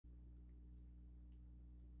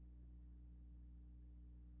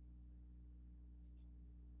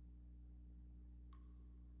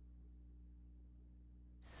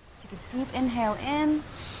Take a deep inhale in.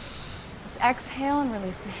 Let's exhale and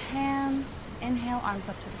release the hands. Inhale, arms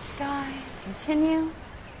up to the sky. Continue.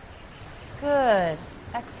 Good.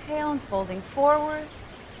 Exhale and folding forward.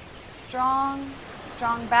 Strong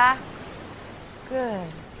backs. Good.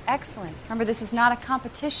 Excellent. Remember, this is not a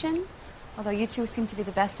competition, although you two seem to be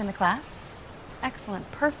the best in the class. Excellent.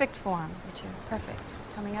 Perfect form, you two. Perfect.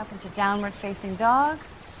 Coming up into downward facing dog.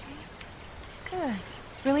 Okay. Good.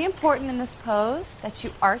 It's really important in this pose that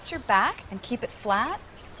you arch your back and keep it flat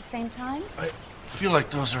at the same time. I feel like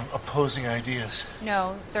those are opposing ideas.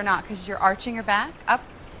 No, they're not, because you're arching your back up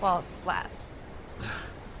while it's flat.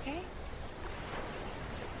 Okay?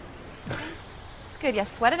 Okay. It's good.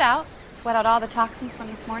 Yes, sweat it out. Sweat out all the toxins from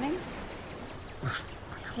this morning.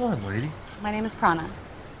 Come on, lady. My name is Prana,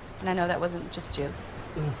 and I know that wasn't just juice.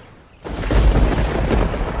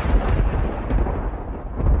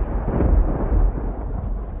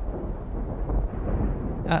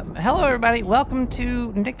 Hello, everybody. Welcome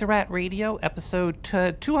to Nick the Rat Radio, episode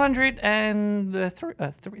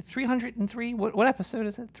 303. What episode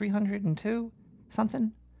is it? 302?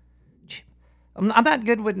 Something? I'm not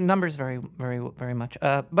good with numbers very much.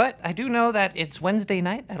 But I do know that it's Wednesday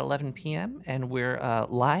night at 11 p.m. and we're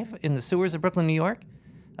live in the sewers of Brooklyn, New York.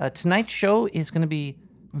 Tonight's show is going to be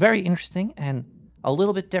very interesting and a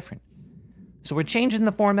little bit different. So we're changing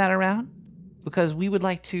the format around because we would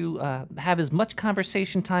like to have as much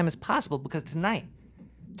conversation time as possible, because tonight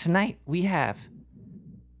we have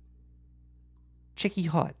Chickie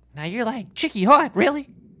Haute. Now you're like, Chickie Haute,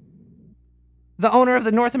 really? The owner of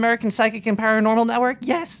the North American Psychic and Paranormal Network?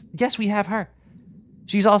 Yes, we have her.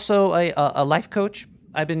 She's also a life coach.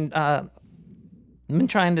 I've been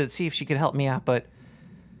trying to see if she could help me out, but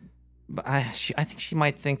I think she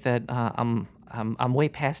might think that I'm way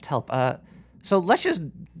past help. So let's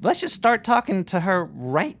just start talking to her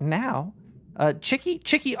right now.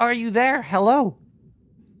 Chickie, are you there? Hello.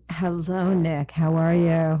 Hello, Nick. How are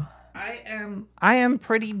you? I am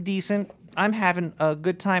pretty decent. I'm having a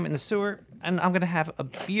good time in the sewer, and I'm gonna have a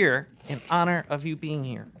beer in honor of you being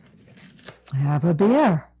here. Have a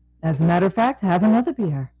beer. As a matter of fact, have another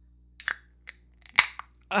beer.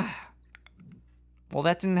 Well,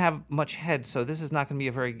 that didn't have much head, so this is not gonna be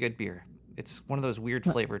a very good beer. It's one of those weird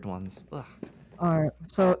flavored ones. Ugh. All right.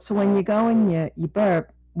 So when you go and you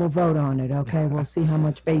burp, we'll vote on it, okay? We'll see how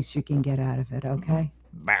much bass you can get out of it, okay?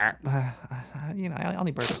 I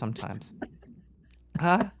only burp sometimes.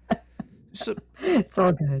 So It's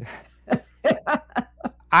all good.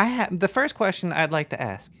 I have the first question I'd like to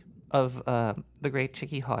ask of the great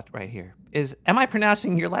Chickie Haute right here is: am I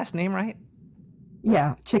pronouncing your last name right?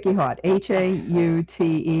 Yeah, Chickie Haute. Haute.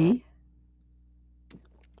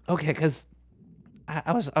 Okay, because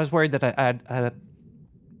I was worried that I'd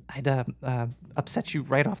upset you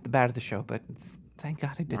right off the bat of the show, but thank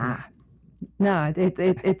God I did not. No,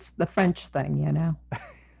 it's the French thing, you know.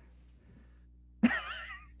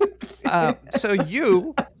 So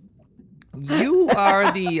you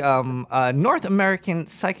are the North American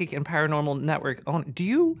Psychic and Paranormal Network owner.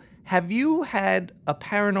 Have you had a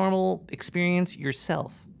paranormal experience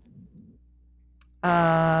yourself?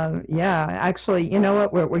 Yeah, actually, you know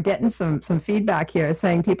what? We're getting some feedback here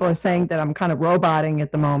saying people are saying that I'm kind of roboting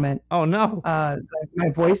at the moment. Oh no. My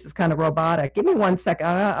voice is kind of robotic. Give me 1 second.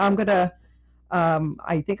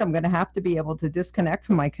 I think I'm gonna have to be able to disconnect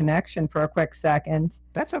from my connection for a quick second.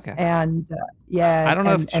 That's okay. And yeah, I don't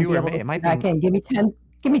know if it's you or me. It might be. Back in. Give me 10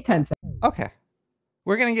 seconds. Okay.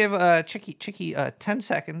 We're gonna give Chickie 10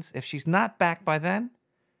 seconds. If she's not back by then,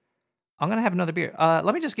 I'm gonna have another beer.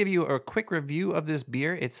 Let me just give you a quick review of this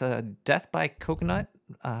beer. It's a Death by Coconut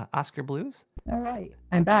Oscar Blues. All right,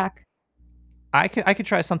 I'm back. I could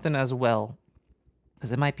try something as well,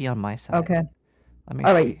 because it might be on my side. Okay. Let me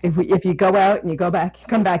All see. right. If you go out and you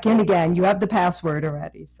come back in again, you have the password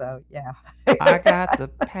already. So yeah. I got the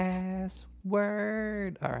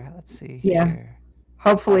password. All right, let's see Yeah. here.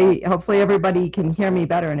 Hopefully everybody can hear me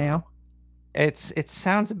better now. It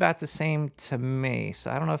sounds about the same to me,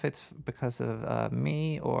 so I don't know if it's because of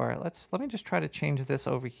me or let me just try to change this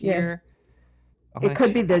over here. Yeah. It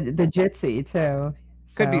could be the Jitsi too.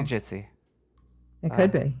 Could be Jitsi. It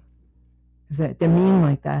could be. 'Cause they're mean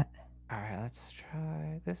like that. All right, let's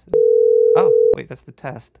try this. Oh wait, that's the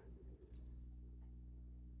test.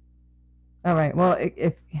 All right. Well,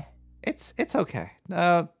 if it's okay.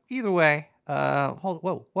 Either way.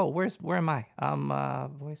 Whoa. Where am I?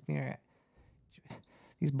 Voice mirror.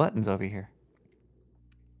 These buttons over here.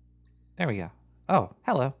 There we go. Oh,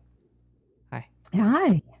 hello. Hi.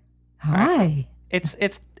 Hi. Right.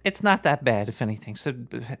 It's not that bad, if anything. So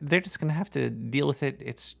they're just gonna have to deal with it.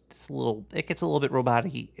 It gets a little bit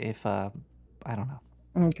robotic if I don't know.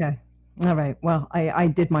 Okay. All right. Well, I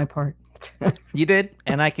did my part. You did,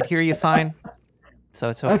 and I could hear you fine, so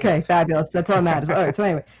it's okay. Okay, fabulous. That's all that matters. All right. So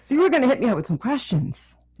anyway, so you were going to hit me up with some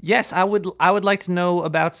questions. Yes, I would. I would like to know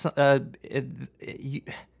about a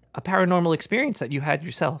paranormal experience that you had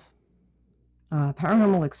yourself.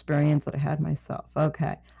 Paranormal experience that I had myself.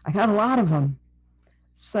 Okay. I had a lot of them.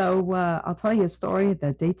 So I'll tell you a story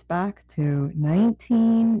that dates back to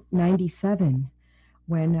 1997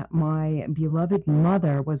 when my beloved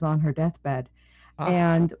mother was on her deathbed. Ah.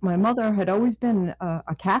 And my mother had always been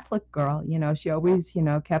a Catholic girl. You know, she always,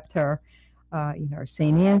 kept her, her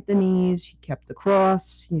St. Anthony's. She kept the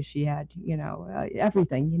cross. She had,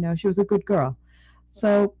 everything. You know, she was a good girl.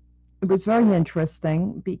 So it was very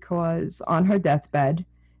interesting because on her deathbed,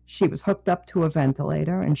 she was hooked up to a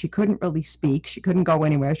ventilator and she couldn't really speak. She couldn't go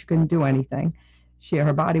anywhere. She couldn't do anything.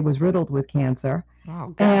 Her body was riddled with cancer. Oh,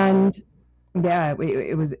 God. And yeah,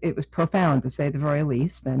 it was profound to say the very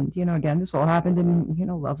least. And again, this all happened in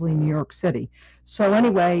lovely New York City. So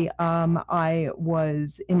anyway, I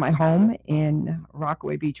was in my home in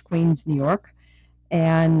Rockaway Beach, Queens, New York,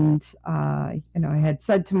 and I had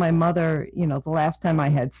said to my mother, the last time I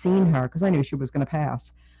had seen her, because I knew she was going to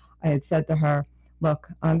pass, I had said to her, "Look,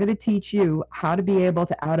 I'm going to teach you how to be able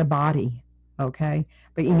to out of body, okay?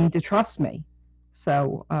 But you need to trust me."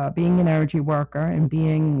 So being an energy worker and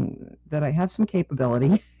being that I have some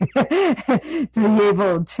capability to be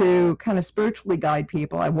able to kind of spiritually guide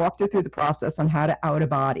people, I walked her through the process on how to out of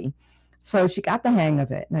body. So she got the hang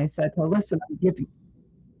of it. And I said to her, "Listen,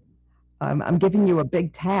 I'm giving you a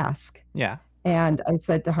big task." Yeah. And I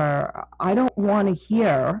said to her, "I don't want to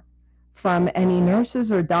hear from any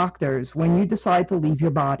nurses or doctors when you decide to leave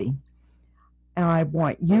your body. And I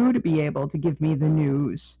want you to be able to give me the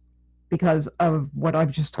news because of what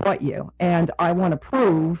I've just taught you. And I want to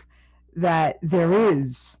prove that there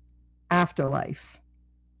is afterlife.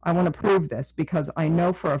 I want to prove this because I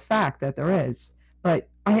know for a fact that there is. But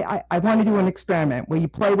I want to do an experiment. Will you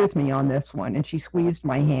play with me on this one?" And she squeezed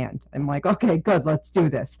my hand. I'm like, "Okay, good, let's do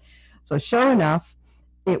this." So sure enough,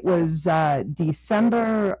 it was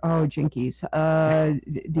December 18th,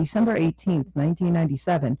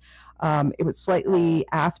 1997. It was slightly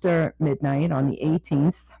after midnight on the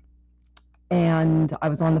 18th. And I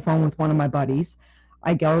was on the phone with one of my buddies.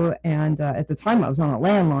 I go and at the time I was on a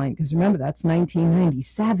landline because remember, that's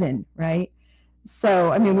 1997, right?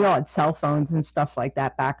 So, I mean, we all had cell phones and stuff like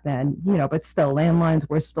that back then, but still landlines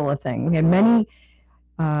were still a thing. We had many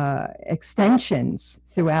extensions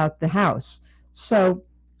throughout the house. So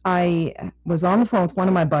I was on the phone with one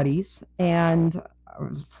of my buddies and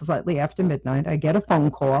slightly after midnight, I get a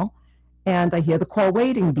phone call. And I hear the call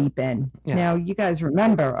waiting beep in. Yeah. Now, you guys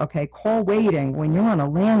remember, okay, call waiting, when you're on a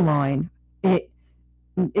landline, it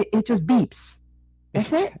just beeps.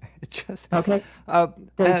 That's it. It just okay.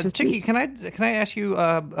 Chickie, can I ask you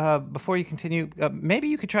before you continue? Maybe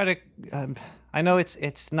you could try to. I know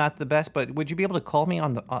it's not the best, but would you be able to call me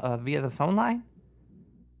on the via the phone line?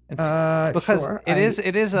 Because sure.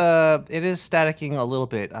 it is staticking a little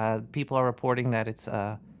bit. People are reporting that it's.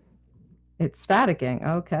 It's staticking.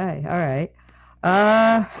 Okay. All right.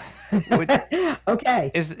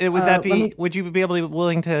 Okay. Would that be? Would you be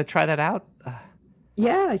willing to try that out?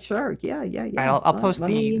 Yeah. Sure. Yeah. All right, I'll post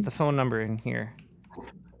the phone number in here.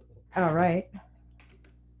 All right.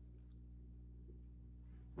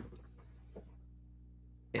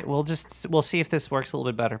 We'll see if this works a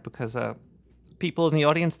little bit better because people in the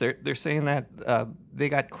audience they're saying that they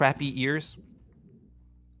got crappy ears.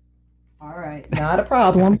 All right, not a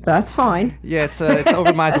problem. That's fine. Yeah, it's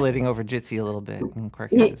overmodulating over Jitsi a little bit.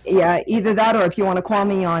 Yeah, either that or if you want to call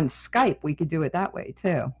me on Skype, we could do it that way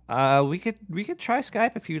too. We could try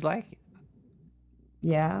Skype if you'd like.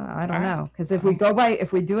 Yeah, I don't know because if we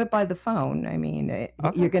do it by the phone, I mean,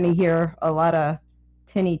 you're going to hear a lot of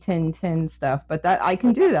tinny tin stuff. But that I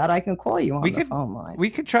can do that. I can call you on the phone line.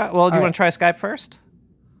 We could try. Well, do you want to try Skype first?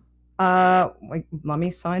 Wait, let me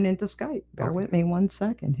sign into Skype. Bear with me 1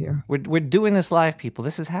 second here. We're doing this live, people.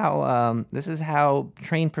 This is how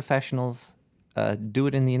trained professionals do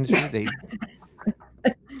it in the industry.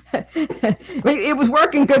 It was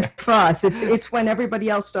working good for us. It's when everybody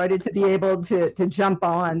else started to be able to jump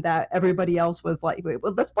on that everybody else was like,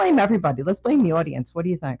 well, let's blame everybody. Let's blame the audience. What do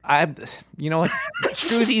you think? You know what?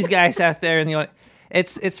 Screw these guys out there in the audience.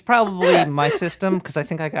 It's probably my system because I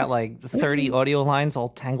think I got like 30 audio lines all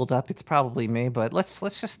tangled up. It's probably me, but let's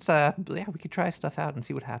just we could try stuff out and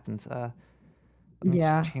see what happens. Let me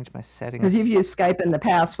just change my settings. Because you've used Skype in the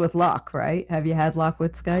past with luck, right? Have you had luck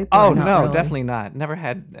with Skype? Oh no, really? Definitely not. Never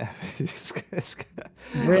had.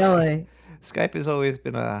 Really? Skype has always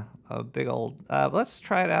been a big old. Let's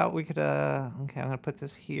try it out. We could. Okay, I'm gonna put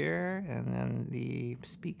this here, and then the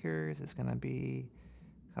speakers is gonna be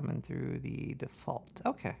coming through the default.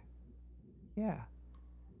 Okay. Yeah.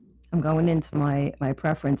 I'm going into my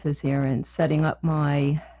preferences here and setting up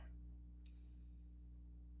my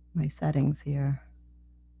settings here.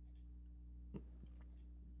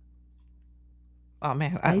 Oh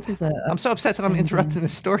man, Skype is a I'm so upset that I'm interrupting the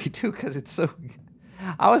story too because it's so.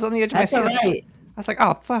 I was on the edge of my That's seat. all right. I was like,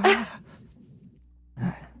 oh fuck.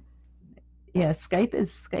 Yeah, Skype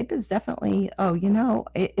is definitely. Oh, you know,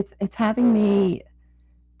 it's having me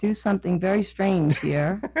do something very strange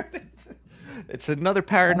here. It's another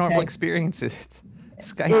paranormal Okay. experience.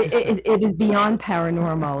 Skype is. It is beyond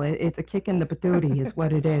paranormal. It's a kick in the patootie, is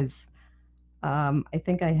what it is. I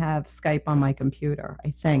think I have Skype on my computer.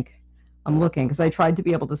 I think I'm looking because I tried to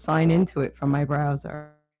be able to sign into it from my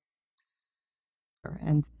browser,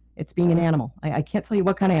 and it's being an animal. I can't tell you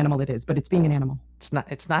what kind of animal it is, but it's being an animal. It's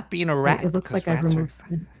not being a rat. It looks like I've rats removed.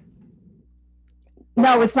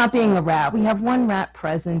 No, it's not being a rat. We have one rat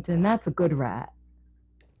present, and that's a good rat.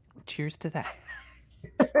 Cheers to that.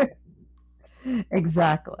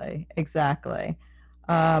 Exactly.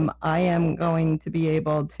 I am going to be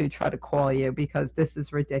able to try to call you because this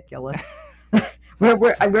is ridiculous.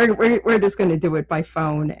 we're just going to do it by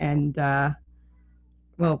phone, and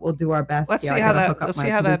we'll do our best. Let's see how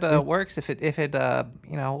that works. If it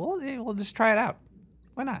you know, we'll just try it out.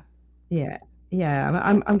 Why not? Yeah.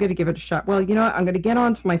 I'm going to give it a shot. Well, you know what? I'm going to get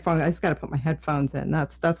onto my phone. I just got to put my headphones in.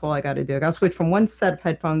 That's all I got to do. I got to switch from one set of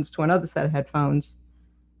headphones to another set of headphones,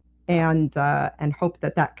 and hope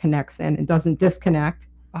that connects in and doesn't disconnect.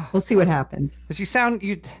 Oh. We'll see what happens. Because you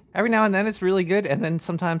every now and then it's really good, and then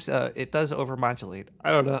sometimes it does overmodulate.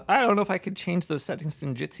 I don't know if I could change those settings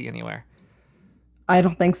in Jitsi anywhere. I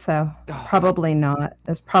don't think so. Oh. Probably not.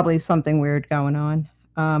 There's probably something weird going on.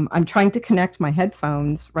 I'm trying to connect my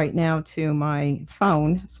headphones right now to my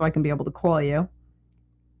phone so I can be able to call you.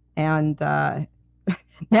 And now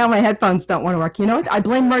my headphones don't want to work. You know what? I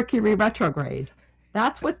blame Mercury retrograde.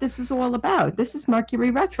 That's what this is all about. This is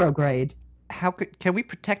Mercury retrograde. Can we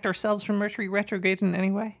protect ourselves from Mercury retrograde in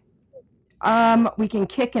any way? We can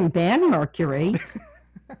kick and ban Mercury.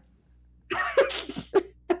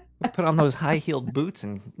 Put on those high-heeled boots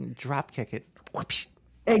and drop kick it. Whoopsh.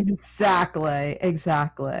 Exactly.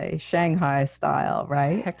 Shanghai style,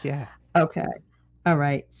 right? Heck yeah. Okay. All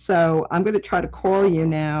right. So I'm going to try to call you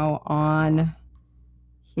now on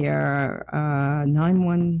here.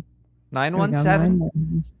 917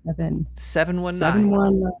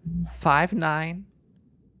 719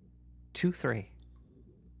 5923.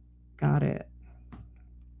 Got it.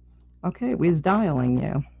 Okay, we's dialing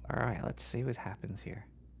you. All right, let's see what happens here.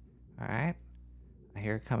 All right, I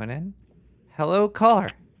hear it coming in. Hello, caller.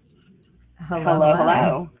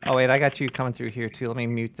 Hello. Oh wait, I got you coming through here too. Let me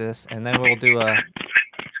mute this, and then we'll do a.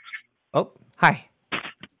 Oh, hi.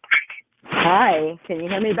 Hi. Can you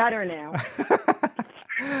hear me better now?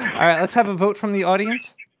 All right, let's have a vote from the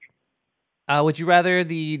audience. Would you rather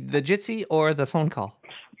the Jitsi or the phone call?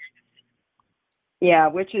 Yeah,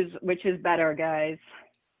 which is better, guys?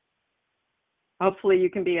 Hopefully you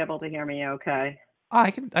can be able to hear me okay. Oh,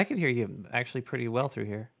 I can hear you actually pretty well through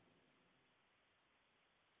here.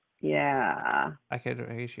 Yeah. I could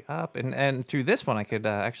raise you up, and through this one I could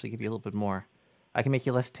actually give you a little bit more. I can make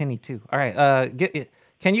you less tinny too. All right,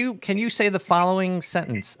 can you say the following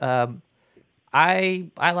sentence? I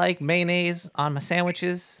like mayonnaise on my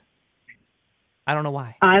sandwiches. I don't know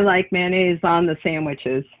why. I like mayonnaise on the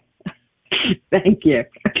sandwiches. Thank you.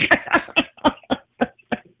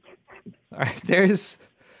 All right, there's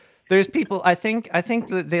people. I think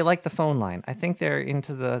that they like the phone line. I think they're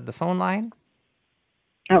into the phone line.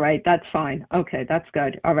 All right, that's fine. Okay, that's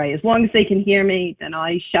good. All right, as long as they can hear me, then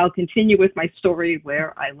I shall continue with my story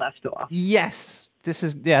where I left off. Yes, this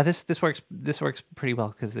works. This works pretty well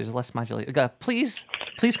because there's less modulation. Please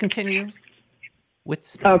continue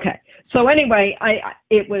with. Okay, so anyway,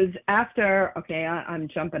 it was after. Okay, I'm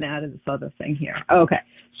jumping out of this other thing here. Okay,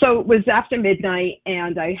 so it was after midnight,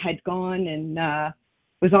 and I had gone and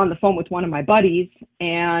was on the phone with one of my buddies,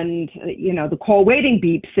 and the call waiting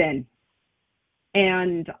beeps in.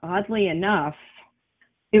 And oddly enough,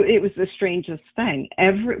 it was the strangest thing.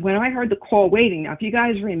 When I heard the call waiting, now if you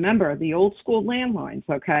guys remember the old school landlines,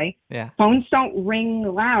 okay? Yeah. Phones don't ring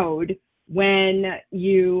loud when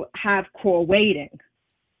you have call waiting.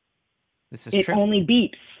 This is true. It only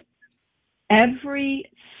beeps.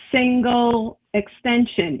 Every single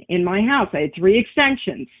extension in my house, I had 3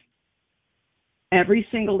 extensions. Every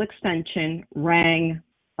single extension rang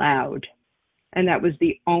loud. And that was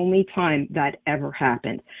the only time that ever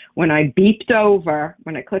happened. When I clicked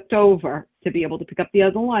over to be able to pick up the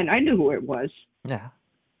other line, I knew who it was. Yeah.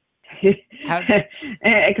 Because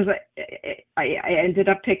I ended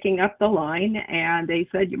up picking up the line, and they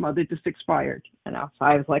said, your mother just expired. So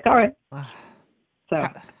I was like, all right. So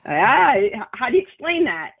how do you explain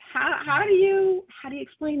that? How do you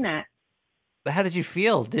explain that? How did you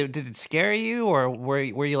feel? Did it scare you, or were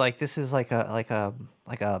you like, this is like a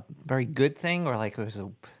very good thing, or like it was I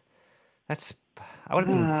would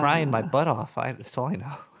have been crying my butt off. That's all I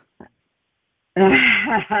know.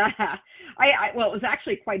 Well, it was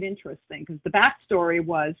actually quite interesting, because the backstory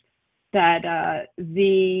was that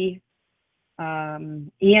the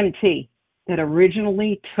EMT that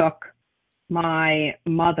originally took my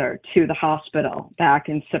mother to the hospital back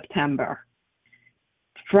in September,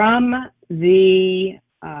 from the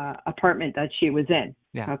apartment that she was in.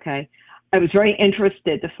 Yeah. Okay. I was very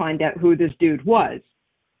interested to find out who this dude was.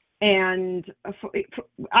 And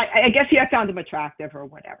I guess I found him attractive or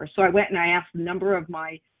whatever. So I went and I asked a number of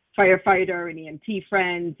my firefighter and EMT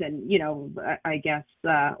friends, and, I guess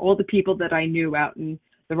all the people that I knew out in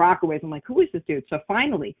the Rockaways. I'm like, who is this dude? So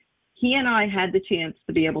finally, he and I had the chance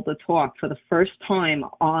to be able to talk for the first time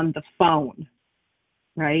on the phone.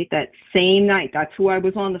 Right? That same night, that's who I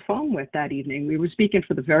was on the phone with that evening. We were speaking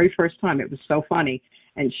for the very first time. It was so funny.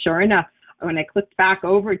 And sure enough, when I clicked back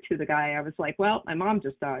over to the guy, I was like, well, my mom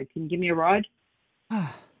just died. Can you give me a ride?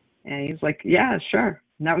 And he was like, yeah, sure.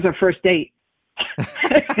 And that was our first date.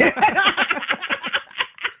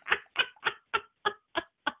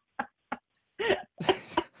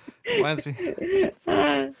 Reminds me.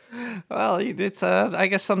 Well, it's I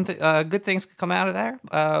guess something good things could come out of there.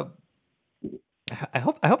 I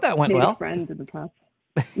hope that went well. Friend in the process.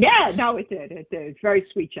 Yeah, no, it did. It did. Very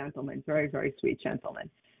sweet gentleman. Very, very sweet gentleman.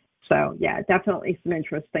 So yeah, definitely some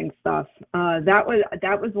interesting stuff. That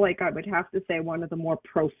was like, I would have to say, one of the more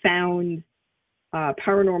profound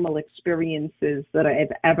paranormal experiences that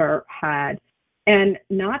I've ever had. And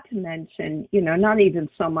not to mention, not even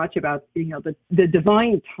so much about, the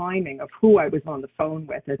divine timing of who I was on the phone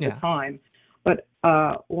with at the time, but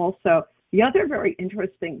also the other very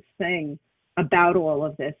interesting thing about all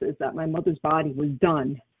of this is that my mother's body was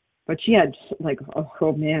done, but she had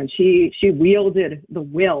she wielded the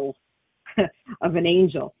will of an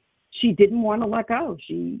angel. She didn't want to let go.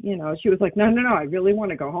 She was like, no, I really want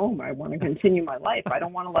to go home. I want to continue my life. I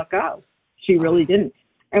don't want to let go. She really didn't.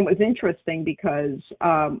 And it was interesting because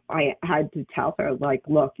I had to tell her, like,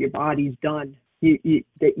 look, your body's done. You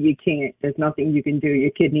can't, there's nothing you can do.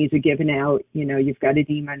 Your kidneys are giving out, you've got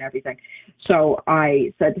edema and everything. So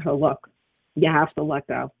I said to her, look, you have to let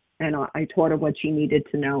go. And I taught her what she needed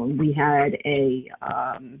to know. And we had a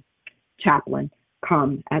chaplain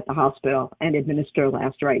come at the hospital and administer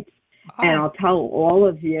last rites. Oh. And I'll tell all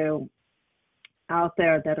of you out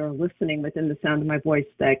there that are listening within the sound of my voice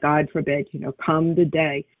that, God forbid, come the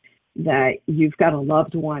day that you've got a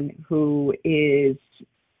loved one who is,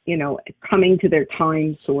 coming to their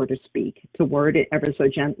time, so to speak, to word it ever so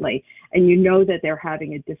gently, and that they're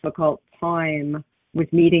having a difficult time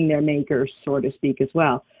with meeting their maker, so to speak, as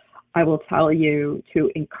well. I will tell you to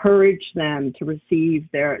encourage them to receive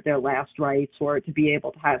their last rites, or to be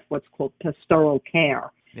able to have what's called pastoral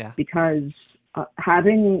care. Yeah. Because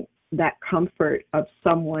having that comfort of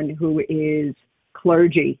someone who is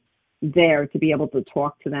clergy there to be able to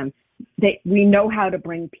talk to them, we know how to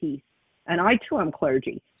bring peace. And I too am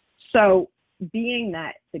clergy. So being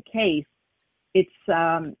that the case,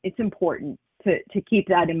 it's important to keep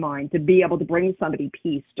that in mind, to be able to bring somebody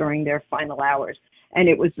peace during their final hours. And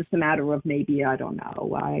it was just a matter of maybe, I don't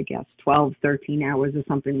know, I guess 12, 13 hours or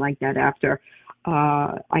something like that after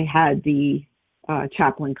I had the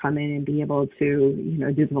chaplain come in and be able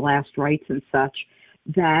to, do the last rites and such,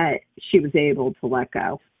 that she was able to let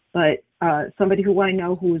go. But somebody who I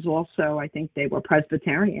know who is also, I think they were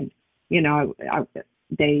Presbyterian,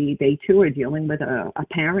 they too are dealing with a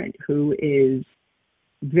parent who is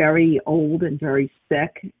very old and very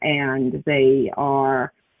sick, and they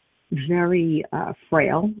are very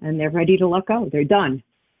frail, and they're ready to let go. They're done.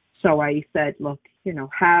 So I said, look,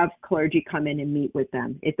 have clergy come in and meet with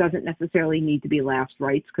them. It doesn't necessarily need to be last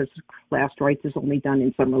rites, because last rites is only done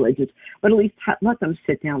in some religions, but at least let them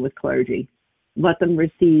sit down with clergy. Let them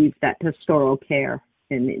receive that pastoral care,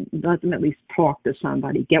 and let them at least talk to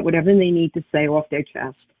somebody, get whatever they need to say off their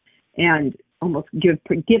chest, and almost give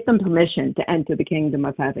them permission to enter the kingdom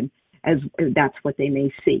of heaven, as that's what they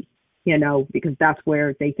may see, because that's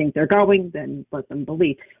where they think they're going. Then let them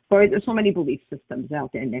believe. But there's so many belief systems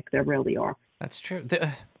out there, Nick. There really are. That's true.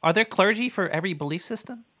 Are there clergy for every belief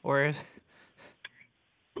system, or?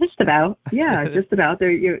 Just about, yeah, just about.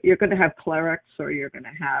 There, you're going to have clerics, or you're going to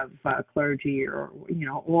have clergy, or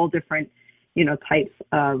all different, types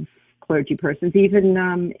of clergy persons. Even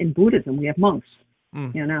in Buddhism, we have monks.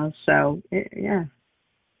 So yeah.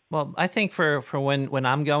 Well, I think for when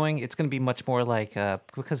I'm going, it's going to be much more like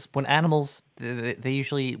because when animals they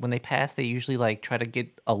usually when they pass, they usually like try to get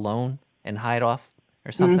alone and hide off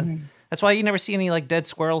or something. Mm-hmm. That's why you never see any like dead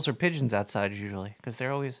squirrels or pigeons outside usually, because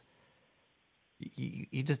they're always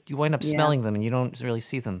you wind up Yeah. smelling them and you don't really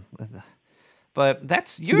see them. But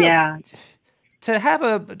that's Yeah. to have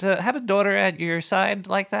a daughter at your side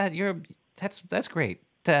like that. That's great.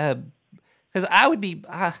 Because I would be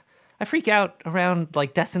I freak out around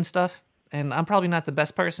like death and stuff, and I'm probably not the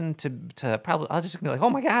best person to probably. I'll just be like, oh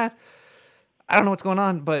my god, I don't know what's going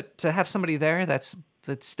on. But to have somebody there that's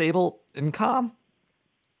stable and calm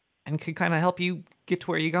and can kind of help you get to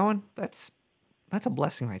where you're going, that's a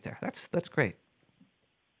blessing right there. That's great.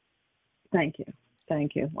 Thank you.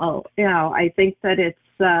 Well, I think that it's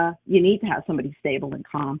you need to have somebody stable and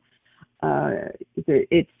calm.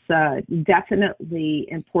 It's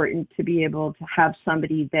definitely important to be able to have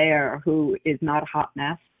somebody there who is not a hot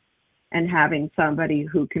mess, and having somebody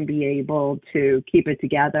who can be able to keep it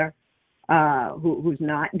together, who's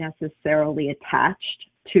not necessarily attached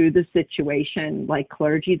to the situation like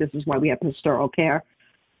clergy. This is why we have pastoral care.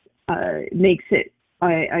 Makes it,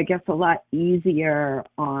 I guess, a lot easier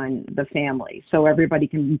on the family, so everybody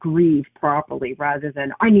can grieve properly rather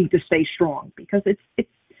than I need to stay strong, because it's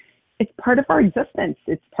part of our existence.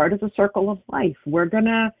 It's part of the circle of life. We're going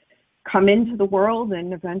to come into the world,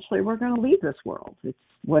 and eventually we're going to leave this world. It's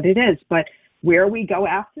what it is. But where we go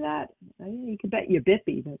after that, you can bet your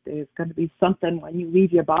bippy that there's going to be something when you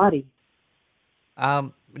leave your body.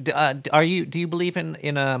 Do you believe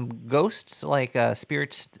in ghosts, like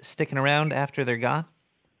spirits sticking around after they're gone?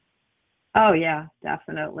 Oh yeah,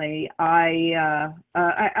 definitely. I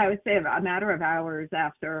would say a matter of hours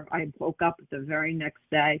after I woke up the very next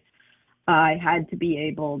day, I had to be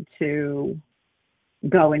able to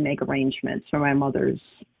go and make arrangements for my mother's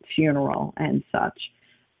funeral and such.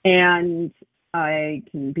 And I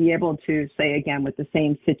can be able to say again with the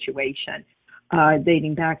same situation,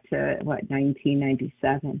 dating back to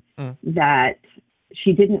 1997, that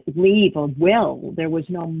she didn't leave a will. There was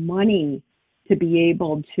no money to be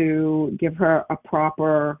able to give her a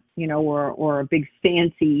proper, or a big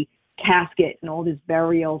fancy casket and all this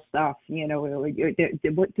burial stuff. She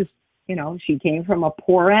came from a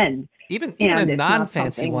poor end. Even a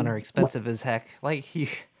non-fancy one are expensive as heck. Like you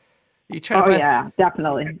try to. Oh yeah,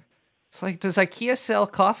 definitely. It's like, does IKEA sell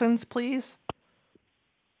coffins, please?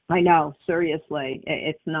 I know, seriously,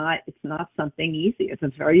 it's not something easy. It's a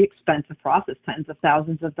very expensive process, tens of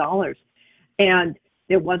thousands of dollars, and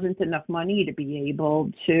there wasn't enough money to be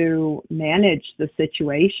able to manage the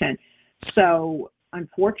situation. So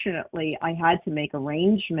unfortunately, I had to make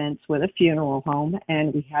arrangements with a funeral home,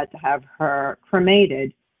 and we had to have her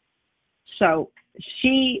cremated. So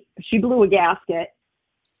she blew a gasket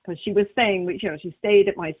because she was saying, she stayed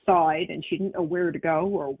at my side and she didn't know where to go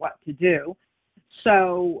or what to do.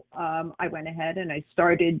 So I went ahead and I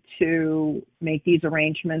started to make these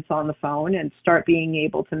arrangements on the phone and start being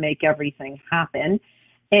able to make everything happen.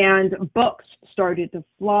 And books started to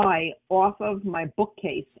fly off of my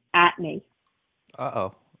bookcase at me.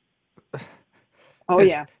 Uh-oh. Oh,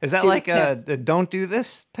 yeah. Is that like a don't do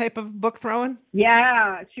this type of book throwing?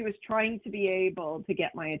 Yeah, she was trying to be able to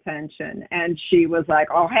get my attention. And she was like,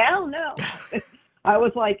 oh, hell no. I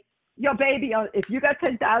was like, yo, baby, if you got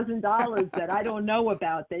 $10,000 that I don't know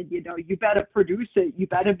about, then, you better produce it. You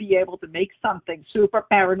better be able to make something super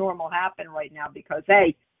paranormal happen right now because,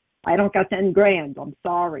 hey, I don't got 10 grand. I'm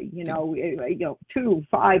sorry. 2,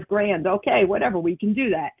 5 grand. Okay, whatever. We can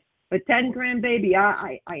do that. But 10 grand, baby,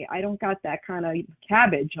 I don't got that kind of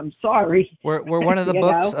cabbage. I'm sorry. Were one of the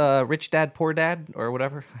books Rich Dad, Poor Dad or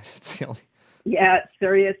whatever? It's the only... Yeah,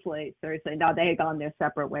 seriously. Now they had gone their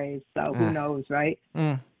separate ways, so who knows, right?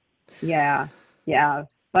 Yeah.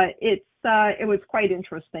 But it was quite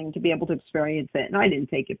interesting to be able to experience it, and I didn't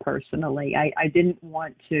take it personally. I didn't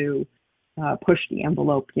want to push the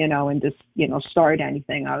envelope, and just, start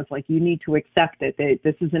anything. I was like, you need to accept it.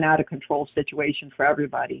 This is an out-of-control situation for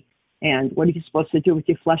everybody. And what are you supposed to do with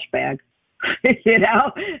your flesh bag? Yeah.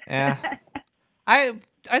 I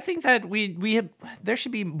think that there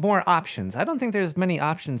should be more options. I don't think there's many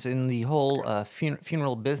options in the whole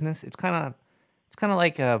funeral business. It's kind of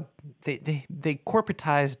like they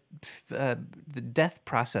corporatized the death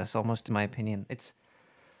process almost, in my opinion. It's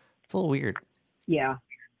a little weird. Yeah.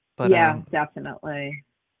 But yeah, definitely.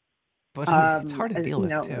 But it's hard to deal with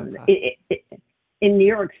too. in New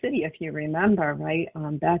York City, if you remember, right,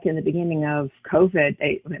 back in the beginning of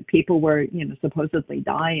COVID, when people were, supposedly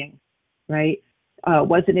dying, right?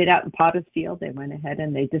 Wasn't it out in Potter's Field? They went ahead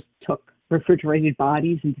and they just took refrigerated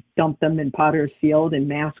bodies and dumped them in Potter's Field in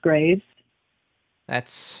mass graves.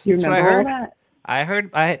 That's You what I remember all heard. that? I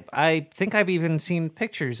heard. I think I've even seen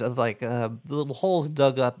pictures of like the little holes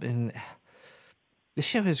dug up, and the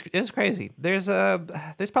shit is crazy. There's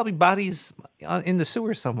probably bodies in the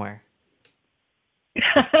sewer somewhere.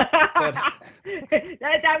 But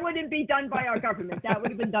that wouldn't be done by our government. That would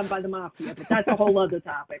have been done by the mafia, but that's a whole other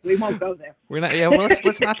topic. We won't go there. we're not. Yeah. Well,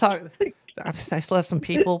 let's not talk. I still have some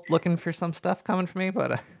people looking for some stuff coming for me,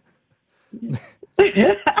 but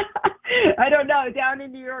I don't know. Down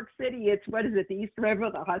in New York City, it's, what is it, the East River,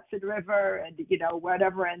 the Hudson River, and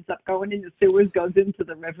whatever ends up going in the sewers goes into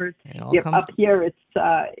the rivers. Up here, it's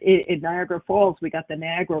in Niagara Falls. We got the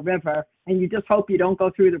Niagara River, and you just hope you don't go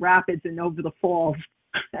through the rapids and over the falls.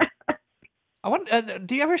 I wonder,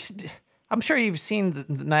 do you ever? I'm sure you've seen the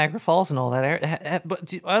Niagara Falls and all that.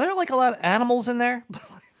 But are there like a lot of animals in there?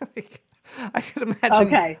 Like, I could imagine.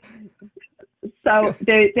 Okay. So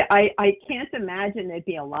I can't imagine there'd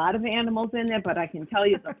be a lot of animals in there, but I can tell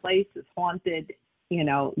you the place is haunted,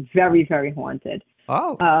 very, very haunted.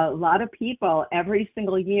 Oh. A lot of people every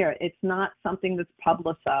single year, it's not something that's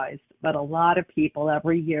publicized, but a lot of people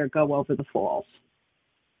every year go over the falls.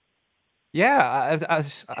 Yeah,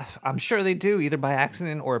 I'm sure they do, either by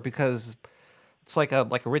accident or because it's like a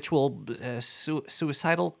ritual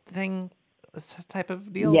suicidal thing type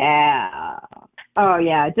of deal. Yeah. Oh,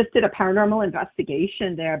 yeah. I just did a paranormal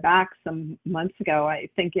investigation there back some months ago. I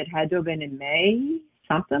think it had to have been in May,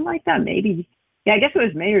 something like that. Maybe. Yeah, I guess it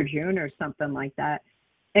was May or June or something like that.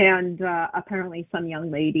 And apparently some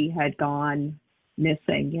young lady had gone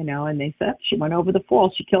missing, and they said she went over the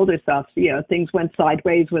falls. She killed herself. So, things went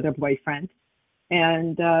sideways with her boyfriend.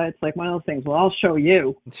 And it's like one of those things. Well, I'll show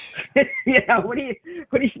you. What are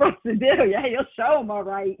you supposed to do? Yeah, you'll show them, all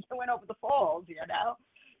right. You went over the falls,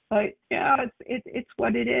 But yeah, it's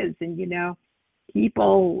what it is, and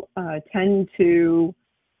people tend to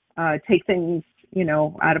take things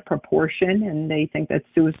out of proportion, and they think that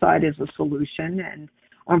suicide is a solution. And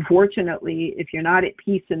unfortunately, if you're not at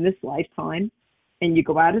peace in this lifetime, and you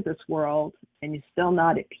go out of this world and you're still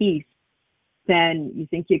not at peace, then you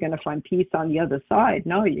think you're going to find peace on the other side.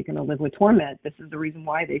 No, you're going to live with torment. This is the reason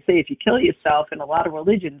why they say if you kill yourself, in a lot of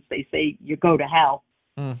religions, they say you go to hell.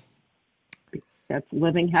 Mm. That's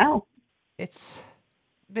living hell. It's,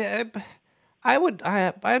 I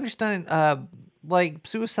understand, like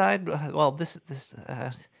suicide. Well,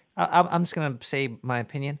 I'm just going to say my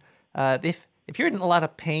opinion. If you're in a lot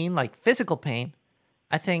of pain, like physical pain,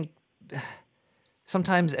 I think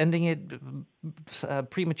sometimes ending it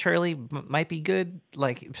prematurely might be good.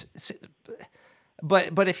 Like,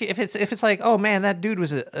 but if it's like, oh man, that dude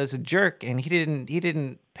was a jerk and he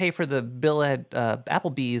didn't pay for the bill at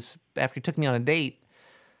Applebee's after he took me on a date.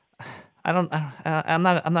 I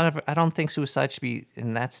don't think suicide should be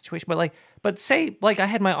in that situation. But say like I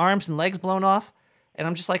had my arms and legs blown off and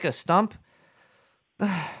I'm just like a stump.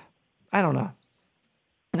 I don't know.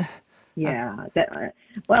 Yeah.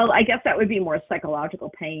 Well, I guess that would be more psychological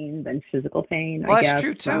pain than physical pain. Well, I that's guess.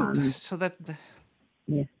 true too. So that.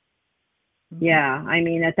 Yeah. Yeah. I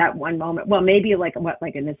mean, at that one moment, well, maybe like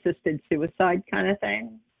an assisted suicide kind of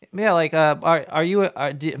thing. Yeah, like are you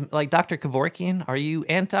like Dr. Kevorkian? Are you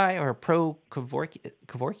anti or pro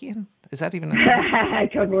Kevorkian? Is that even?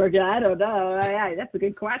 Kevorkian, I don't know. That's a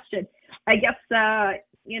good question. I guess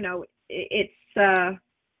it's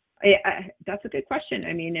that's a good question.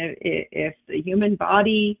 I mean, if the human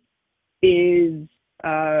body is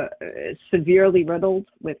severely riddled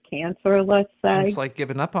with cancer, let's say, it's like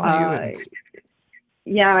giving up on you.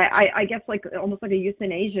 Yeah, I guess like almost like a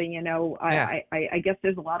euthanasia. Yeah. I guess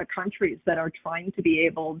there's a lot of countries that are trying to be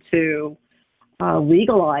able to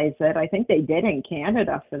legalize it. I think they did in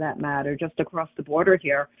Canada, for that matter, just across the border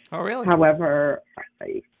here. Oh, really? However,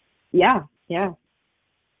 yeah.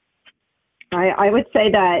 I would say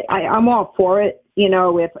that I'm all for it.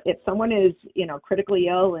 If someone is, critically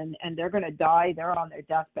ill and they're going to die, they're on their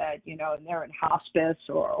deathbed, and they're in hospice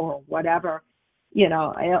or whatever,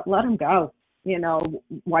 let them go.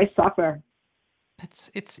 Why suffer?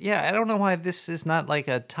 It's yeah. I don't know why this is not like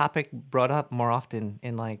a topic brought up more often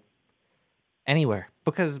in like anywhere,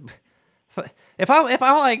 because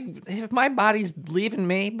if my body's leaving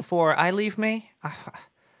me before I leave me,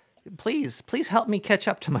 please help me catch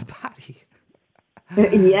up to my body.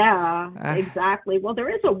 Yeah, exactly. Well, there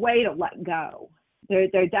is a way to let go.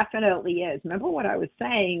 There definitely is. Remember what I was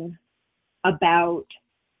saying about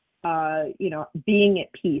being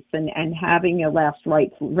at peace and having your last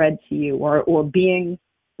rites read to you, or being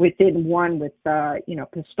within one with,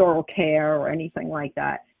 pastoral care or anything like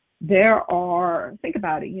that. Think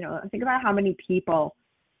about it, think about how many people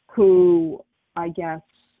who, I guess,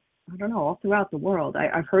 I don't know, all throughout the world,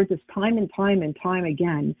 I've heard this time and time and time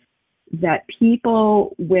again, that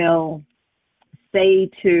people will say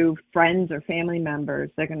to friends or family members,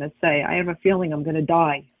 they're going to say, I have a feeling I'm going to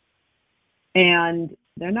die. And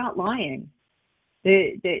they're not lying.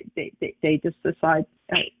 They just decide,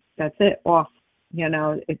 hey, that's it, off.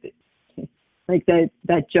 Like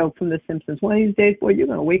that joke from The Simpsons, one of these days, boy, you're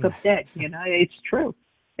going to wake up dead. It's true.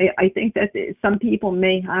 I think that some people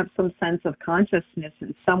may have some sense of consciousness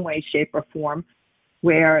in some way, shape, or form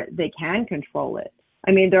where they can control it.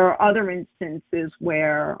 I mean, there are other instances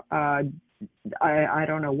where I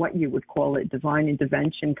don't know what you would call it, divine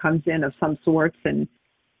intervention comes in of some sorts, and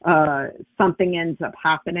something ends up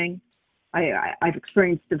happening. I've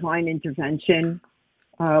experienced divine intervention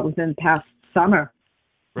within the past summer.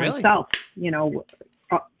 Really? Myself,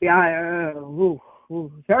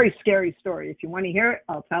 very scary story. If you want to hear it,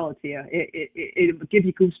 I'll tell it to you. It will give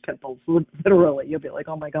you goose pimples, literally. You'll be like,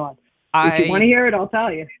 oh my God. If you want to hear it, I'll tell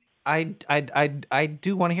you. I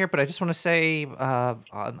do want to hear it, but I just want to say I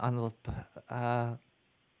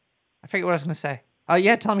forget what I was going to say.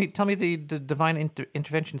 Yeah, tell me the divine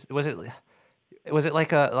interventions. Was it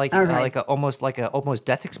like a almost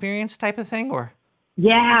death experience type of thing, or?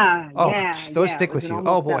 Yeah. Oh, yeah, those stick with you.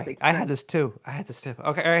 Oh boy, I had this too.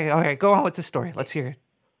 Okay, all right. Go on with the story. Let's hear it.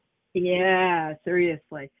 Yeah,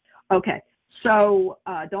 seriously. Okay. So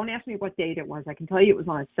don't ask me what date it was. I can tell you it was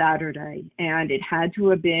on a Saturday, and it had to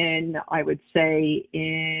have been, I would say,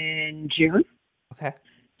 in June. Okay.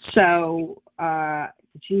 So,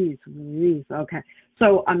 geez Louise. Okay.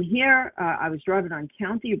 So I'm here. I was driving on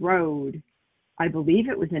County Road. I believe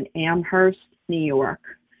it was in Amherst, New York.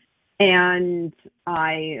 And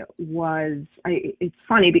it's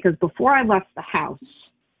funny because before I left the house,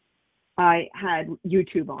 I had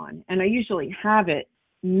YouTube on, and I usually have it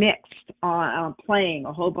mixed on playing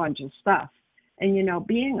a whole bunch of stuff. And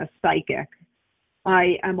being a psychic,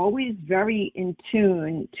 I am always very in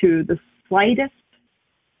tune to the slightest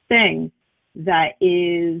thing that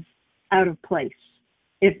is out of place.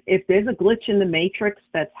 If there's a glitch in the matrix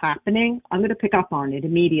that's happening, I'm going to pick up on it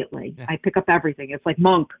immediately. Yeah. I pick up everything. It's like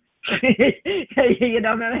Monk. Remember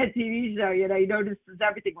that TV show, you notice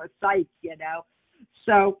everything was psych,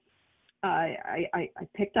 So I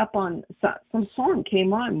picked up on some song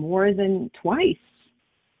came on more than twice,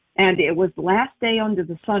 and it was The Last Day Under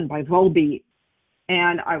the Sun by Volbeat,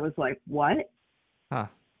 and I was like, what? Huh.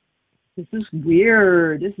 This is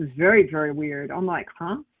weird. This is very, very weird. I'm like,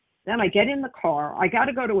 huh? Then I get in the car. I got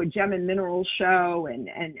to go to a gem and mineral show and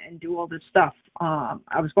do all this stuff. I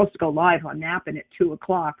was supposed to go live on Nappin at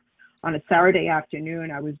 2:00 on a Saturday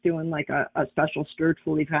afternoon. I was doing like a special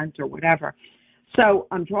spiritual event or whatever. So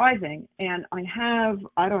I'm driving, and I have,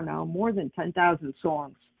 I don't know, more than 10,000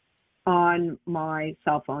 songs on my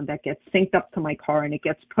cell phone that gets synced up to my car, and it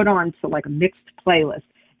gets put on to like a mixed playlist.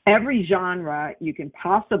 Every genre you can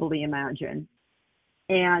possibly imagine.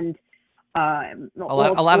 And a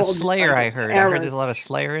lot of Slayer, I heard. I heard there's a lot of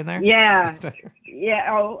Slayer in there. Yeah. Yeah.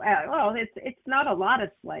 Oh, well, it's not a lot of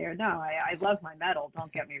Slayer. No, I love my metal.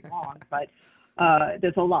 Don't get me wrong, but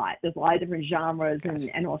there's a lot. There's a lot of different genres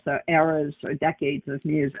and also eras or decades of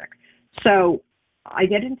music. So I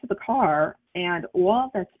get into the car, and all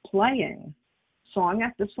that's playing, song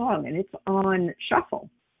after song, and it's on shuffle,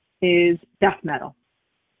 is death metal.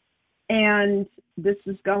 And this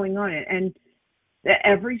is going on, and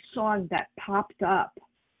every song that popped up,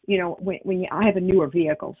 I have a newer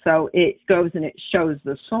vehicle, so it goes and it shows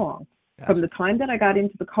the song. Yes. From the time that I got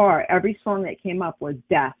into the car, every song that came up was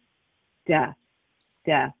death, death,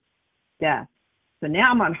 death, death. So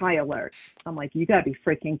now I'm on high alert. I'm like, you gotta be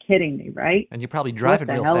freaking kidding me, right? And you're probably driving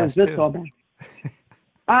real fast, too. What the hell is this all about?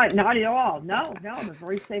 Not at all. No, I'm a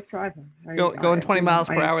very safe driver. Going 20 miles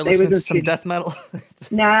per hour listening to some death metal?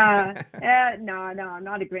 No, I'm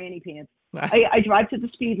not a granny pants. I drive to the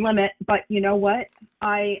speed limit, but you know what?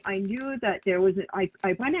 I knew that there was, I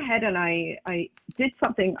went ahead and I did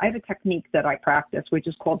something. I have a technique that I practice, which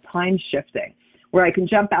is called time shifting, where I can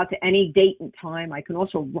jump out to any date and time. I can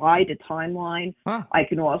also ride a timeline. Huh. I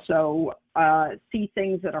can also see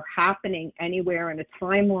things that are happening anywhere in a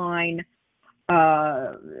timeline.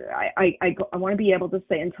 I want to be able to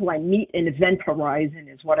say until I meet an event horizon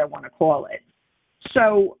is what I want to call it.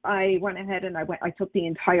 So I went ahead and I took the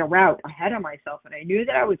entire route ahead of myself, and I knew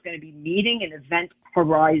that I was going to be meeting an event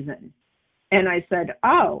horizon. And I said,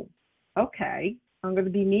 oh, okay, I'm going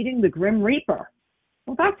to be meeting the Grim Reaper.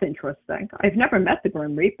 well, that's interesting. I've never met the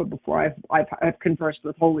Grim Reaper before. I've conversed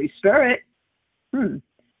with Holy Spirit.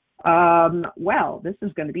 Well, this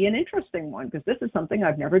is going to be an interesting one because this is something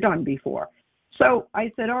I've never done before. So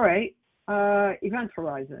I said, all right, event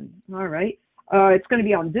horizon. All right. It's going to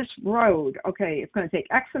be on this road. Okay, it's going to take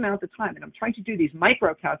X amount of time. And I'm trying to do these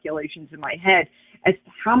micro calculations in my head as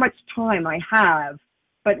to how much time I have.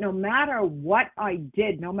 But no matter what I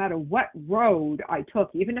did, no matter what road I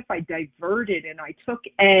took, even if I diverted and I took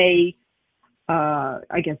a,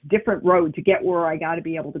 I guess, different road to get where I got to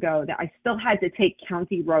be able to go, that I still had to take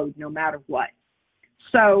county road no matter what.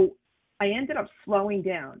 So I ended up slowing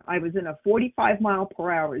down. I was in a 45 mile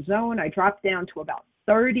per hour zone. I dropped down to about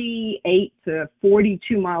 38 to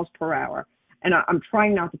 42 miles per hour. And I'm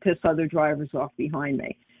trying not to piss other drivers off behind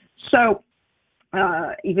me. So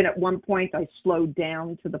even at one point, I slowed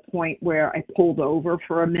down to the point where I pulled over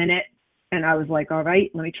for a minute. And I was like, all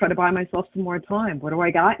right, let me try to buy myself some more time. What do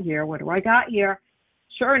I got here? What do I got here?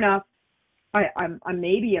 Sure enough, I'm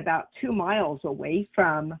maybe about 2 miles away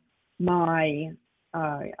from my,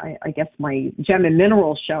 I guess, my gem and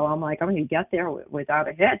mineral show. I'm like, I'm going to get there without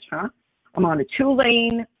a hitch, huh? I'm on a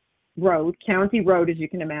 2-lane road, county road, as you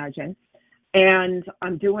can imagine. And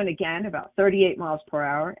I'm doing, again, about 38 miles per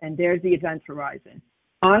hour. And there's the event horizon.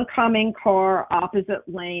 Oncoming car, opposite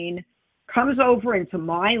lane, comes over into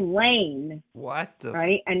my lane. What the?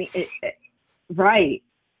 Right? And right.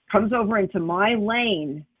 Comes over into my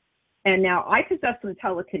lane. And now I possess some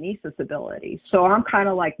telekinesis ability. So I'm kind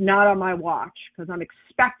of like not on my watch because I'm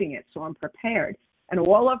expecting it. So I'm prepared. And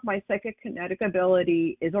all of my psychic kinetic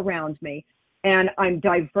ability is around me. And I'm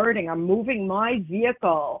diverting. I'm moving my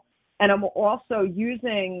vehicle. And I'm also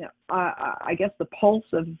using, I guess, the pulse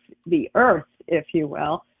of the earth, if you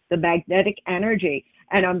will, the magnetic energy.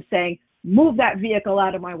 And I'm saying, move that vehicle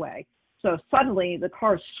out of my way. So suddenly the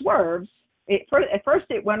car swerves. At first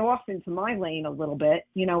it went off into my lane a little bit,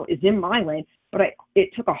 you know, is in my lane, but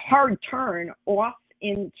it took a hard turn off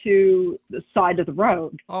into the side of the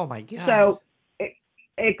road. Oh my God. So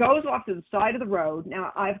it goes off to the side of the road.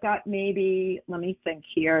 Now I've got maybe, let me think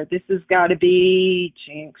here. This has got to be,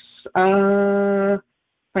 jinx, trying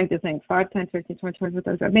to think, 5, 10, 13, 20,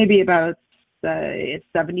 25, 30, maybe about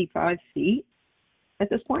 75 feet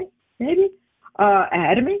at this point, maybe,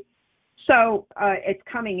 ahead of me. So it's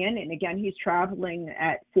coming in, and again, he's traveling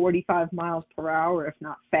at 45 miles per hour, if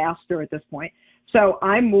not faster at this point. So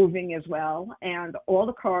I'm moving as well, and all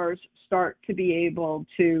the cars start to be able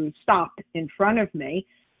to stop in front of me.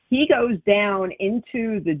 He goes down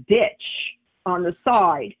into the ditch on the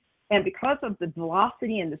side, and because of the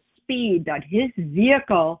velocity and the speed that his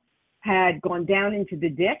vehicle had gone down into the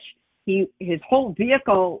ditch, his whole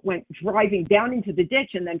vehicle went driving down into the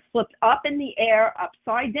ditch and then flipped up in the air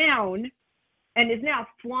upside down and is now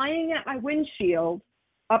flying at my windshield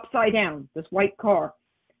upside down, this white car.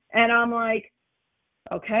 And I'm like,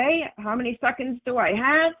 okay, how many seconds do I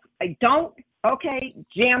have? I don't. Okay,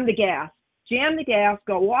 jam the gas. Jam the gas,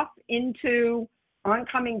 go off into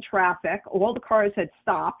oncoming traffic. All the cars had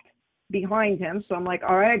stopped behind him. So I'm like,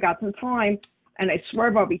 all right, I got some time. And I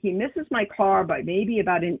swerve over. He misses my car by maybe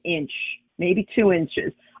about an inch, maybe 2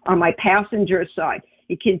 inches on my passenger side.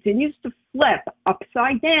 He continues to flip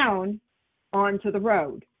upside down onto the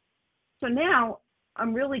road. So now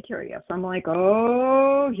I'm really curious. I'm like,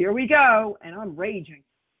 oh, here we go. And I'm raging.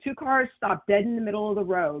 2 cars stopped dead in the middle of the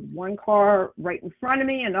road. 1 car right in front of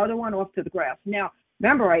me, another one off to the grass. Now,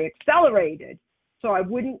 remember, I accelerated so I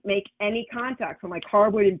wouldn't make any contact, so my car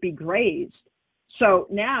wouldn't be grazed. So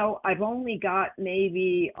now I've only got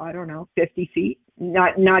maybe, I don't know, 50 feet,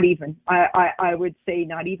 not even. I would say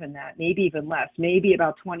not even that, maybe even less, maybe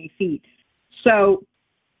about 20 feet. So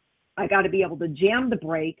I got to be able to jam the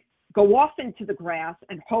brake, go off into the grass,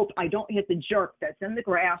 and hope I don't hit the jerk that's in the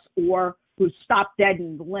grass or who's stopped dead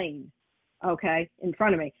in the lane, okay, in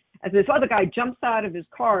front of me. As this other guy jumps out of his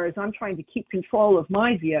car as I'm trying to keep control of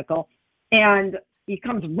my vehicle, and he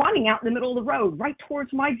comes running out in the middle of the road right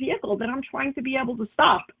towards my vehicle that I'm trying to be able to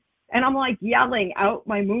stop. And I'm like yelling out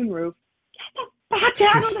my moonroof, get the fuck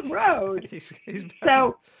out of the road.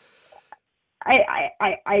 So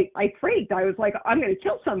I freaked. I was like, I'm going to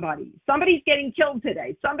kill somebody. Somebody's getting killed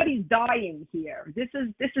today. Somebody's dying here. This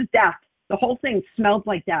is death. The whole thing smelled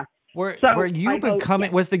like death. Were you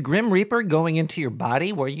becoming, was the Grim Reaper going into your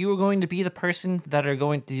body? Were you going to be the person that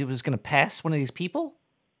was going to pass one of these people?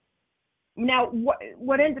 Now,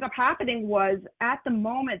 what ended up happening was at the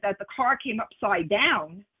moment that the car came upside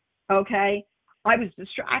down, okay, I was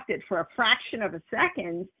distracted for a fraction of a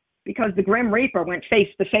second because the Grim Reaper went face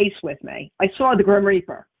to face with me. I saw the Grim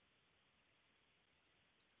Reaper.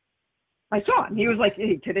 I saw him. He was like,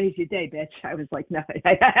 "Hey, today's your day, bitch." I was like, "No,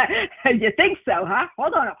 you think so, huh?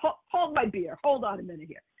 Hold on, hold my beer. Hold on a minute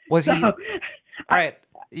here." Was so, he? All right.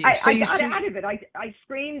 So I you got see, out of it. I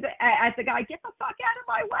screamed at the guy, "Get the fuck out of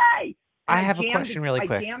my way!" And I have a question really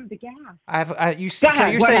quick. I jammed the gas. You. Go So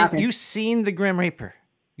ahead, you're what saying happened? you seen the Grim Reaper?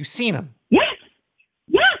 You seen him? Yes.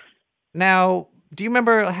 Yes. Now, do you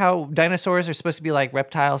remember how dinosaurs are supposed to be like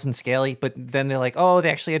reptiles and scaly, but then they're like, oh, they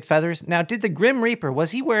actually had feathers? Now, did the Grim Reaper,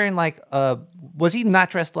 was he wearing like was he not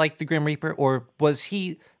dressed like the Grim Reaper, or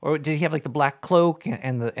did he have like the black cloak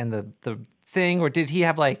and the thing, or did he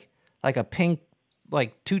have like a pink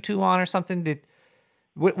like tutu on or something?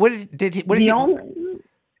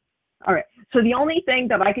 All right. So the only thing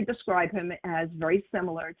that I could describe him as very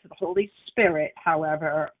similar to the Holy Spirit,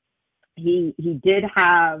 however, he did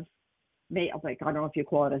have, like, I don't know if you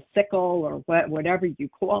call it a sickle or whatever you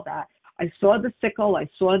call that. I saw the sickle. I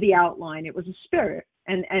saw the outline. It was a spirit,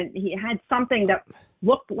 and he had something that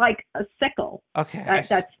looked like a sickle. Okay.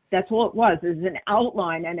 That's all it was. It was an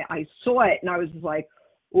outline, and I saw it, and I was like,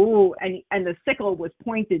 ooh, and the sickle was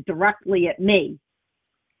pointed directly at me.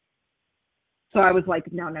 So I was like,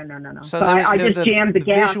 no. So I just jammed the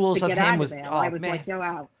gas visuals to of get him out was, of there. oh, I was man. like, no,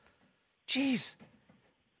 out. Jeez.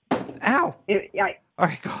 Ow. All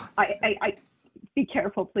right, go. I be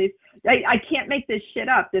careful, please. I can't make this shit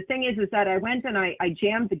up. The thing is that I went and I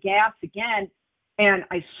jammed the gas again, and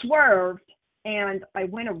I swerved, and I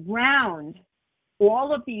went around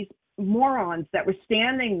all of these morons that were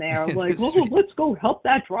standing there like, oh, let's go help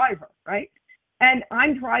that driver, right? And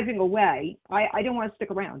I'm driving away. I didn't want to stick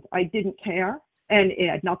around. I didn't care, and it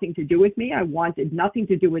had nothing to do with me. I wanted nothing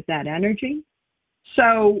to do with that energy.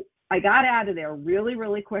 So I got out of there really,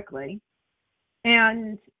 really quickly,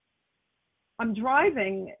 and I'm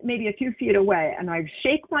driving maybe a few feet away, and I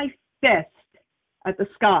shake my fist at the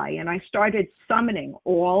sky, and I started summoning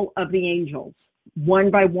all of the angels, one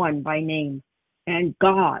by one, by name, and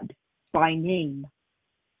God by name,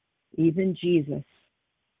 even Jesus.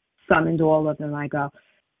 Summoned all of them. I go,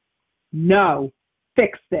 no,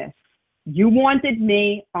 fix this. You wanted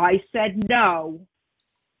me. I said no.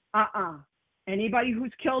 Anybody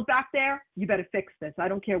who's killed back there, you better fix this. I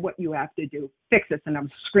don't care what you have to do. Fix this. And I'm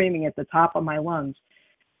screaming at the top of my lungs.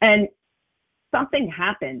 And something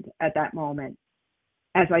happened at that moment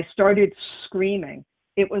as I started screaming.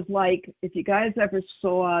 It was like, if you guys ever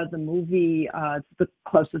saw the movie, it's the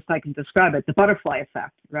closest I can describe it, The Butterfly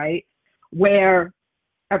Effect, right? Where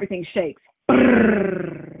everything shakes. I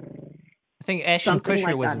think Ashton Kutcher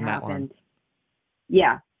like was in that happened. one.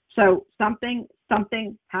 Yeah. So something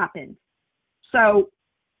happened. So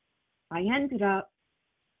I ended up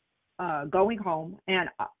going home, and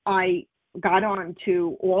I got on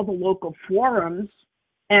to all the local forums,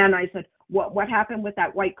 and I said, what happened with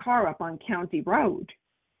that white car up on County Road?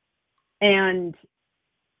 And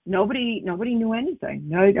nobody knew anything.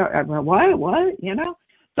 No, what? You know?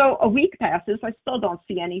 So a week passes. I still don't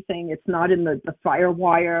see anything. It's not in the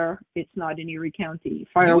Firewire. It's not in Erie County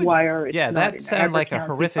Firewire. Yeah, that sounded like a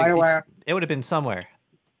horrific. It would have been somewhere.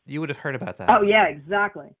 You would have heard about that. Oh yeah,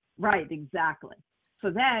 exactly. Right, exactly. So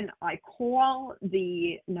then I call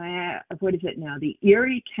the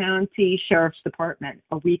Erie County Sheriff's Department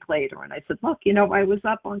a week later, and I said, look, I was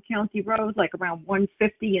up on County Road like around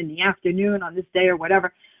 1:50 in the afternoon on this day or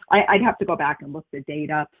whatever. I'd have to go back and look the date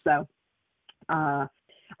up. So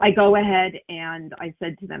I go ahead and I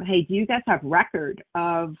said to them, hey, do you guys have record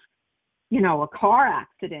of, a car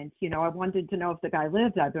accident? I wanted to know if the guy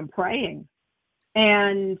lived. I've been praying.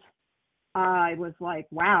 And I was like,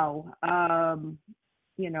 wow, can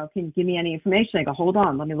you give me any information? I go, hold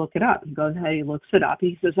on, let me look it up. He goes ahead, he looks it up.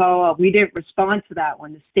 He says, oh, we didn't respond to that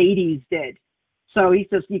one. The Stadies did. So he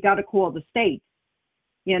says, you got to call the state,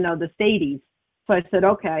 the Stadies. So I said,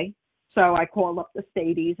 okay. So I called up the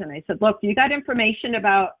Stadies, and I said, look, you got information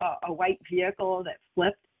about a white vehicle that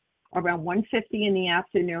flipped around 1:50 in the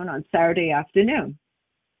afternoon on Saturday afternoon?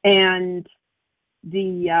 And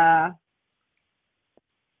the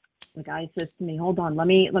guy says to me, hold on, let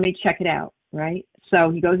me check it out, right? So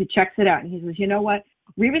he goes, he checks it out, and he says, you know what?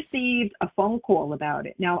 We received a phone call about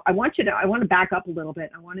it. Now, I want to back up a little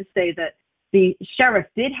bit. I want to say that the sheriff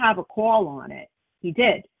did have a call on it. He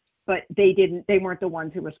did. But they weren't the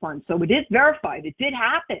ones who responded. So it is verified. It did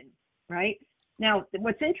happen, right? Now,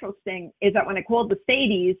 what's interesting is that when I called the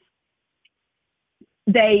Stadies,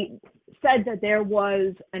 they said that there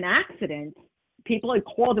was an accident. People had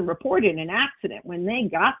called and reported an accident. When they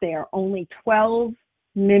got there, only 12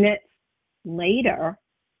 minutes later,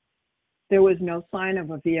 there was no sign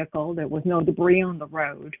of a vehicle. There was no debris on the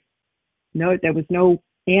road. No, there was no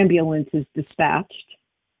ambulances dispatched.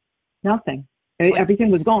 Nothing. Everything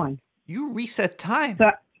was gone. You reset time.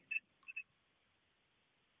 So,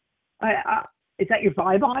 is that your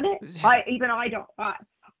vibe on it? I don't.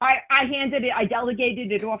 I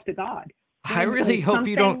delegated it off to God. I really hope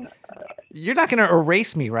you don't. You're not going to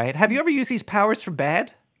erase me, right? Have you ever used these powers for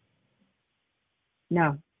bad?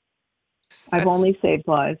 No. I've only saved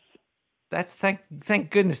lives. That's thank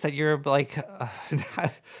goodness that you're like,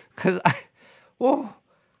 because whoa.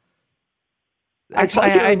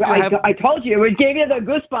 Actually, I told you it gave you the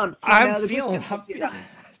goosebumps. I'm feeling.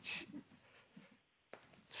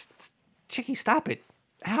 Chickie, stop it!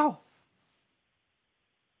 Ow.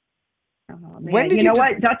 Oh, man.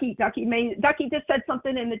 What? Ducky just said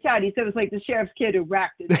something in the chat. He said it was like the sheriff's kid who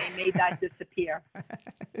racked it and he made that disappear.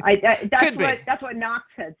 That's what Knox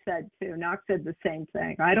had said too. Knox said the same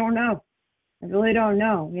thing. I don't know. I really don't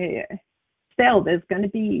know. Still, there's going to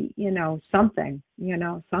be, something,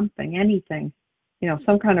 anything,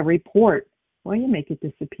 some kind of report. Why you make it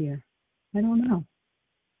disappear? I don't know.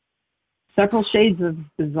 Several shades of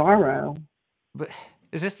bizarro. But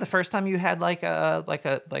is this the first time you had like a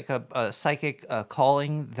psychic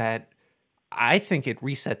calling that? I think it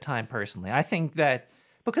reset time personally. I think that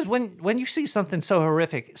because when you see something so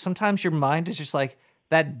horrific, sometimes your mind is just like,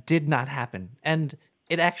 that did not happen, and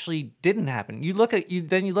it actually didn't happen. You look back,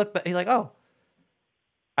 you're like, oh,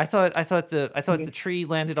 I thought the tree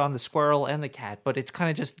landed on the squirrel and the cat, but it kind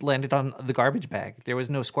of just landed on the garbage bag. There was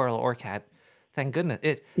no squirrel or cat. Thank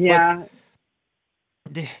goodness. Yeah.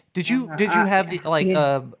 Did you have the like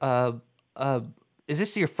is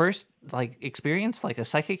this your first like experience, like a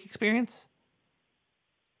psychic experience?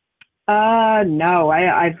 No,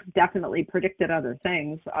 I've definitely predicted other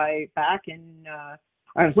things. I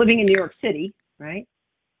was living in New York City, right?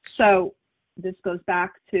 So this goes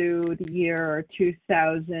back to the year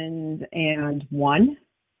 2001,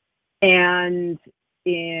 and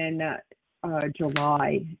in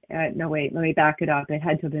July. No, wait, let me back it up. It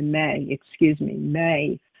had to have been May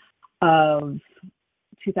of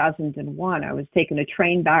 2001. I was taking a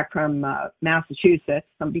train back from Massachusetts.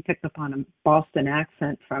 Somebody picked up on a Boston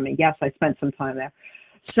accent from me. Yes, I spent some time there.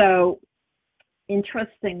 So,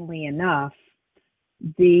 interestingly enough,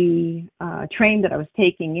 the train that I was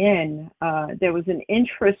taking in, there was an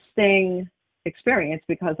interesting experience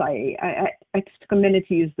because I took a minute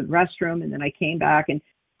to use the restroom, and then I came back, and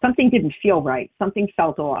something didn't feel right. Something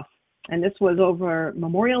felt off. And this was over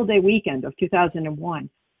Memorial Day weekend of 2001.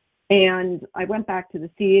 And I went back to the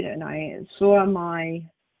seat and I saw my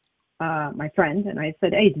friend, and I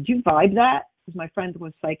said, "Hey, did you vibe that?" Because my friend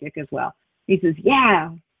was psychic as well. He says, "Yeah."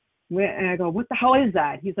 And I go, "What the hell is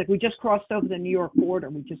that?" He's like, "We just crossed over the New York border.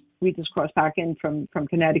 We just crossed back in from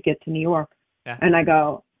Connecticut to New York." Yeah. And I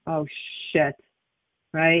go, "Oh shit."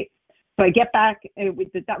 Right? So I get back, that was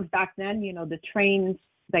back then, the trains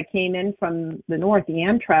that came in from the north, the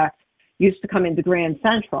Amtrak, used to come into Grand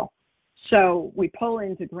Central. So we pull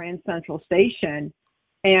into Grand Central Station,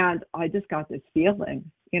 and I just got this feeling.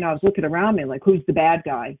 I was looking around me like, who's the bad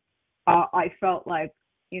guy? I felt like,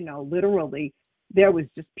 literally, there was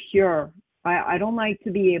just pure. I don't like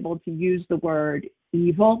to be able to use the word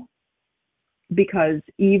evil, because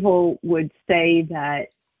evil would say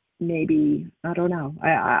that maybe, I don't know.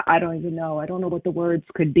 I don't even know. I don't know what the words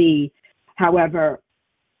could be. However,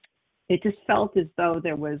 it just felt as though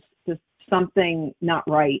there was just something not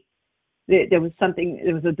right. There was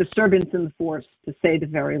a disturbance in the force, to say the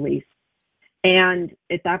very least. And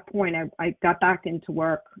at that point, I got back into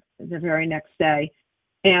work the very next day,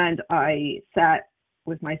 and I sat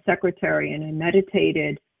with my secretary and I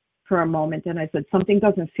meditated for a moment, and I said, something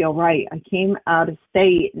doesn't feel right. I came out of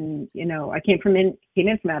state, and, I came in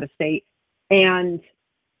from out of state. And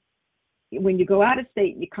when you go out of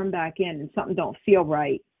state and you come back in and something don't feel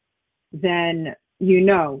right, then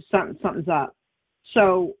something's up.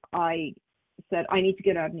 So I said, I need to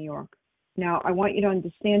get out of New York. Now, I want you to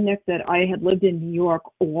understand, Nick, that I had lived in New York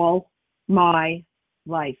all my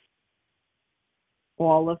life.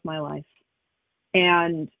 All of my life.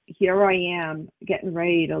 And here I am getting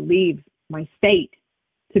ready to leave my state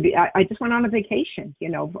I just went on a vacation,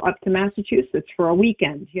 up to Massachusetts for a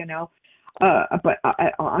weekend, but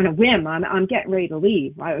on a whim, I'm getting ready to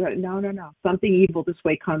leave. No. Something evil this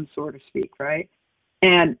way comes, so to speak, right?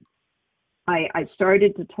 And I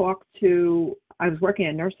started to talk to, I was working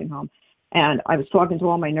in a nursing home, and I was talking to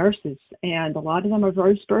all my nurses, and a lot of them are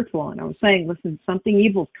very spiritual. And I was saying, listen, something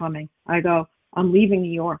evil's coming. I go, I'm leaving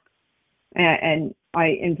New York, and I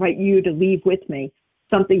invite you to leave with me.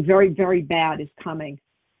 Something very, very bad is coming,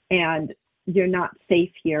 and you're not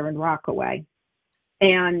safe here in Rockaway.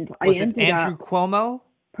 And I ended Andrew up Cuomo?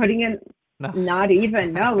 putting in, no. Not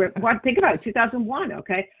even, no. Think about it, 2001,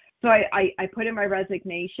 okay? So I put in my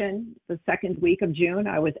resignation the second week of June.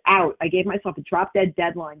 I was out. I gave myself a drop dead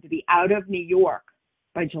deadline to be out of New York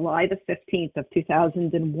by July the 15th of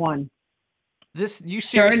 2001. You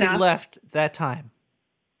seriously enough, left that time?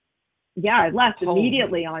 Yeah, I left Holy.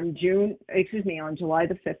 immediately on July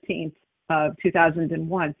the 15th of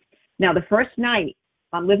 2001. Now, the first night,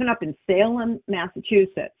 I'm living up in Salem,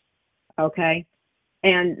 Massachusetts, okay?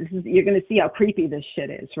 And you're going to see how creepy this shit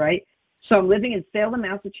is, right? So I'm living in Salem,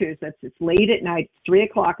 Massachusetts. It's late at night, 3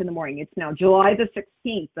 o'clock in the morning. It's now July the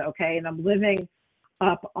 16th, okay? And I'm living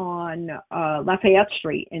up on Lafayette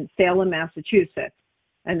Street in Salem, Massachusetts.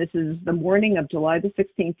 And this is the morning of July the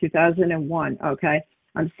 16th, 2001, okay?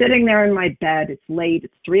 I'm sitting there in my bed. It's late.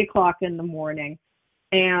 It's 3 o'clock in the morning.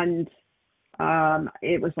 And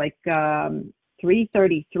it was like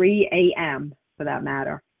 3:33 a.m. for that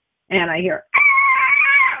matter. And I hear,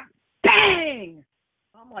 bang!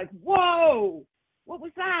 I'm like, whoa, what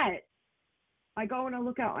was that? I go and I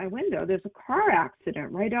look out my window. There's a car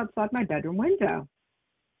accident right outside my bedroom window.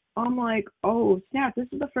 I'm like, oh, snap, this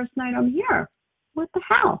is the first night I'm here. What the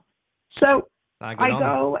hell? So I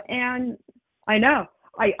go and I know.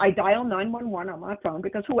 I dial 911 on my phone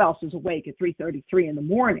because who else is awake at 3:33 in the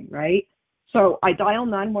morning, right? So I dial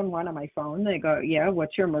 911 on my phone. They go, yeah,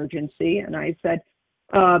 what's your emergency? And I said,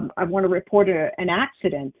 I want to report an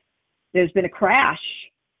accident. There's been a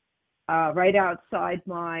crash right outside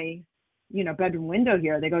my, bedroom window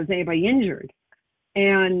here. They go, is anybody injured?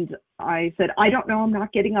 And I said, I don't know. I'm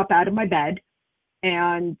not getting up out of my bed.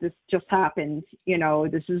 And this just happened.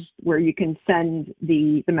 This is where you can send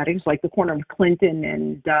the medics, like the corner of Clinton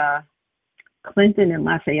and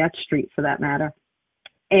Lafayette Street, for that matter.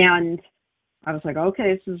 And I was like,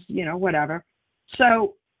 okay, this is, whatever.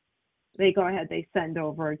 So they go ahead, they send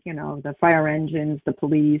over, the fire engines, the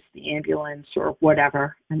police, the ambulance, or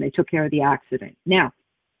whatever, and they took care of the accident. Now,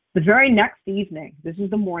 the very next evening, this is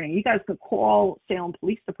the morning, you guys could call Salem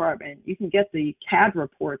Police Department. You can get the CAD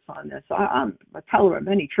reports on this. I'm a teller of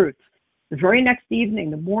many truths. The very next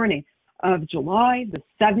evening, the morning of July the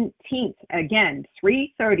 17th, again,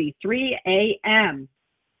 3:33 a.m.,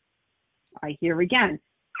 I hear again,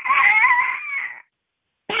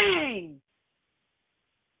 bang!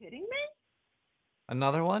 Kidding me?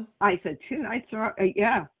 Another one? I said 2 nights,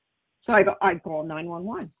 yeah. So I call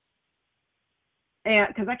 911. And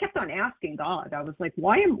because I kept on asking God, I was like,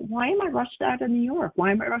 why am I rushed out of New York?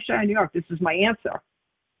 Why am I rushed out of New York? This is my answer.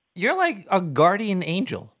 You're like a guardian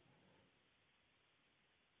angel.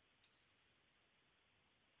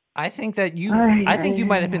 I think that you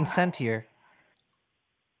might have been sent here,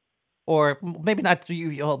 or maybe not through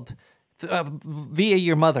you, via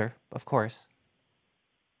your mother, of course.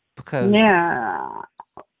 Because yeah,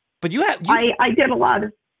 but I did a lot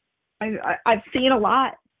of. I've seen a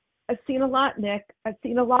lot. I've seen a lot, Nick. I've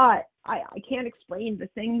seen a lot. I can't explain the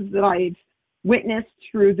things that I've witnessed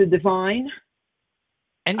through the divine.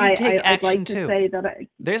 And you take action I'd like too. To say that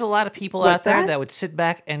there's a lot of people out there that would sit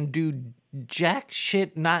back and do jack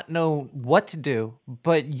shit, not know what to do,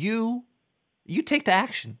 but you take the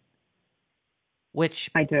action,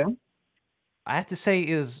 which I do. I have to say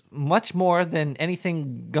is much more than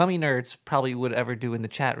anything Gummy Nerds probably would ever do in the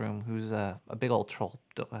chat room, who's a big old troll.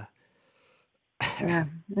 Yeah,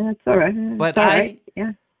 that's all right. But all right.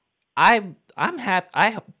 Yeah, I'm happy.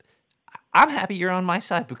 I'm happy you're on my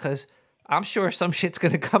side because I'm sure some shit's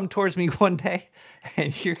gonna come towards me one day,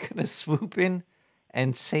 and you're gonna swoop in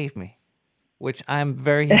and save me. Which I'm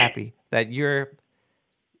very happy that you're.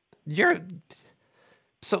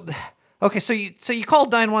 So, okay, so you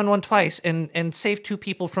called 911 twice and saved 2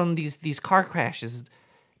 people from these car crashes.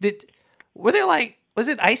 Was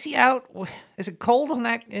it icy out? Is it cold on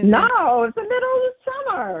that? No, it's the middle of the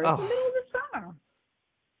summer. It's the middle of the summer.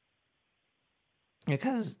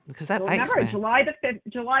 Because that ice, remember, man.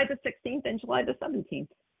 July the 16th and July the 17th.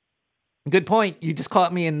 Good point. You just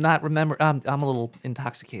caught me and not remember. I'm a little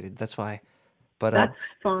intoxicated. That's why. But that's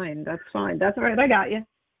fine. That's fine. That's all right. I got you.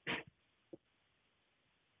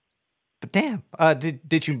 But damn,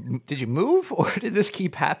 did you move or did this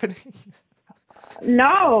keep happening?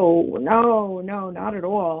 No, not at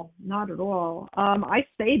all. Not at all. I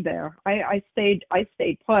stayed there. I stayed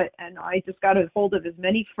put, and I just got a hold of as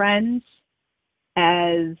many friends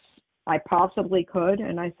as I possibly could,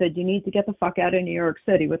 and I said, you need to get the fuck out of New York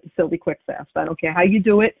City with the silly quick fast. I don't care how you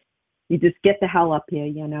do it. You just get the hell up here,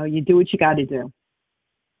 you do what you got to do.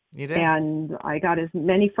 You did. And I got as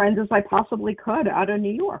many friends as I possibly could out of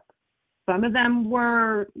New York. Some of them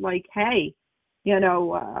were like, hey, I don't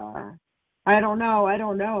know.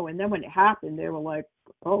 And then when it happened, they were like,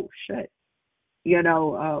 oh, shit.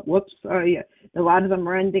 Whoops. Yeah. a lot of them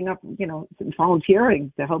are ending up,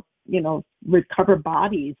 volunteering to help, recover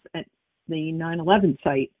bodies at the 9/11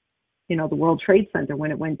 site, the World Trade Center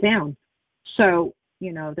when it went down. So,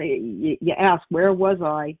 you ask, where was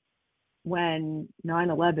I when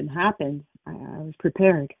 9/11 happened? I was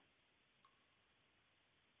prepared.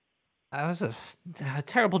 It was a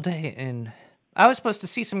terrible day, and I was supposed to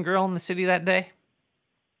see some girl in the city that day.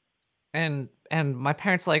 And my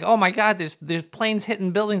parents like, oh my God, there's planes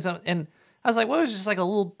hitting buildings, and I was like, well, it was just like a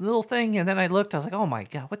little thing, and then I looked, I was like, oh my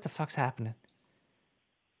God, what the fuck's happening?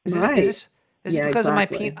 Is this because of my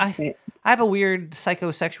penis? I have a weird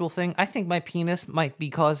psychosexual thing. I think my penis might be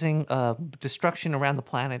causing destruction around the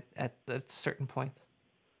planet at certain points.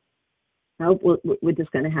 Oh, we're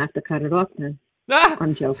just going to have to cut it off then. Ah!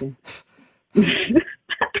 I'm joking.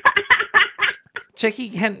 Chickie,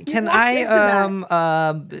 can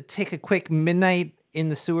I take a quick midnight in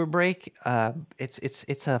the sewer break?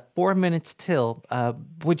 It's 4 minutes till.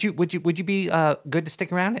 Would you be good to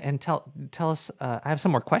stick around and tell us? I have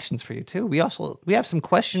some more questions for you too. We have some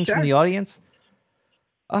questions from the audience.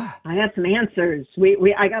 I have some answers.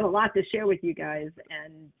 I got a lot to share with you guys,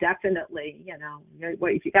 and definitely,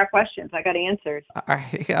 if you got questions, I got answers. All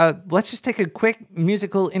right, let's just take a quick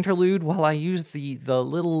musical interlude while I use the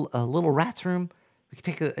little rats room. We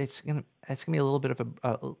can take it's gonna be a little bit of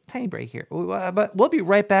a tiny break here, but we'll be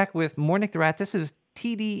right back with more Nick the Rat. This is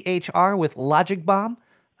TDHR with Logic Bomb.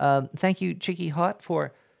 Thank you, Chickie Haute,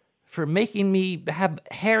 for making me have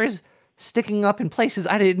hairs sticking up in places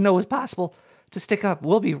I didn't know was possible to stick up.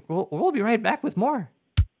 We'll be right back with more.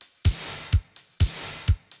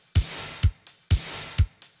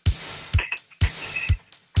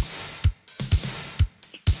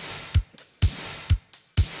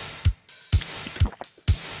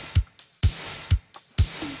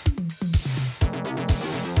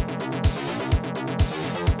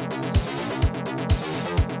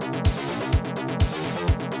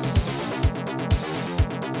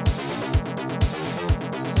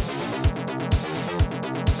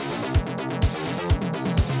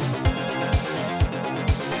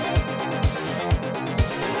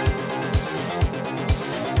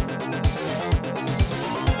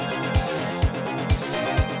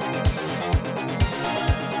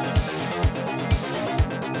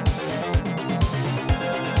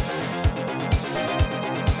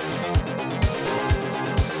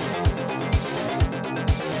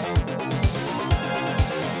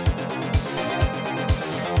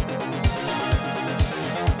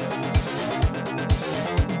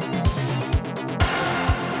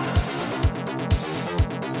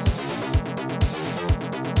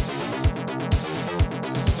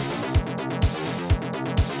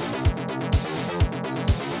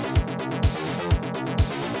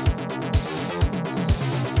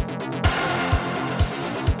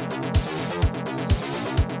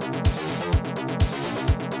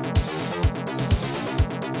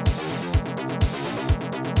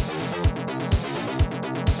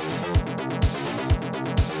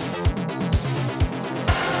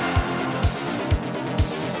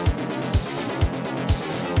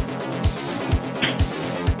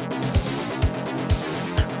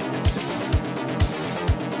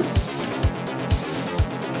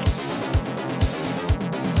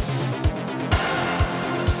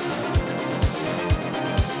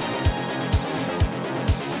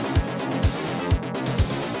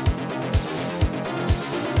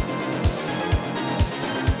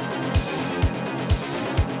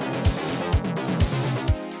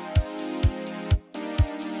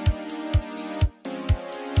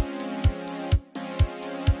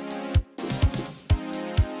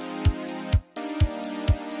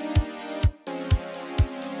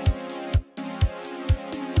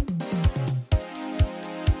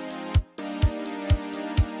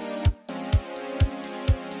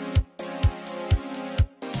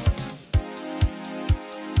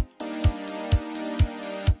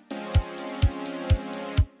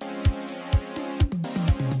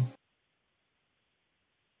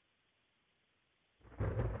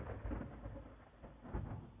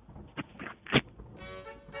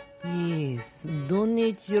 Yes,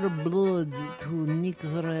 donate your blood to Nick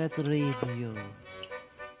the Rat Radio.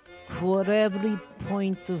 For every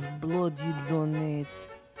point of blood you donate,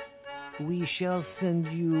 we shall send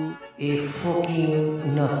you a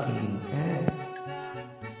fucking nothing.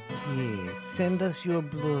 Yes, send us your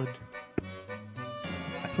blood.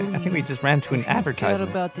 I think we just ran to an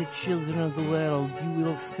advertisement. Care about the children of the world. You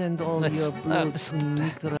will send all your blood to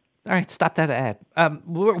Nick the Rat. All right, stop that ad.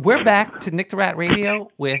 We're back to Nick the Rat Radio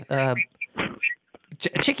with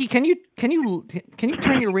Chickie. Can you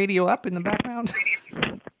turn your radio up in the background?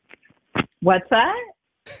 What's that?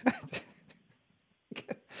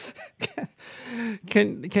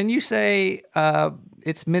 Can you say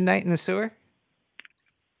it's midnight in the sewer?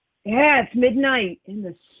 Yeah, it's midnight in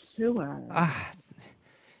the sewer. Ah,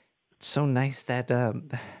 it's so nice that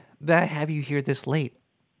that I have you here this late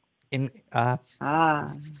in Ah,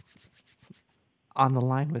 on the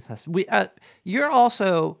line with us. You're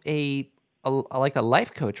also like a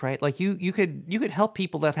life coach, right? Like you could help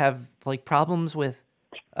people that have like problems with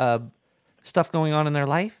uh stuff going on in their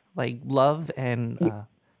life, like love and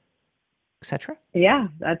etc. yeah,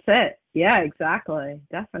 that's it. Yeah, exactly.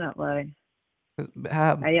 Definitely.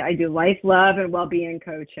 Um, I do life, love, and well-being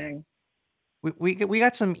coaching. we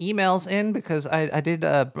got some emails in because I did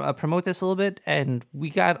promote this a little bit, and we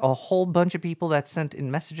got a whole bunch of people that sent in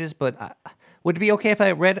messages. But would it be okay if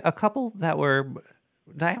I read a couple that were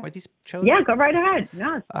Diane? Were these chose? Yeah, go right ahead.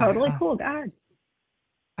 No, it's All right, totally cool. Go ahead.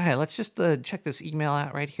 all right, let's just check this email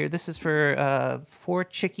out right here. This is for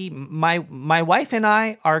Chickie. My wife and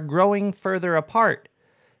I are growing further apart.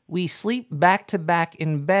 We sleep back to back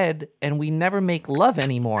in bed, and we never make love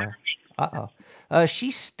anymore. She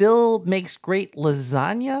still makes great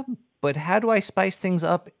lasagna, but how do I spice things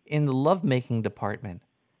up in the lovemaking department?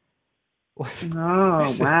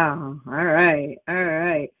 Oh, wow. All right. All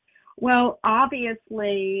right. Well,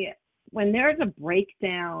 obviously, when there's a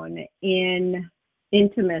breakdown in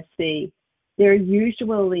intimacy, there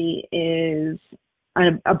usually is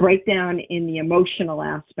a breakdown in the emotional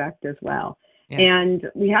aspect as well. Yeah. And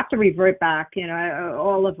we have to revert back,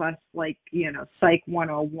 all of us, like, Psych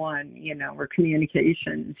 101, or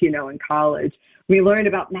communications, in college. We learned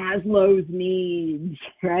about Maslow's needs,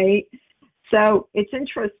 right? So it's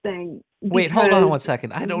interesting. Wait, hold on one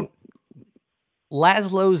second. I don't.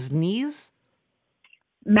 Laszlo's knees?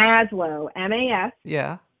 Maslow, M-A-S-L-O-W,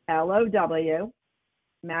 Yeah.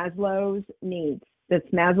 Maslow's needs. That's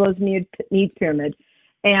Maslow's needs pyramid.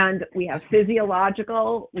 And we have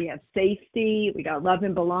physiological, we have safety, we got love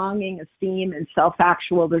and belonging, esteem, and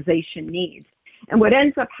self-actualization needs. And what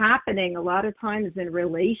ends up happening a lot of times in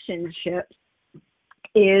relationships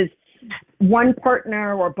is one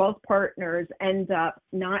partner or both partners end up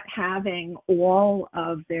not having all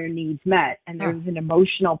of their needs met, and there's an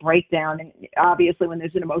emotional breakdown. And obviously when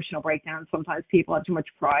there's an emotional breakdown, sometimes people have too much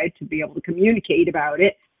pride to be able to communicate about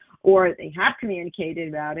it, or they have communicated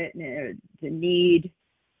about it, and the need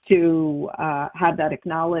to have that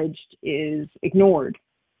acknowledged is ignored,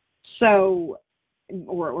 so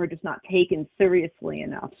or just not taken seriously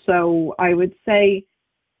enough. So I would say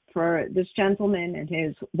for this gentleman and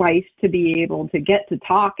his wife to be able to get to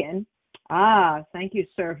talking. Thank you,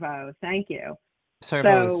 Servo. Thank you.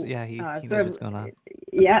 Servo's, yeah, he knows what's going on.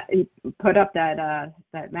 Yeah, he put up that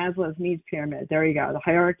Maslow's needs pyramid. There you go, the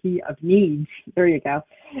hierarchy of needs. There you go.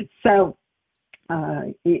 So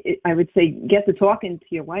I would say get to talking to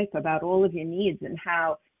your wife about all of your needs and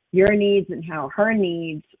how your needs and how her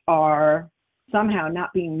needs are somehow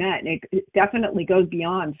not being met. And it definitely goes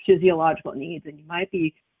beyond physiological needs, and you might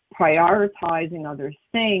be prioritizing other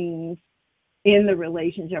things in the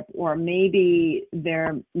relationship, or maybe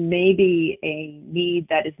there may be a need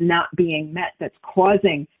that is not being met that's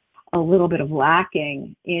causing a little bit of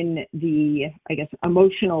lacking in the, I guess,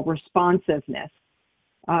 emotional responsiveness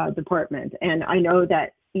department. And I know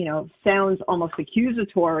that, sounds almost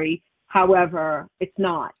accusatory. However, it's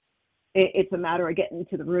not. It's a matter of getting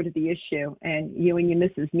to the root of the issue, and you and your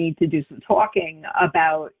missus need to do some talking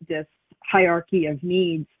about this hierarchy of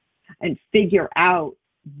needs and figure out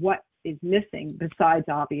what is missing besides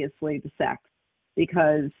obviously the sex,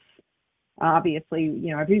 because obviously,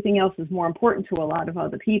 everything else is more important to a lot of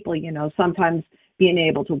other people. Sometimes being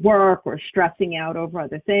able to work or stressing out over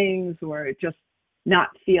other things, or just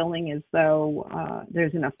not feeling as though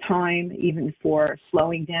there's enough time even for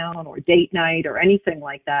slowing down or date night or anything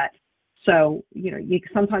like that. So,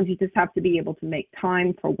 sometimes you just have to be able to make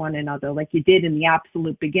time for one another like you did in the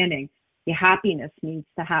absolute beginning. Your happiness needs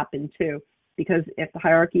to happen too, because if the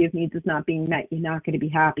hierarchy of needs is not being met, you're not going to be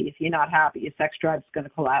happy. If you're not happy, your sex drive is going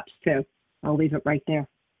to collapse too. I'll leave it right there.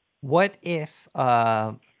 What if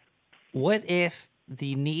the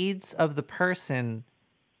needs of the person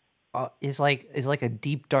is like a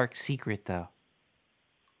deep dark secret though?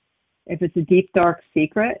 If it's a deep dark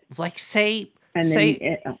secret, it's like say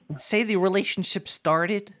the relationship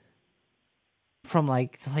started from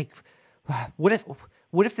like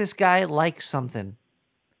what if this guy likes something?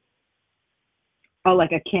 Oh,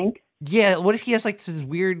 like a kink? Yeah, what if he has like this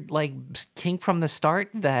weird like kink from the start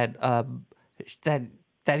that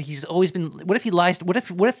he's always been, what if he lies, what if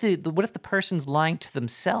the person's lying to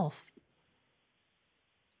themselves?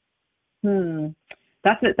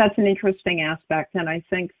 That's an interesting aspect, and I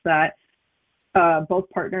think that both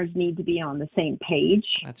partners need to be on the same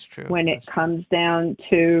page. That's true. When it comes down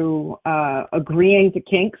to agreeing to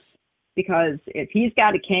kinks, because if he's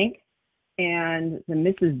got a kink and the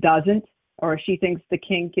missus doesn't, or she thinks the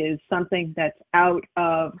kink is something that's out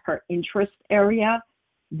of her interest area,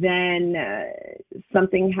 then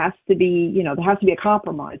something has to be, there has to be a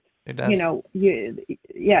compromise. It does.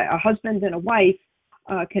 A husband and a wife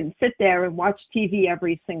can sit there and watch TV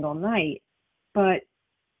every single night, but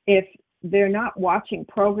if they're not watching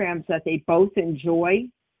programs that they both enjoy,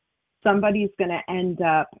 somebody's going to end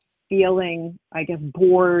up feeling, I guess,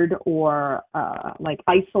 bored or like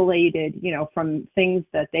isolated, from things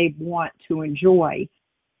that they want to enjoy.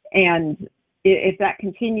 And if that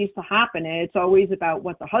continues to happen, and it's always about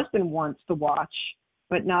what the husband wants to watch,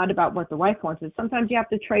 but not about what the wife wants. And sometimes you have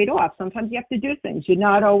to trade off. Sometimes you have to do things you're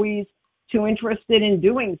not always too interested in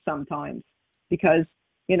doing sometimes, because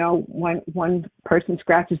one person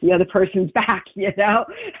scratches the other person's back,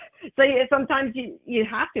 So sometimes you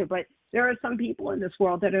have to, but there are some people in this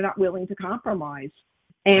world that are not willing to compromise.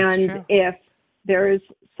 And if there's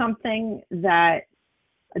something that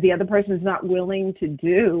the other person is not willing to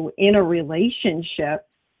do in a relationship,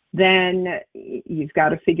 then you've got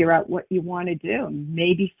to figure out what you want to do.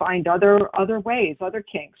 Maybe find other ways, other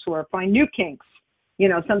kinks, or find new kinks,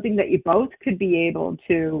 something that you both could be able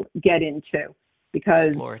to get into. Because,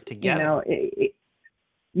 explore together.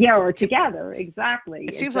 Or together, exactly.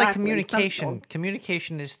 It seems like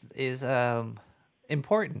communication is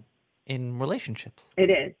important in relationships. It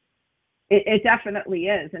is. It definitely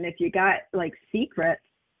is. And if you got like secrets,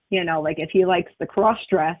 like if he likes the cross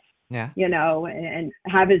dress, and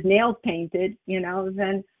have his nails painted,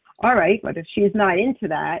 then all right. But if she's not into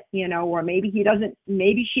that, or maybe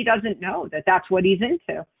she doesn't know that that's what he's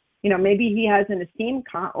into. Maybe he has an esteem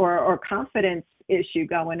or confidence issue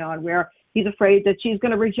going on where he's afraid that she's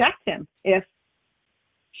going to reject him if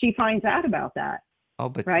she finds out about that. Oh,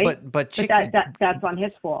 but right? but Chickie, that's on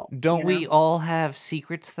his fault. Don't we all have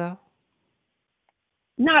secrets though?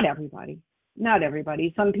 Not everybody.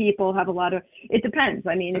 Some people have a lot of. It depends.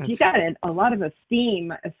 I mean, if you got a lot of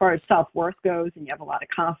esteem as far as self-worth goes, and you have a lot of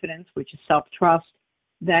confidence, which is self-trust,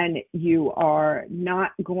 then you are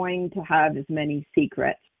not going to have as many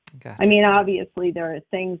secrets. Gotcha. I mean, obviously, there are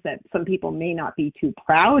things that some people may not be too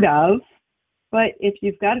proud of, but if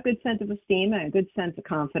you've got a good sense of esteem and a good sense of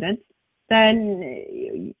confidence,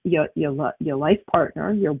 then your life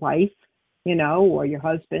partner, your wife, or your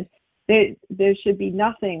husband, there should be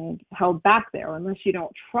nothing held back there unless you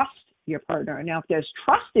don't trust your partner. Now, if there's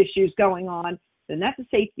trust issues going on, then that's a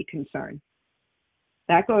safety concern.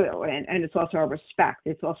 And it's also a respect.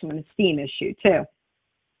 It's also an esteem issue, too.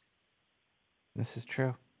 This is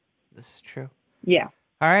true. Yeah.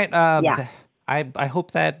 All right. I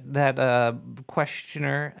hope that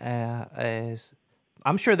questioner is.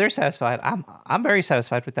 I'm sure they're satisfied. I'm very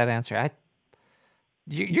satisfied with that answer.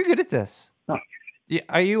 You're good at this. Oh.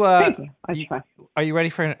 Are you? Thank you. Are you ready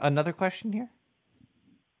for another question here?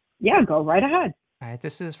 Yeah, go right ahead. All right.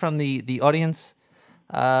 This is from the audience.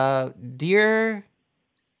 Dear.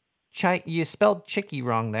 You spelled Chickie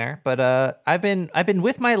wrong there, but I've been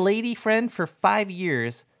with my lady friend for 5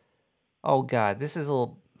 years. Oh God, this is a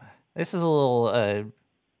little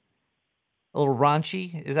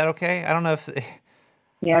raunchy. Is that okay? I don't know if.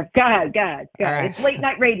 Yeah, go ahead. Right. It's late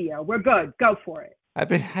night radio. We're good. Go for it. I've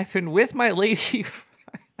been with my lady.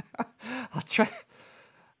 I'll try.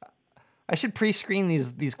 I should pre-screen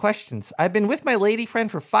these questions. I've been with my lady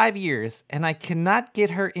friend for 5 years, and I cannot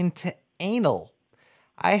get her into anal.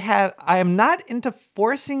 I am not into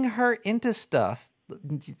forcing her into stuff.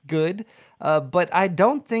 Good, but I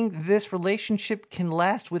don't think this relationship can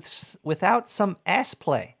last without some ass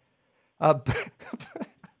play.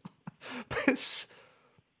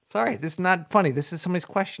 Sorry, this is not funny. This is somebody's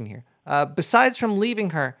question here. Besides from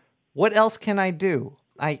leaving her, what else can I do?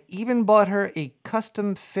 I even bought her a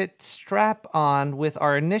custom fit strap-on with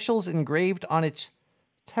our initials engraved on its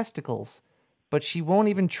testicles, but she won't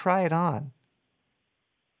even try it on.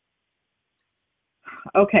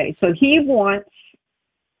 Okay, so he wants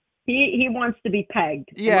to be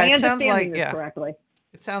pegged. Yeah, Am I it sounds like this correctly?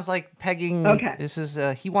 It sounds like pegging. Okay. This is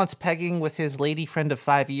he wants pegging with his lady friend of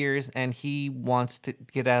 5 years, and he wants to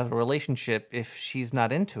get out of a relationship if she's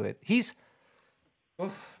not into it.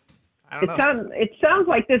 I don't know. It sounds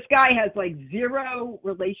like this guy has like zero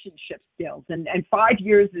relationship skills, and 5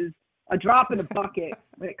 years is a drop in a bucket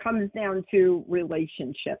when it comes down to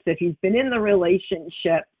relationships. If he's been in the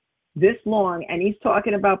relationship this long and he's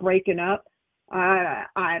talking about breaking up,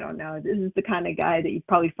 I don't know. This is the kind of guy that you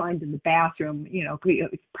probably find in the bathroom,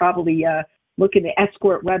 probably looking at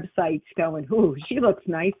escort websites going, ooh, she looks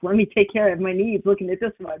nice. Let me take care of my needs looking at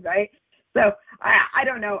this one, right? So I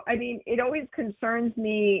don't know. I mean, it always concerns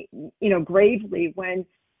me, gravely when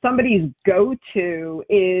somebody's go-to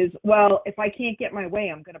is, well, if I can't get my way,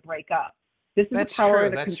 I'm going to break up. This is a power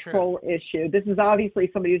and a control issue. This is obviously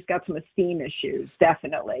somebody who's got some esteem issues,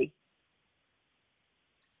 definitely.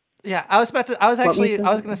 Yeah, I was going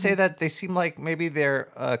to say that they seem like maybe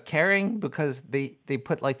they're caring because they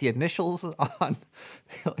put like the initials on,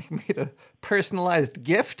 they like made a personalized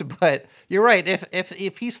gift. But you're right.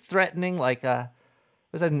 If he's threatening, like,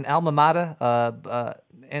 was that an alma mater?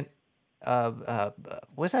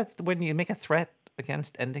 Was that when you make a threat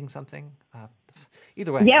against ending something?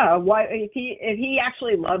 Either way. Yeah. Why if he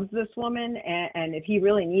actually loves this woman and if he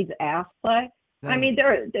really needs ass play? I mean,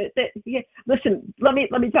 listen, let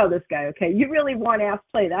me tell this guy, okay? You really want ass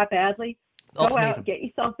play that badly? Go out, get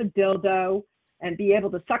yourself a dildo, and be able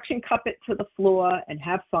to suction cup it to the floor and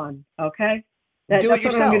have fun, okay? That's what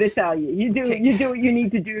I'm going to tell you. You do what you need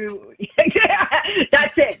to do.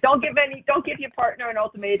 That's it. Don't give your partner an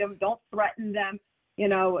ultimatum. Don't threaten them,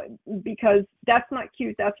 because that's not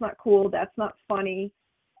cute. That's not cool. That's not funny.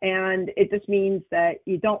 And it just means that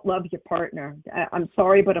you don't love your partner. I'm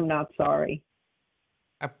sorry, but I'm not sorry.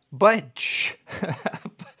 But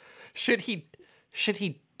should he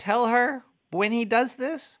tell her when he does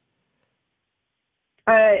this?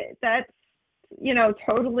 That's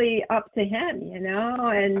totally up to him,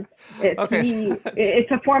 and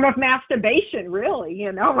it's a form of masturbation, really,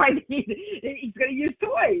 right? He's going to use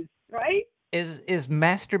toys, right? Is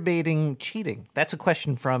masturbating cheating? That's a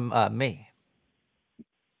question from me.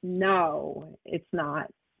 No, it's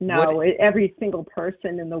not. No, every single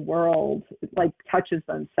person in the world touches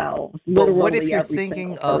themselves. But what if you're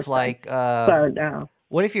thinking of no.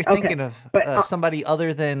 What if you're thinking of somebody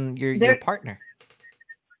other than your partner?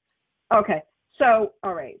 Okay, so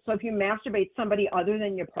all right. So if you masturbate somebody other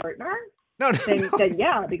than your partner, then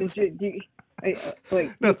yeah, because you're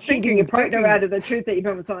cheating your partner out of the truth that you've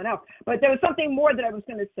been with someone else. But there was something more that I was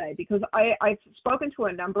going to say, because I've spoken to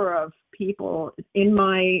a number of people in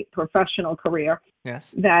my professional career.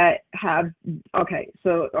 Yes. That have,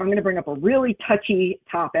 so I'm going to bring up a really touchy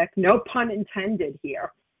topic, no pun intended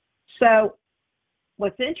here. So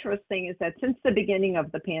what's interesting is that since the beginning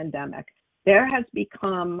of the pandemic, there has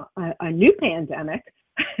become a new pandemic.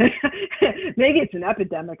 Maybe it's an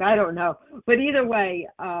epidemic, I don't know. But either way,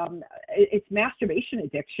 it's masturbation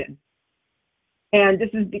addiction. And this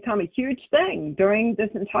has become a huge thing during this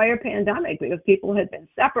entire pandemic because people had been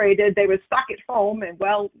separated. They were stuck at home and,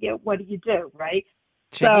 what do you do, right?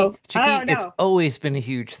 Chickie, it's always been a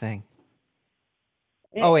huge thing.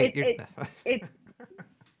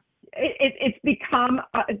 It's become,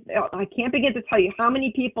 I can't begin to tell you how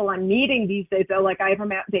many people I'm meeting these days. They're like,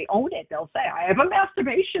 they own it. They'll say, I have a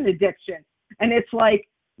masturbation addiction. And it's like,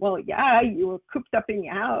 well, yeah, you were cooped up in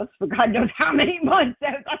your house for God knows how many months.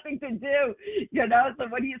 There's nothing to do, so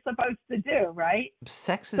what are you supposed to do, right?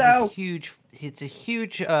 Sex is a huge,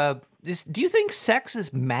 do you think sex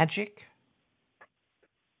is magic?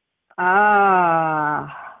 Sex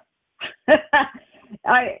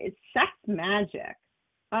magic.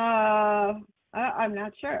 I'm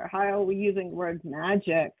not sure. How are we using the word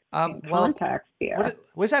magic in context here?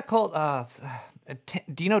 What is that called?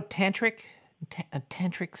 Do you know tantric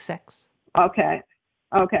sex? Okay,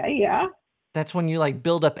 yeah. That's when you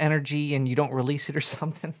build up energy and you don't release it or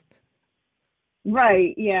something.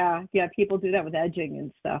 Right. Yeah. People do that with edging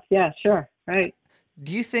and stuff. Yeah. Sure. Right.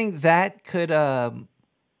 Do you think that could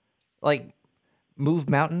move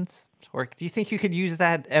mountains? Or do you think you could use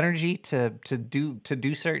that energy to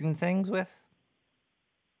do certain things with?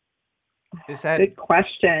 Is that good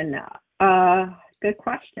question? Good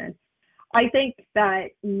question. I think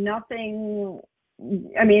that nothing.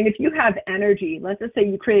 I mean, if you have energy, let's just say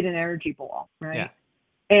you create an energy ball, right? Yeah.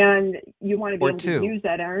 And you want to be able to use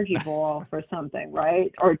that energy ball for something,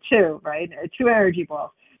 right? Or two, right? 2 energy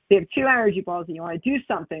balls. You have 2 energy balls and you want to do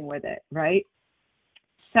something with it, right?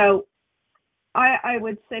 So I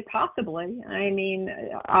would say possibly. I mean,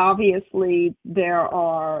 obviously there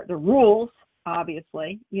are the rules,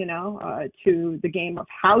 obviously, to the game of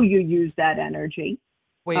how you use that energy.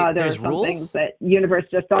 Wait, there there's are some rules? things that the universe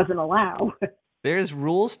just doesn't allow. There's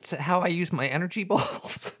rules to how I use my energy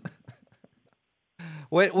balls?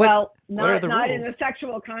 What are the not rules? in the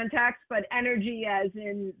sexual context, but energy as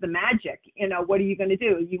in the magic. What are you going to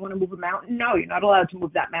do? You want to move a mountain? No, you're not allowed to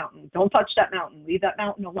move that mountain. Don't touch that mountain. Leave that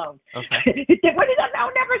mountain alone. Okay. What did that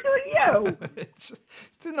mountain ever do to you?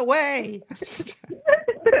 It's in the way.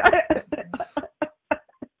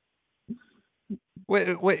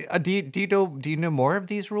 Do you know more of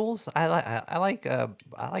these rules? I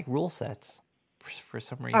like rule sets for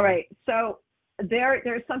some reason. All right. So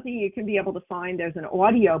there's something you can be able to find. There's an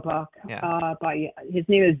audio book by, his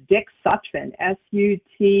name is Dick Sutphin, Sutphin,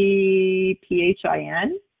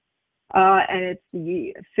 and it's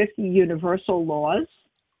the 50 Universal Laws.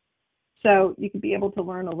 So you can be able to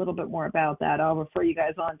learn a little bit more about that. I'll refer you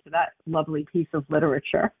guys on to that lovely piece of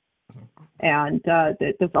literature. And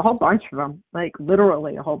there's a whole bunch of them, like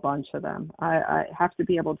literally a whole bunch of them. I have to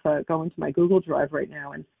be able to go into my Google Drive right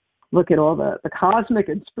now and look at all the cosmic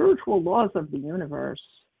and spiritual laws of the universe.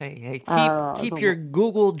 Hey, keep your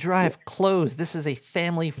Google Drive closed. This is a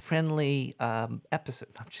family-friendly episode.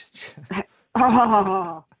 I'm just...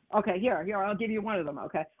 Okay, here, I'll give you one of them,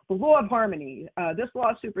 okay? The law of harmony. This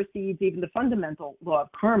law supersedes even the fundamental law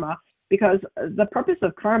of karma, because the purpose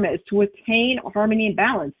of karma is to attain harmony and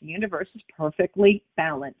balance. The universe is perfectly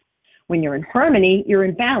balanced. When you're in harmony, you're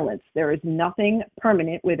in balance. There is nothing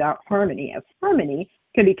permanent without harmony, as harmony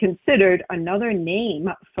can be considered another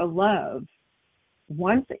name for love.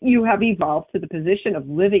 Once you have evolved to the position of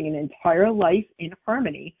living an entire life in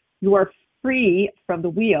harmony, you are free from the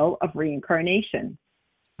wheel of reincarnation.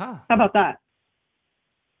 Huh. How about that?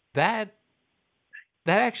 That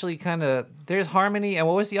actually kind of, there's harmony, and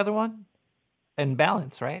what was the other one? And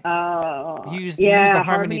balance, right? Use the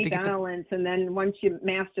harmony to get balance, and then once you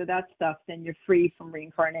master that stuff, then you're free from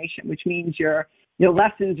reincarnation, which means your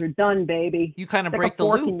lessons are done, baby. You kind of Stick break a the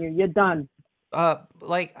fork loop. in you, you're done.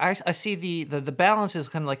 Like I see the balance is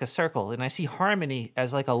kind of like a circle, and I see harmony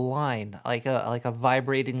as like a line, like a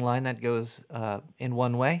vibrating line that goes in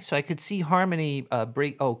one way. So I could see harmony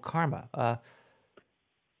break. Oh, karma.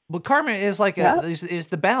 Well, karma is like is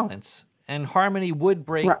the balance, and harmony would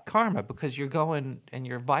break karma because you're going and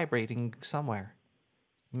you're vibrating somewhere.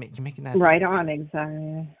 You're making that right on.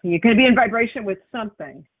 Exactly. You're going to be in vibration with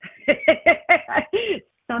something.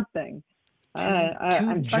 Something.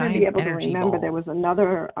 I'm trying to be able to remember. There was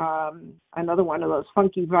another one of those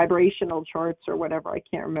funky vibrational charts or whatever. I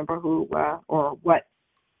can't remember who or what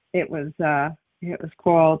it was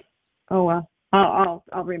called. Oh well, I'll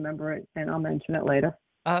remember it and I'll mention it later.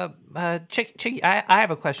 Chickie, I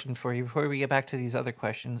have a question for you before we get back to these other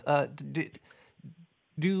questions. All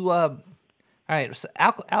right, so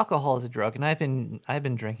alcohol is a drug, and I've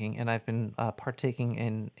been drinking, and I've been partaking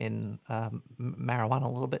in marijuana a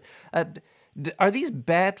little bit. Are these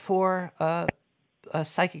bad for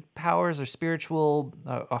psychic powers or spiritual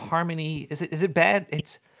harmony? Is it bad?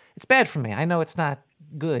 It's bad for me. I know it's not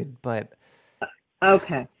good, but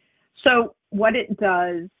okay. So what it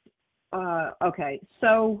does? Okay.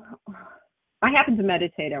 So I happen to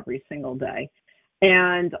meditate every single day.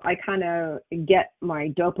 And I kind of get my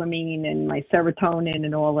dopamine and my serotonin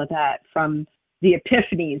and all of that from the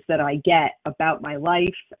epiphanies that I get about my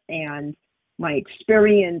life and my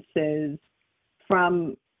experiences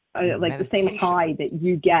from like the same high that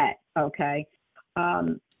you get, okay?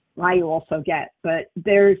 I also get. But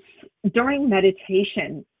there's, during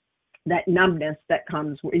meditation, that numbness that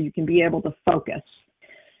comes where you can be able to focus.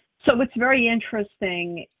 So what's very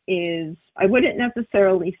interesting is, I wouldn't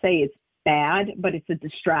necessarily say it's bad, but it's a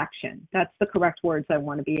distraction. That's the correct words I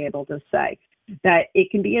want to be able to say. That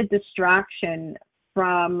it can be a distraction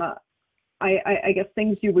from, I guess,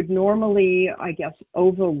 things you would normally, I guess,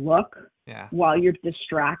 overlook while you're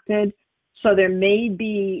distracted. So there may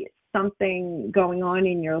be something going on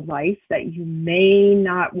in your life that you may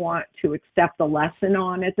not want to accept the lesson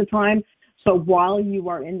on at the time. So while you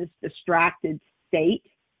are in this distracted state,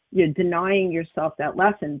 you're denying yourself that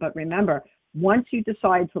lesson. But remember, once you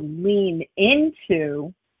decide to lean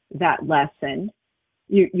into that lesson,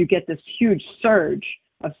 you get this huge surge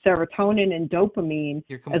of serotonin and dopamine,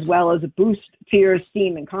 as well as a boost to your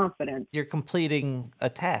esteem and confidence. You're completing a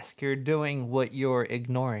task. You're doing what you're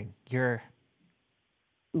ignoring.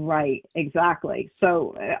 Right, exactly.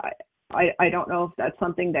 So I don't know if that's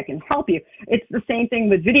something that can help you. It's the same thing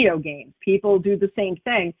with video games. People do the same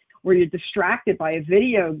thing where you're distracted by a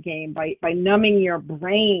video game, by numbing your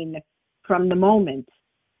brain from the moment.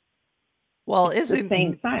 Well, isn't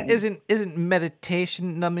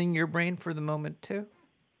meditation numbing your brain for the moment too?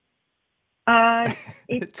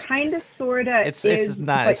 It kind of, sort of. It's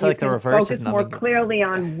not. It's like the reverse of numbing. Focus more clearly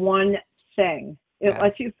on one thing. It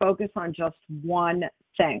lets you focus on just one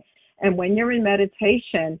thing. And when you're in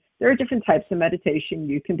meditation, there are different types of meditation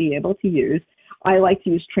you can be able to use. I like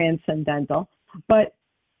to use transcendental, but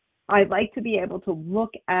I like to be able to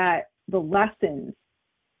look at the lessons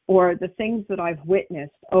or the things that I've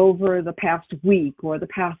witnessed over the past week or the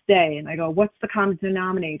past day, and I go, what's the common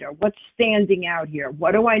denominator? What's standing out here?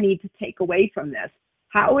 What do I need to take away from this?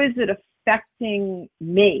 How is it affecting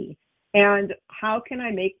me? And how can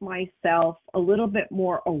I make myself a little bit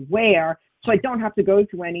more aware so I don't have to go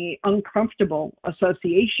through any uncomfortable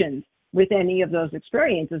associations with any of those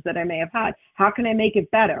experiences that I may have had? How can I make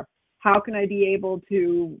it better? How can I be able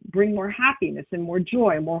to bring more happiness and more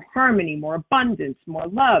joy, more harmony, more abundance, more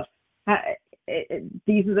love?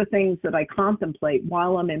 These are the things that I contemplate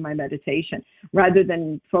while I'm in my meditation, rather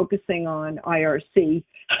than focusing on IRC,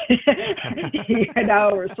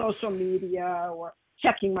 or social media, or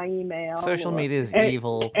checking my email. Social media is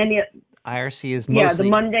evil. IRC is the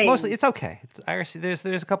mundane. Mostly, it's okay. It's IRC.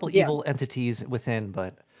 There's a couple of evil entities within,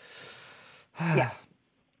 but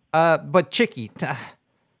but Chickie,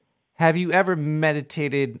 have you ever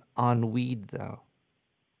meditated on weed though?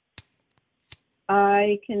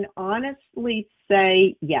 I can honestly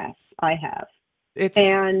say yes, I have.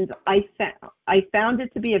 And I found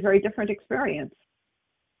it to be a very different experience.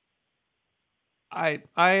 I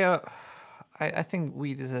think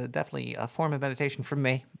weed is definitely a form of meditation for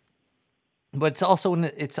me, but it's also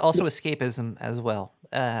escapism as well.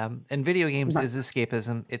 And video games is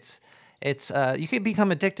escapism. It's you could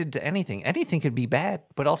become addicted to anything. Anything could be bad,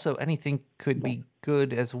 but also anything could be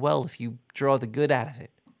good as well if you draw the good out of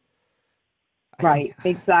it. Right,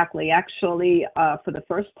 exactly. Actually, for the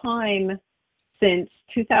first time since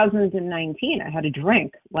 2019, I had a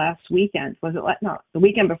drink last weekend. Was it no, the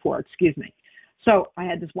weekend before? Excuse me. So I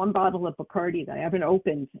had this one bottle of Bacardi that I haven't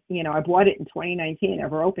opened. You know, I bought it in 2019. I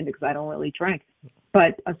never opened it because I don't really drink.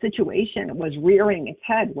 But a situation was rearing its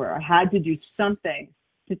head where I had to do something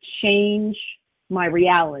to change my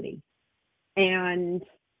reality, and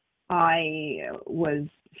I was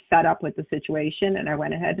fed up with the situation, and I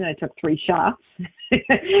went ahead and I took 3 shots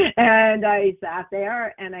and I sat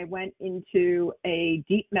there and I went into a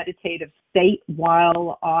deep meditative state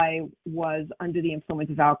while I was under the influence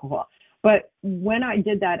of alcohol. But when I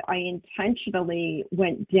did that, I intentionally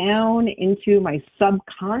went down into my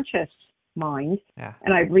subconscious mind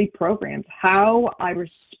and I reprogrammed how I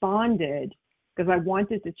responded, because I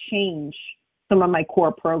wanted to change some of my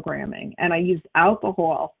core programming, and I used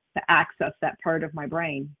alcohol to access that part of my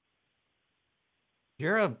brain.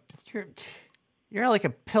 You're like a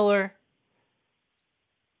pillar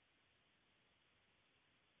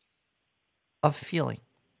of feeling.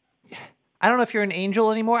 I don't know if you're an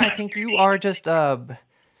angel anymore. I think you are just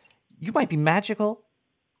you might be magical.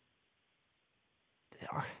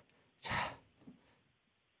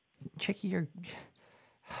 Chickie, you're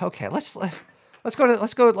okay. Let's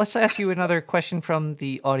ask you another question from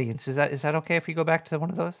the audience. Is that okay if we go back to one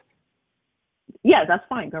of those? Yeah, that's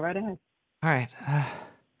fine. Go right ahead. All right.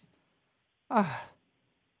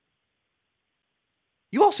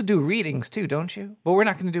 You also do readings too, don't you? But we're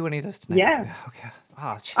not going to do any of those tonight. Yeah. Okay.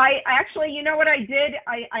 Oh, I actually, you know what I did?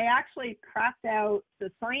 I actually cracked out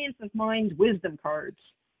the Science of Mind wisdom cards.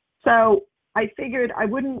 So I figured I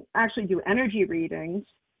wouldn't actually do energy readings,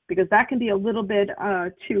 because that can be a little bit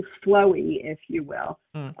too flowy, if you will.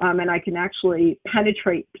 And I can actually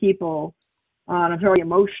penetrate people on a very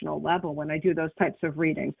emotional level when I do those types of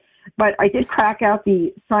readings. But I did crack out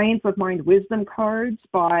the Science of Mind wisdom cards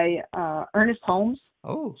by Ernest Holmes.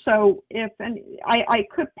 Oh. So I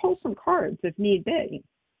could pull some cards if need be.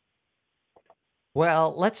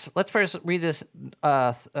 Well, let's first read this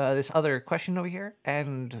this other question over here,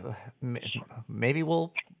 and maybe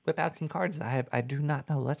we'll whip out some cards. I do not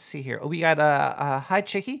know. Let's see here. Oh, we got hi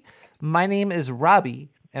Chickie. My name is Robbie,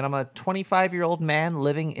 and I'm a 25-year-old man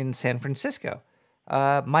living in San Francisco.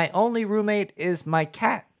 My only roommate is my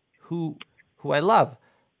cat, who I love,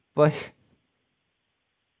 but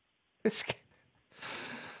this.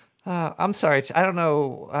 I'm sorry. I don't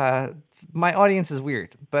know. My audience is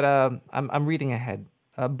weird, but I'm reading ahead.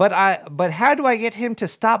 But how do I get him to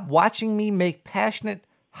stop watching me make passionate,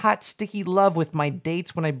 hot, sticky love with my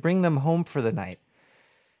dates when I bring them home for the night?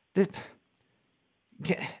 Can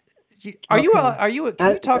you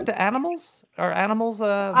talk to animals? Are animals?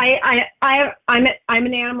 I'm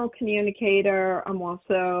an animal communicator. I'm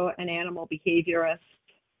also an animal behaviorist.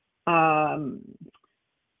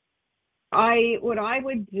 What I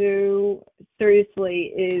would do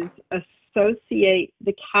seriously is associate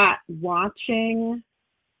the cat watching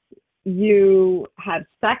you have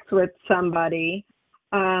sex with somebody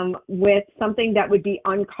with something that would be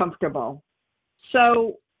uncomfortable.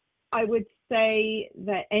 So I would say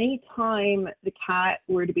that anytime the cat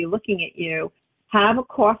were to be looking at you, have a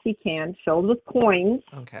coffee can filled with coins.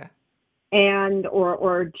 Okay. And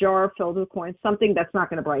or a jar filled with coins, something that's not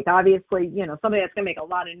going to break. Obviously, you know, something that's going to make a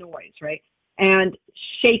lot of noise, right? And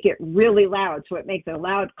shake it really loud so it makes a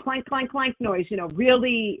loud clank, clank, clank noise. You know,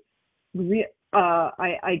 really,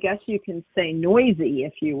 I guess you can say noisy,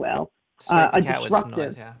 if you will. Start the a cat with some disruptive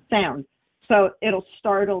noise, yeah. sound. So it'll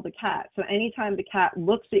startle the cat. So anytime the cat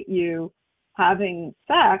looks at you having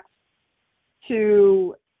sex,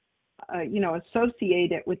 to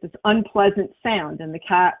associate it with this unpleasant sound, and the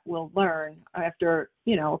cat will learn after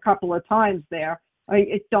a couple of times there.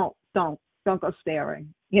 Don't go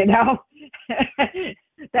staring. That's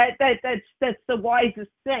the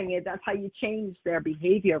wisest thing. That's how you change their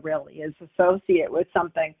behavior. Really, is associate with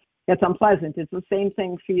something that's unpleasant. It's the same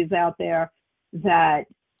thing for you out there that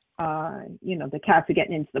the cats are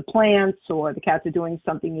getting into the plants, or the cats are doing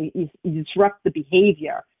something. You disrupt the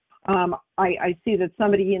behavior. I see that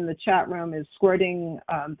somebody in the chat room is squirting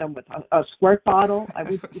them with a squirt bottle. I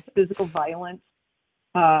would use physical violence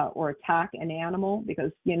or attack an animal,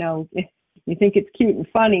 because you think it's cute and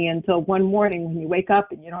funny until one morning when you wake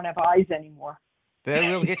up and you don't have eyes anymore. They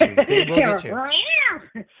will get you. They will get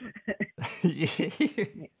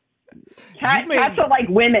you. Cats are like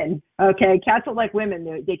women, okay? Cats are like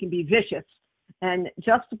women. They can be vicious. And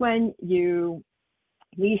just when you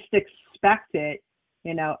least expect it,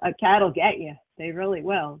 a cat will get you. They really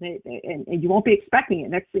will. And you won't be expecting it.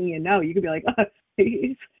 Next thing you know, you could be like,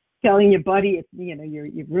 he's telling your buddy, your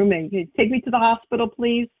roommate, take me to the hospital,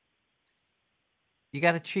 please. You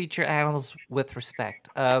got to treat your animals with respect.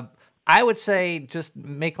 I would say just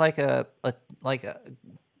make put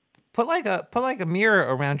like a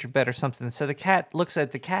mirror around your bed or something, so the cat looks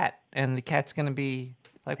at the cat, and the cat's gonna be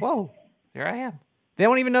like, "Whoa, there I am." They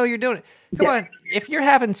don't even know you're doing it. Come on, if you're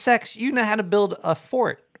having sex, you know how to build a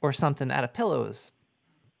fort or something out of pillows.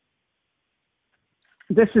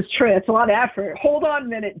 This is true. It's a lot of effort. Hold on a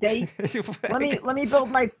minute, Dave. let me build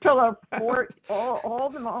my pillow fort.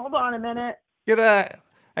 Hold on a minute.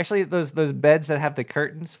 Actually, those beds that have the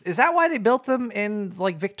curtains. Is that why they built them in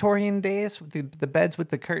like Victorian days? The beds with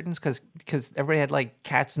the curtains, because everybody had like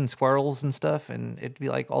cats and squirrels and stuff, and it'd be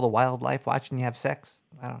like all the wildlife watching you have sex.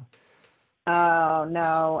 I don't know. Oh,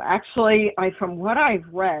 no. Actually, from what I've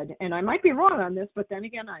read, and I might be wrong on this, but then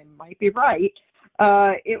again, I might be right,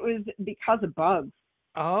 it was because of bugs.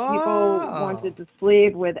 Oh. People wanted to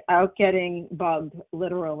sleep without getting bugged,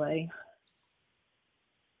 literally.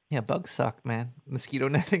 Yeah, bugs suck, man. Mosquito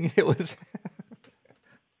netting, it was...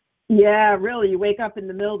 Yeah, really. You wake up in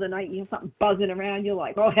the middle of the night, you hear something buzzing around, you're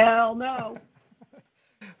like, oh, hell no.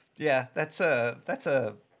 Yeah, that's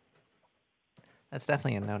definitely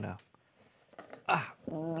a no-no.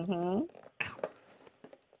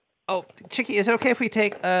 Oh, Chickie, is it okay if we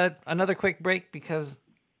take another quick break, because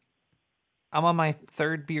I'm on my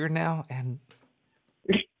third beer now, and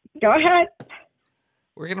go ahead.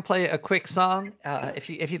 We're gonna play a quick song. If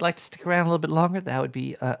you'd like to stick around a little bit longer, that would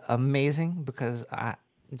be amazing, because I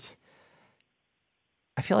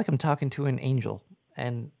feel like I'm talking to an angel,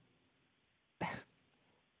 and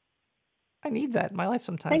I need that in my life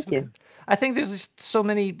sometimes. Thank you. I think there's just so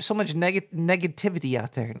much negativity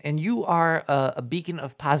out there, and you are a beacon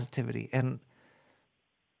of positivity, and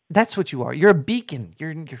that's what you are. You're a beacon.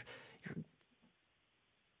 You're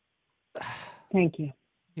Thank you.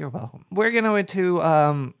 You're welcome. We're going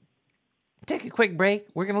to take a quick break.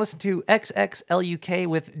 We're going to listen to XXLUK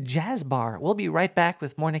with Jazz Bar. We'll be right back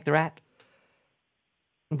with more Nick the Rat.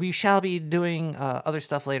 We shall be doing other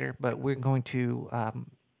stuff later, but we're going to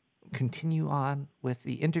continue on with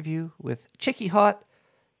the interview with Chickie Haute.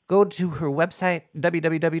 Go to her website,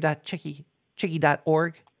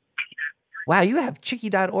 www.chickie.org. Wow, you have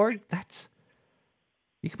chickie.org?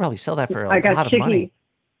 You could probably sell that for a lot of money.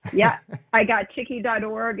 Yeah, I got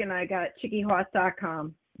chickie.org, and I got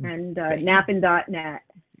chickiehaute.com and nappin.net.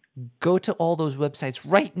 Go to all those websites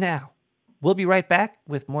right now. We'll be right back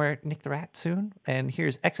with more Nick the Rat soon. And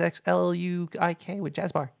here's XXLUIK with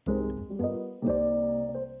Jazz Bar. 10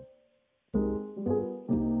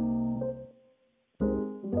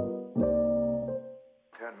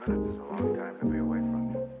 minutes is a long time to be away from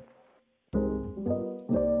you.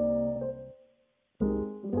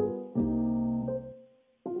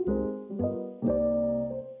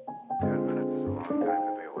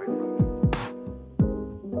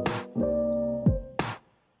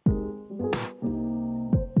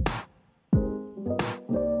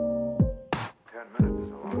 Ten minutes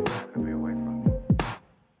is a long time.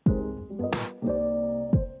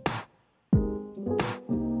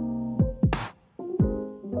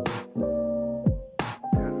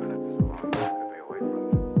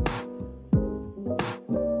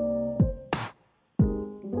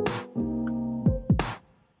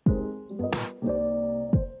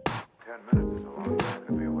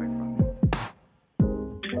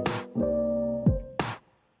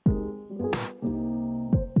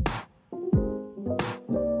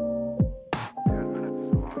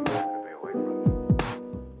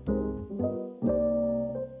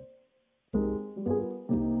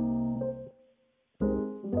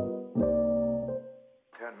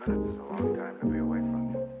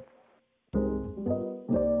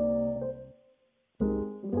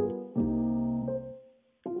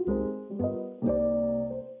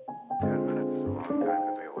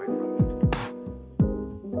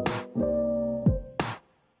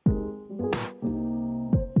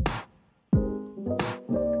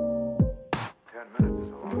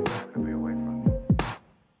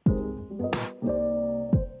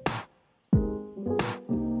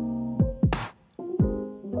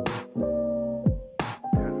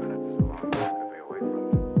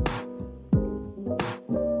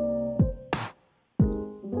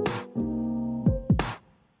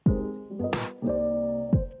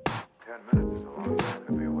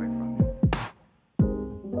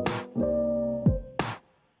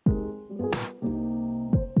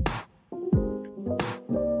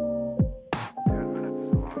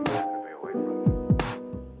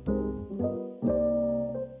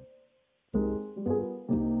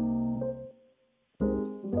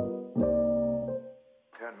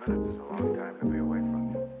 10 minutes is a long time to be away from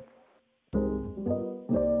you.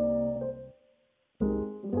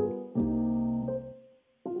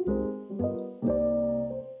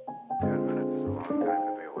 10 minutes is a long time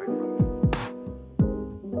to be away from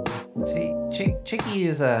you. See, Chickie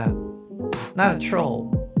is not a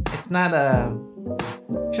troll. It's not a.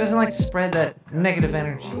 She doesn't like to spread that negative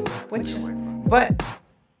energy, which is. But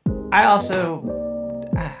I also,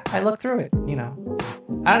 I look through it. You know,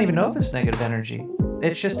 I don't even know if it's negative energy.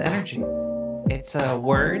 It's just energy. It's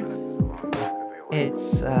words.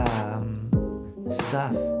 It's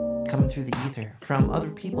stuff coming through the ether from other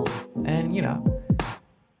people, and you know.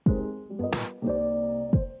 10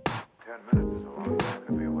 minutes is a long time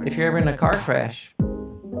to be away If you're ever in a car crash,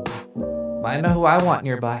 I know who I want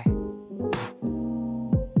nearby. 10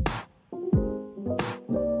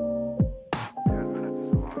 minutes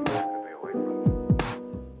is a long time to be away from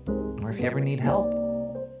you. Or if you ever need help.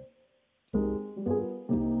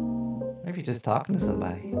 Or if you're just talking to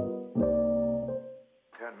somebody. 10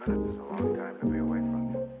 minutes is a long time to be away from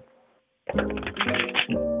you.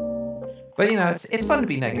 But you know, it's fun to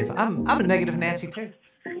be negative. I'm a negative Nancy too.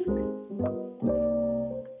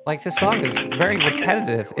 Like, this song is very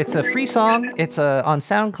repetitive. It's a free song. It's on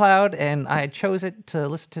SoundCloud, and I chose it to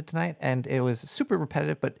listen to tonight, and it was super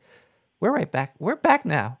repetitive. But we're right back. We're back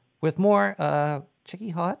now with more Chickie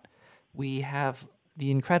Haute. We have the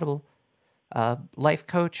incredible life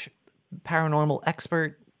coach, paranormal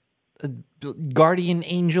expert, guardian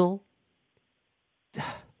angel.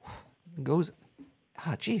 Goes,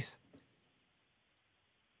 jeez.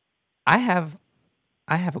 I have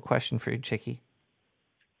a question for you, Chickie.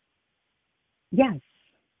 Yes.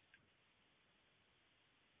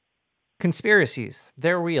 Conspiracies,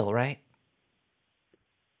 they're real, right?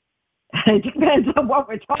 It depends on what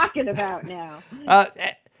we're talking about now.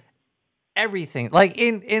 Everything. Like,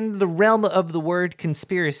 in the realm of the word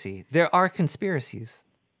conspiracy, there are conspiracies.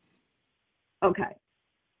 Okay.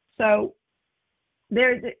 So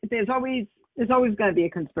there's always going to be a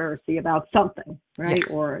conspiracy about something, right? Yes.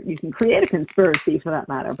 Or you can create a conspiracy for that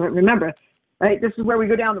matter. But remember, right, this is where we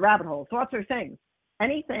go down the rabbit hole. Thoughts are things.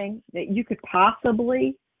 Anything that you could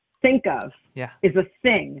possibly think of is a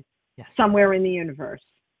thing somewhere in the universe.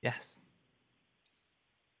 Yes.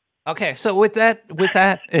 Okay, so with that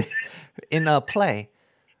in play,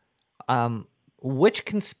 which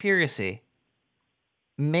conspiracy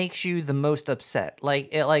makes you the most upset?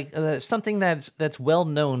 Like something that's well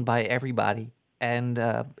known by everybody, and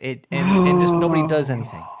just nobody does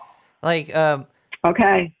anything. Like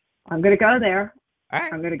okay, I'm gonna go there. All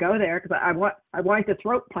right. I'm gonna go there because I wanted to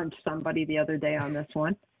throat punch somebody the other day on this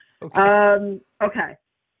one. Okay.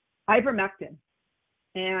 Ivermectin.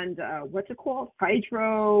 And what's it called?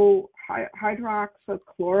 Hydroxychloroquine.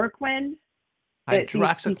 Hydroxychloroquine. Two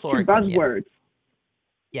buzzwords.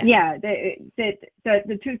 Yes. Yeah,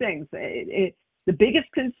 the two things. The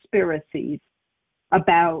biggest conspiracies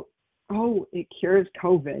about it cures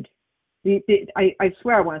COVID. I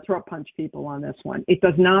swear I want to throat punch people on this one. It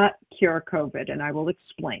does not cure COVID, and I will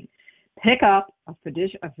explain. Pick up a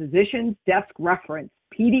physician's desk reference,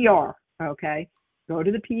 PDR. Okay. Go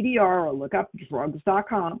to the PDR or look up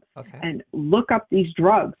drugs.com and look up these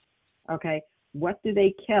drugs. Okay. What do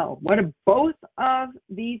they kill? What do both of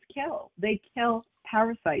these kill? They kill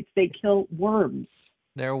parasites. They kill worms.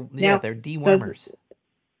 They're dewormers.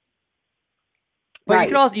 But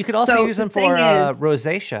right. you could also use them for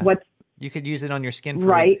rosacea. You could use it on your skin.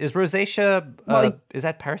 Is rosacea? Is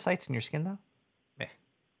that parasites in your skin though?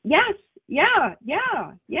 Yes. Yeah.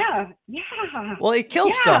 Well, it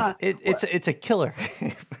kills stuff. It's a killer.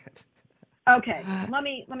 Okay, let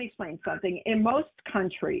me explain something. In most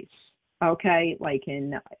countries, okay, like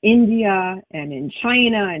in India and in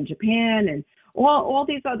China and Japan and all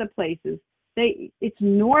these other places, it's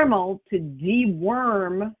normal to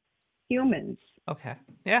deworm humans. Okay.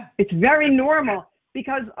 Yeah. It's very normal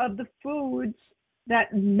because of the foods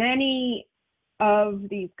that many of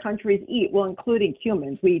these countries eat, well, including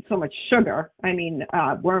humans. We eat so much sugar. I mean,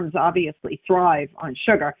 worms obviously thrive on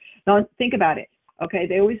sugar. Now, think about it. Okay,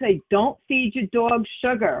 they always say, don't feed your dog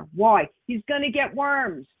sugar. Why? He's going to get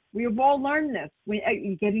worms. We have all learned this. When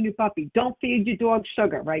you get a new puppy, don't feed your dog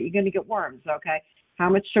sugar, right? You're going to get worms, okay? How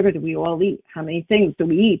much sugar do we all eat? How many things do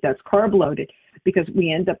we eat that's carb-loaded? Because we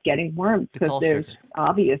end up getting worms because there's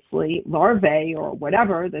obviously larvae or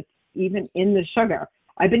whatever that's even in the sugar.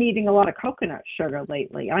 I've been eating a lot of coconut sugar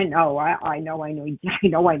lately. I know I need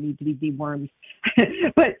to be dewormed.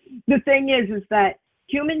 But the thing is that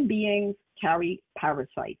human beings carry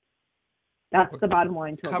parasites. That's the bottom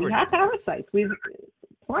line to it. We have parasites. We've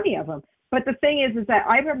plenty of them. But the thing is that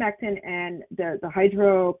ivermectin and the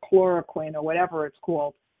hydrochloroquine or whatever it's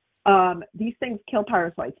called, these things kill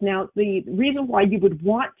parasites. Now, the reason why you would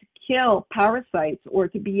want to kill parasites or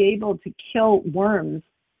to be able to kill worms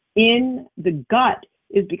in the gut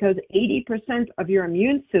is because 80% of your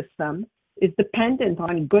immune system is dependent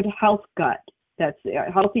on good health gut. That's a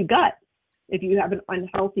healthy gut. If you have an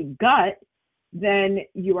unhealthy gut, then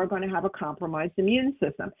you are going to have a compromised immune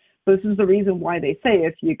system. So this is the reason why they say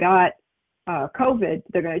if you got COVID,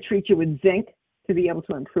 they're going to treat you with zinc to be able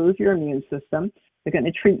to improve your immune system. They're going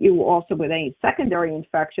to treat you also with any secondary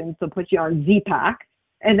infections, so put you on Z-Pak,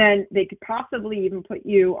 and then they could possibly even put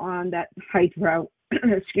you on that hydro,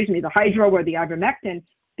 the hydro or the ivermectin,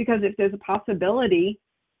 because if there's a possibility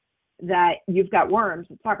that you've got worms,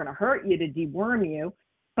 it's not going to hurt you to deworm you,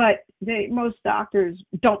 but most doctors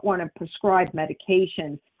don't want to prescribe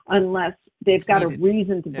medication unless they've got a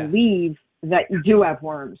reason to believe that you do have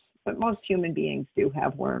worms. But most human beings do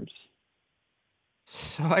have worms.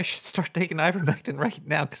 So I should start taking ivermectin right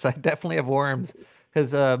now because I definitely have worms.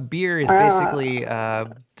 Because beer is basically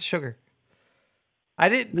sugar.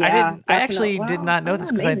 I actually did not know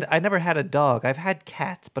this because I never had a dog. I've had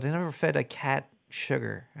cats, but I never fed a cat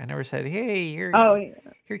sugar. I never said, "Hey, here,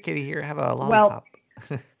 kitty, here, have a lollipop."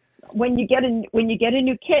 Well, when you get a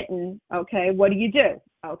new kitten, okay, what do?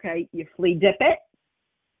 Okay, you flea dip it,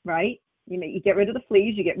 right? You get rid of the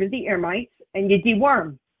fleas, you get rid of the ear mites, and you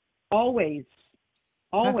deworm. Always.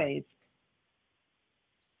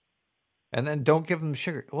 And then don't give them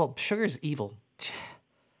sugar. Well, sugar is evil.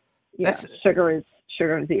 Yeah, sugar is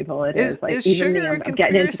evil. It is. Like, is even sugar a I'm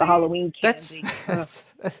getting into the conspiracy? Halloween candy.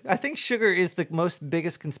 I think sugar is the most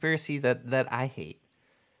biggest conspiracy that I hate.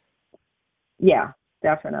 Yeah,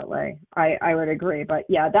 definitely. I would agree. But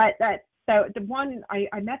yeah, the one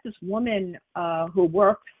I met this woman who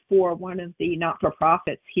worked for one of the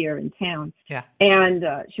not-for-profits here in town. Yeah. And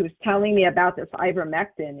she was telling me about this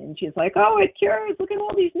ivermectin, and she's like, "Oh, it cures. Look at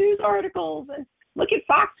all these news articles, and look at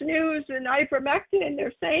Fox News and ivermectin.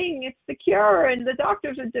 They're saying it's the cure, and the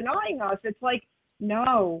doctors are denying us." It's like,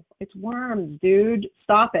 no, it's worms, dude.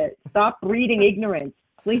 Stop it. Stop breeding ignorance.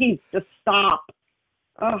 Please, just stop.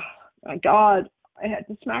 Oh, my God. I had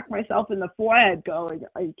to smack myself in the forehead going,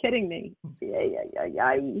 "Are you kidding me?"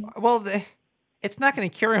 Yeah. Well, it's not going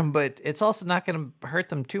to cure them, but it's also not going to hurt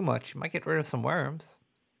them too much. You might get rid of some worms.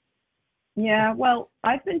 Yeah, well,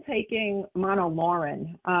 I've been taking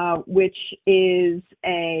monolaurin, which is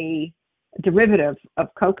a derivative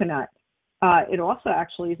of coconut. It also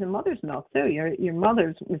actually is in mother's milk, too. Your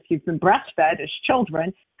mother's, if you've been breastfed as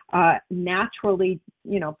children, naturally,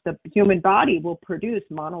 the human body will produce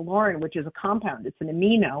monolaurin, which is a compound. It's an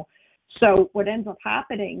amino. So what ends up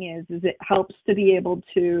happening is it helps to be able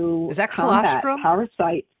to combat colostrum?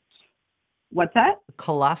 Parasites. What's that?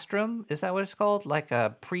 Colostrum? Is that what it's called? Like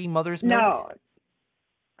a pre-mother's milk?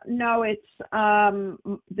 No, it's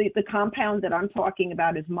the compound that I'm talking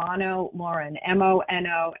about is monolaurin,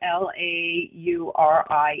 monolaurin,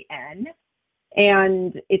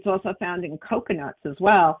 and it's also found in coconuts as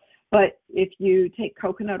well. But if you take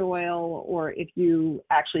coconut oil or if you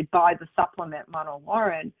actually buy the supplement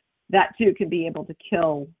monolaurin, that too can be able to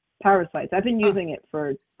kill parasites. I've been using it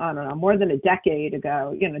for, I don't know, more than a decade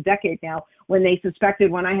ago, a decade now, when they suspected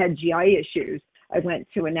when I had GI issues. I went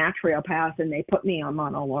to a naturopath and they put me on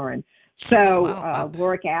monolaurin. So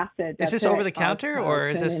lauric acid. Is this over the counter or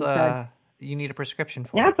is this you need a prescription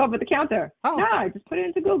for? Yeah, it's over the counter. Oh. No, I just put it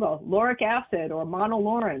into Google. Lauric acid or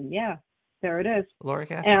monolaurin. Yeah, there it is.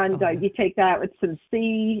 Lauric acid. And you take that with some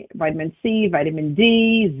vitamin C, vitamin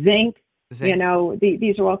D, zinc.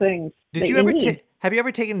 These are all things. Have you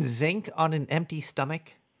ever taken zinc on an empty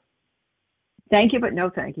stomach? Thank you, but no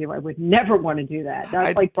thank you. I would never want to do that.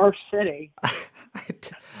 That's like Birth City.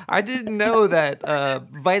 I didn't know that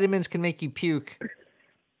vitamins can make you puke.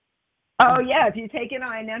 Oh, yeah. If you take it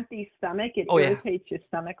on an empty stomach, it irritates your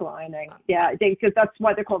stomach lining. Yeah, because that's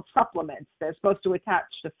why they're called supplements. They're supposed to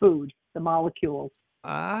attach to food, the molecules.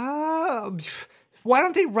 Why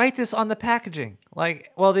don't they write this on the packaging?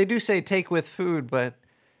 They do say take with food, but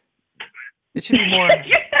it should be more.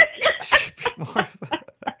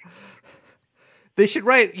 They should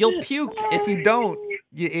write, "You'll puke if you don't,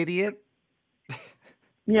 you idiot."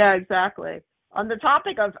 Yeah, exactly. On the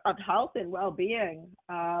topic of health and well-being,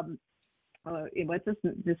 what's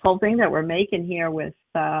this whole thing that we're making here with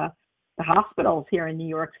the hospitals here in New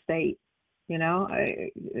York State?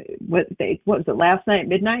 What was it last night,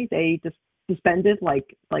 midnight? They just suspended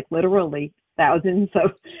like literally thousands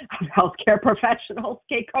of healthcare professionals.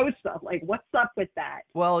 K-Cosa, what's up with that?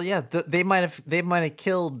 Well, yeah, they might have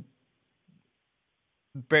killed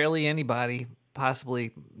barely anybody,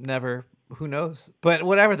 possibly never who knows? But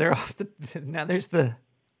whatever, they're off now. There's the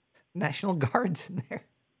National Guards in there.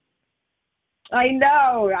 I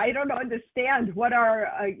know. I don't understand what our,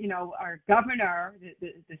 our governor,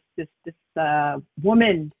 this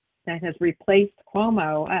woman that has replaced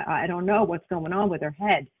Cuomo. I don't know what's going on with her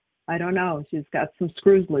head. I don't know. She's got some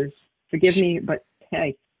screws loose. Forgive me, but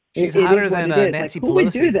hey, she's it hotter is what than it is. Nancy Who Pelosi.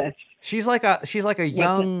 would do this? She's like a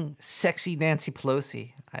young, sexy Nancy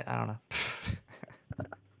Pelosi. I don't know.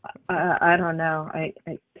 I don't know.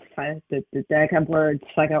 The deck have words.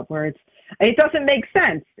 I got words. It doesn't make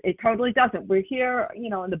sense. It totally doesn't. We're here,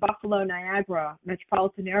 in the Buffalo, Niagara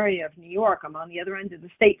metropolitan area of New York. I'm on the other end of the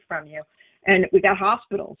state from you. And we got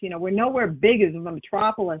hospitals. We're nowhere big as a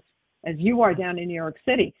metropolis as you are down in New York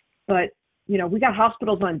City. But, we got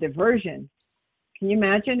hospitals on diversion. Can you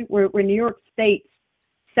imagine? We're New York State's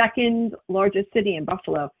second largest city in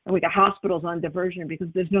Buffalo, and we got hospitals on diversion because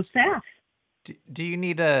there's no staff. Do you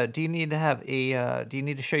need to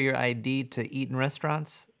show your ID to eat in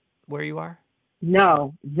restaurants where you are?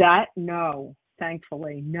 No,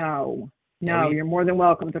 thankfully, no. You're more than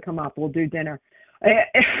welcome to come up. We'll do dinner.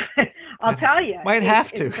 I'll tell you. Might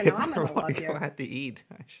have to it's if I phenomenal want up to go here. out to eat.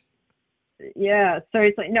 Yeah,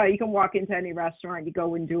 seriously. No, you can walk into any restaurant. You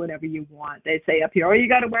go and do whatever you want. They say up here, oh, you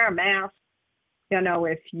got to wear a mask,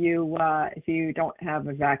 if you don't have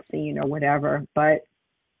a vaccine or whatever. But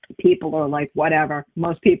people are like, whatever.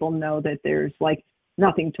 Most people know that there's like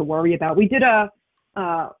nothing to worry about. We did a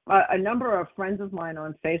number of friends of mine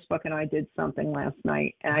on Facebook and I did something last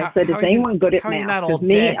night, and I said, is anyone good at math? How are you not all 'Cause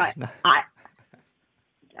me, dead?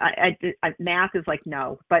 math is like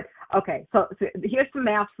no. But okay, so here's some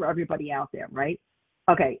math for everybody out there, right?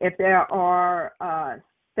 Okay, if there are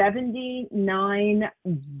 79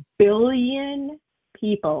 billion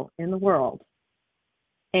people in the world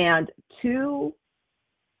and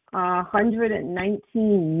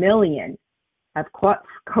 219 million have caught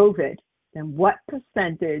COVID, then what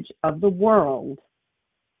percentage of the world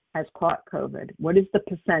has caught COVID? What is the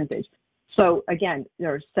percentage? So again,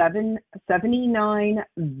 there are 79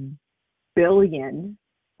 billion.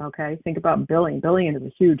 Okay, think about billion. Billion is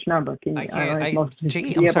a huge number. Can you?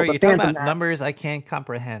 Chickie, I'm sorry, you're talking about numbers I can't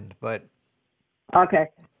comprehend, but. Okay,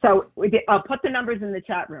 so I'll put the numbers in the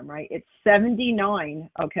chat room, right? It's 79,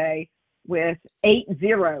 okay, with 8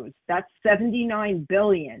 zeros. That's 79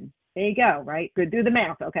 billion. There you go, right? Good, do the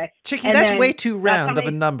math, okay? Chickie, that's way too round of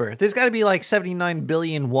a number. There's got to be like 79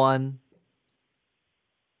 billion one.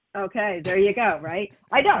 Okay, there you go, right?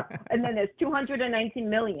 I know. And then there's 219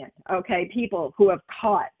 million, okay, people who have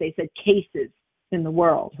caught, they said, cases in the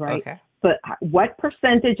world, right? Okay. But what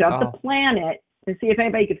percentage of the planet, and see if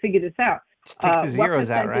anybody can figure this out. Just take the zeros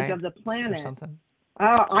out, right? Of the planet? Or something.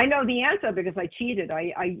 I know the answer because I cheated.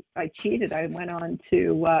 I cheated. I went on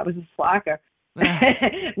to, I was a slacker.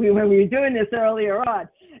 When we were doing this earlier on,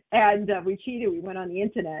 and we cheated. We went on the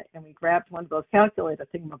internet and we grabbed one of those calculator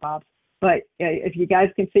thingamabobs. But if you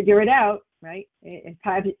guys can figure it out, right? If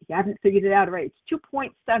you haven't figured it out, right? It's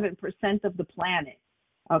 2.7% of the planet,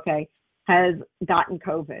 okay, has gotten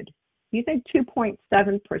COVID. You think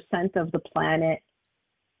 2.7% of the planet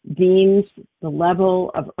deems the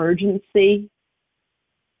level of urgency?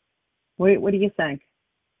 What do you think?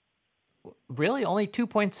 Really? Only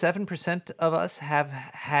 2.7% of us have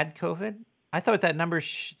had COVID? I thought that number,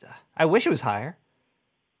 I wish it was higher.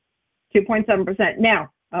 2.7%.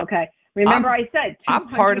 Now, okay. Remember I said I'm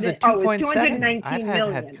part of the 219 I've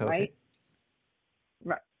million, had COVID. right?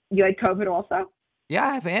 Right. You had COVID also? Yeah,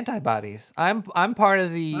 I have antibodies. I'm part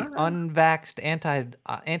of the unvaxxed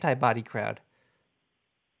antibody crowd.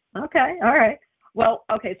 Okay, all right. Well,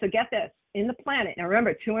 okay, so get this. In the planet, now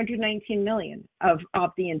remember, 219 million of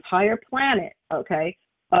the entire planet, okay,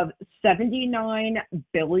 of 79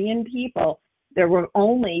 billion people, there were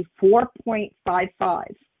only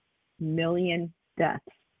 4.55 million deaths.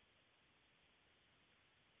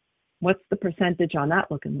 What's the percentage on that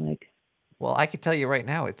looking like? Well, I could tell you right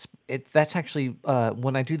now, that's actually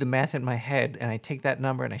when I do the math in my head and I take that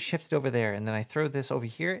number and I shift it over there and then I throw this over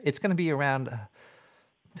here, it's going to be around,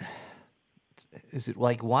 is it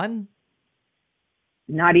like 1?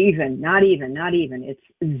 Not even. It's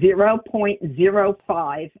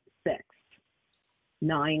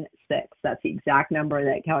 0.05696. That's the exact number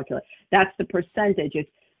that calculates. That's the percentage. It's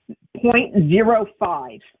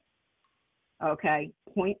 0.05. Okay,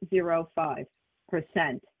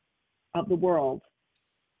 0.05% of the world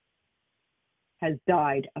has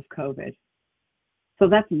died of COVID. So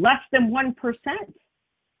that's less than 1%.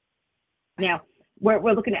 Now,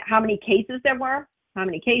 we're looking at how many cases there were. How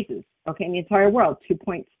many cases? Okay, in the entire world,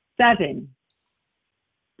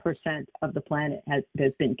 2.7% of the planet has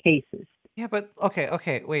been cases. Yeah, but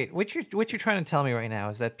okay, wait. What you're trying to tell me right now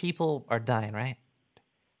is that people are dying, right?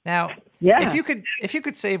 Now, Yeah. if you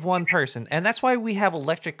could save one person, and that's why we have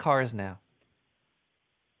electric cars now.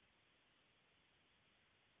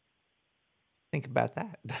 Think about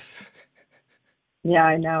that. Yeah,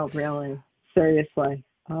 I know, really. Seriously.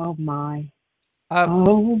 Oh my. Uh,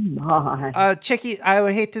 Oh my. Chickie, I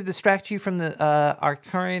would hate to distract you from the our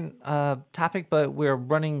current topic, but we're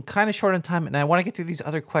running kind of short on time, and I want to get through these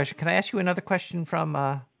other questions. Can I ask you another question from?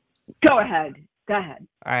 Go ahead. Go ahead.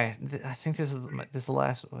 All right, I think this is the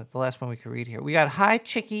last one we could read here. We got, hi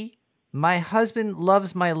Chickie, my husband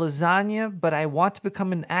loves my lasagna, but I want to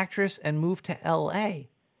become an actress and move to L.A.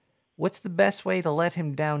 What's the best way to let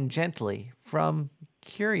him down gently? From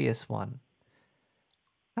Curious One.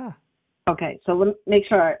 Huh. Okay, so let me make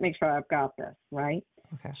sure I've got this right.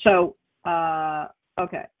 Okay. So,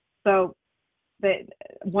 okay, so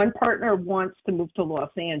one partner wants to move to Los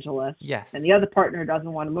Angeles. Yes. And the other partner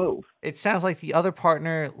doesn't want to move. It sounds like the other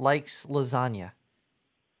partner likes lasagna.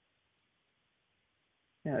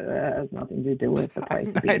 That has nothing to do with the price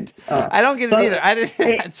of beans. I don't get it either.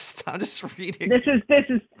 I'm just reading. This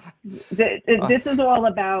is all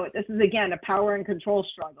about. This is again a power and control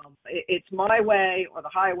struggle. It's my way or the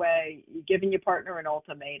highway. You're giving your partner an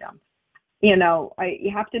ultimatum. You know,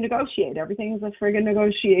 you have to negotiate. Everything's a friggin'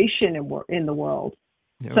 negotiation in the world.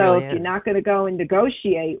 It so really if is. you're not going to go and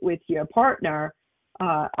negotiate with your partner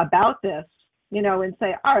about this, you know, and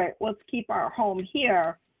say, all right, let's keep our home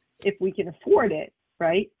here if we can afford it.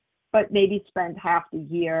 Right, but maybe spend half the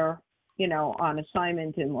year, you know, on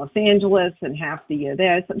assignment in Los Angeles and half the year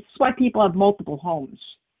there. So this is why people have multiple homes.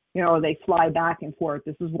 You know, they fly back and forth.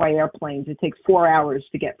 This is why airplanes, it takes 4 hours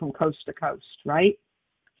to get from coast to coast, right?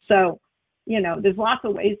 So, you know, there's lots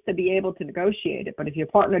of ways to be able to negotiate it. But if your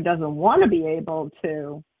partner doesn't want to be able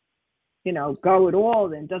to, you know, go at all,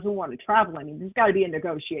 then doesn't want to travel, I mean, there's got to be a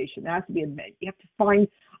negotiation. There has to be you have to find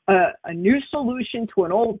a new solution to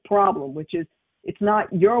an old problem, which is, it's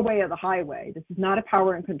not your way or the highway. This is not a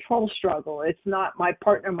power and control struggle. It's not my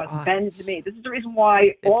partner must bend to me. This is the reason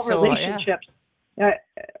why all relationships,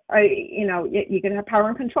 you know, you can have power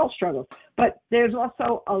and control struggles. But there's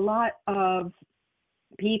also a lot of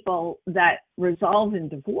people that resolve in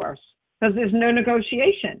divorce because there's no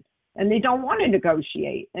negotiation and they don't want to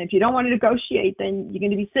negotiate. And if you don't want to negotiate, then you're going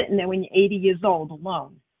to be sitting there when you're 80 years old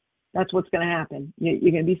alone. That's what's going to happen. You're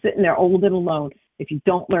going to be sitting there old and alone if you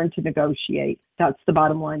don't learn to negotiate. That's the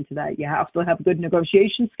bottom line to that. You have to have good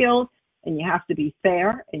negotiation skills, and you have to be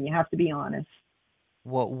fair, and you have to be honest.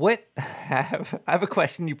 Well, I have a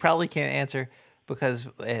question you probably can't answer because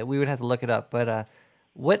we would have to look it up. But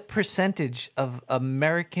what percentage of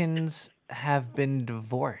Americans have been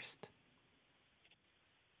divorced?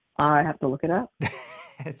 I have to look it up.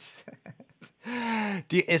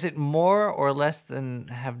 Is it more or less than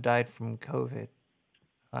have died from COVID?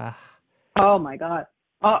 Oh my God.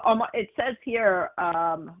 It says here,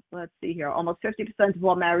 let's see here, almost 50% of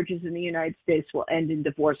all marriages in the United States will end in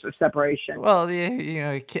divorce or separation. Well, you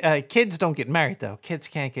know, kids don't get married, though. Kids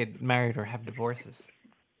can't get married or have divorces.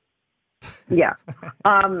 Yeah.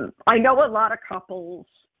 I know a lot of couples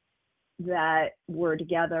that were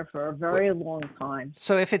together for a very long time.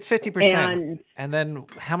 So if it's 50%, and then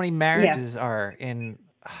how many marriages are in,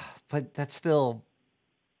 but that's still...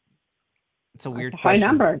 It's a weird high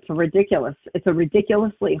number. It's a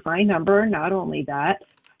ridiculously high number. Not only that,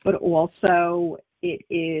 but also it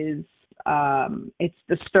is it's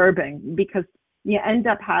disturbing because you end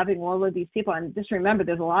up having all of these people. And just remember,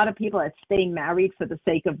 there's a lot of people that stay married for the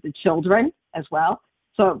sake of the children as well.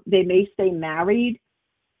 So they may stay married,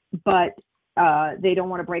 but they don't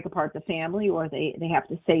want to break apart the family, or they have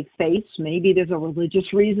to save face. Maybe there's a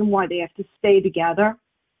religious reason why they have to stay together.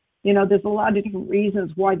 You know, there's a lot of different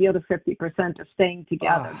reasons why the other 50% are staying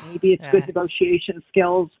together. Maybe it's good negotiation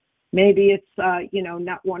skills. Maybe it's, you know,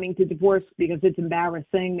 not wanting to divorce because it's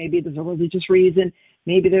embarrassing. Maybe there's a religious reason.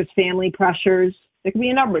 Maybe there's family pressures. There can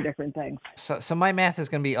be a number of different things. So my math is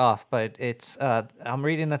going to be off, but it's I'm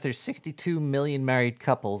reading that there's 62 million married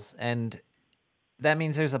couples, and that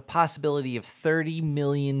means there's a possibility of 30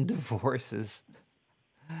 million divorces.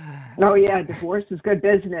 Oh yeah, divorce is good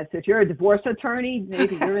business. If you're a divorce attorney,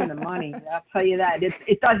 maybe you're in the money. I'll tell you that.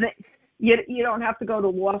 It doesn't. You don't have to go to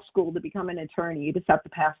law school to become an attorney. You just have to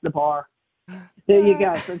pass the bar. There you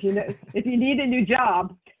go. So if you need a new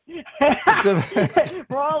job,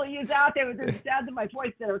 for all of you out there with the sound of my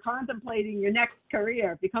voice that are contemplating your next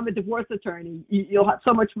career, become a divorce attorney. You'll have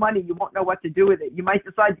so much money you won't know what to do with it. You might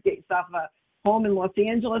decide to get yourself home in Los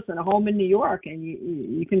Angeles and a home in New York, and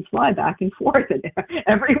you can fly back and forth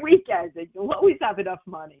every weekend, and you'll always have enough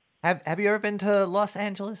money. Have you ever been to Los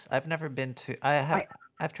Angeles? I've never been to.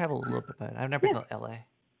 I've traveled a little bit, but I've never been to L.A.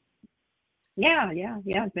 Yeah.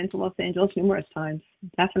 I've been to Los Angeles numerous times,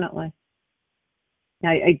 definitely.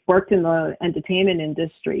 I worked in the entertainment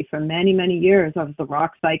industry for many, many years. I was the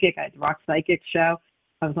rock psychic. I had the rock psychic show.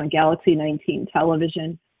 I was on Galaxy 19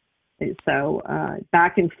 television. So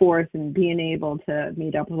back and forth and being able to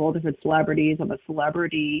meet up with all different celebrities. I'm a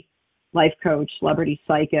celebrity life coach, celebrity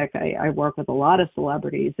psychic. I work with a lot of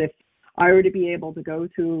celebrities. If I were to be able to go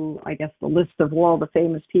to, I guess, the list of all the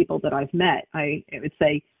famous people that I've met, I would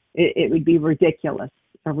say it would be ridiculous,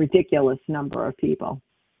 a ridiculous number of people.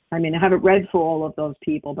 I mean, I haven't read for all of those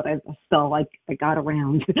people, but I still, I got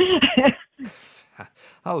around.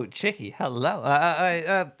 Oh, Chickie, hello.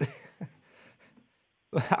 I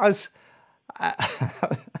was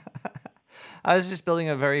just building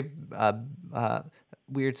a very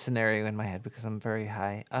weird scenario in my head because I'm very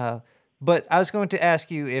high. But I was going to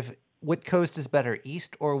ask you what coast is better,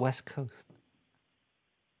 East or West Coast?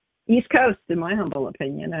 East Coast, in my humble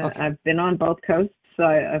opinion. Okay. I've been on both coasts. So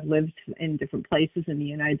I've lived in different places in the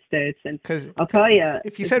United States, and I'll tell you,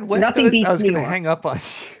 if you said West Coast, I was going to hang up on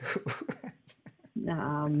you.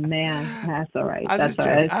 Oh man, that's all right. That's all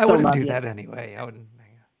right. I wouldn't do that anyway. I wouldn't.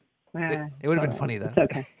 It would have been funny though. It's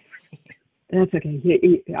okay. That's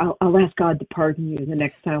okay. I'll ask God to pardon you the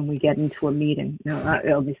next time we get into a meeting. No,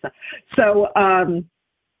 it'll be so.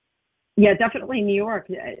 Yeah, definitely New York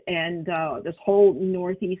and this whole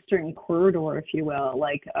northeastern corridor, if you will,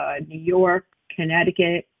 like New York,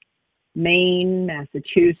 Connecticut, Maine,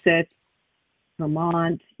 Massachusetts,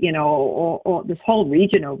 Vermont, all this whole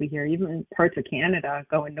region over here, even parts of Canada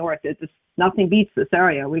going north. It's just nothing beats this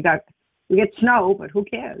area. We get snow, but who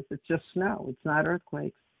cares? It's just snow. It's not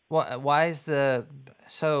earthquakes. Well, why is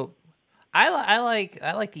I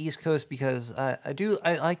like the East Coast because I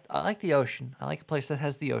like the ocean. I like a place that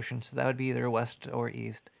has the ocean, so that would be either west or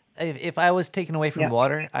east. If I was taken away from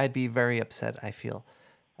water, I'd be very upset. I feel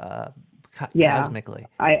cosmically.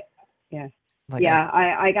 I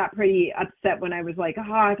got pretty upset when I was like,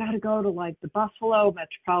 I got to go to like the Buffalo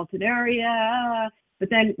metropolitan area, but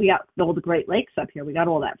then we got all the Great Lakes up here. We got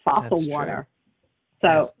all that fossil water.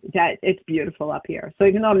 So it's beautiful up here. So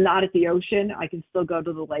even though I'm not at the ocean, I can still go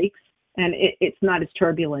to the lakes, and it's not as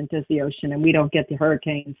turbulent as the ocean, and we don't get the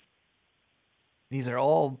hurricanes. These are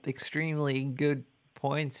all extremely good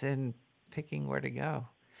points in picking where to go.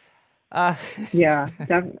 Yeah,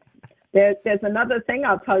 definitely. There's another thing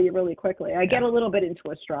I'll tell you really quickly. I get a little bit into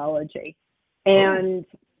astrology, and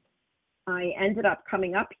I ended up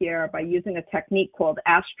coming up here by using a technique called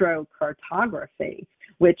astrocartography,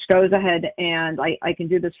 which goes ahead and I can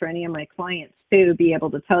do this for any of my clients too, be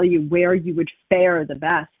able to tell you where you would fare the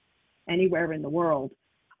best anywhere in the world.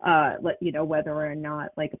 Whether or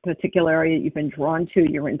not like a particular area you've been drawn to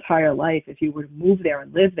your entire life, if you were to move there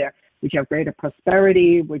and live there, would you have greater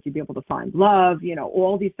prosperity? Would you be able to find love?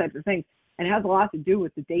 All these types of things. And it has a lot to do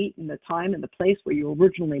with the date and the time and the place where you were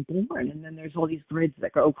originally born. And then there's all these grids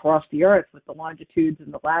that go across the earth with the longitudes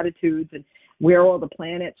and the latitudes and where all the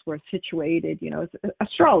planets were situated. It's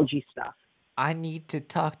astrology stuff. I need to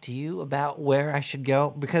talk to you about where I should go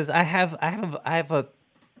because I have a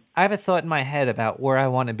thought in my head about where I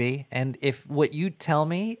want to be, and if what you tell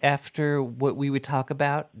me after what we would talk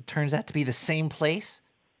about turns out to be the same place,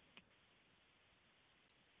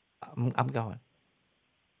 I'm going.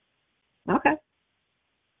 Okay.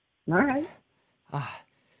 All right.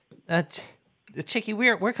 Chickie,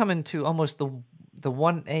 we're coming to almost the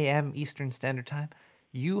 1 a.m. Eastern Standard Time.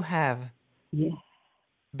 You have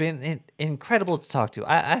been incredible to talk to.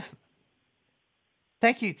 I've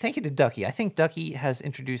thank you to Ducky. I think Ducky has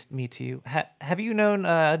introduced me to you. Have you known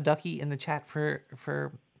Ducky in the chat for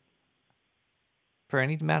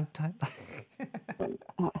any amount of time?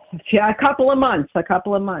 Yeah, a couple of months.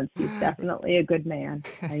 He's definitely a good man.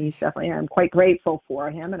 I'm quite grateful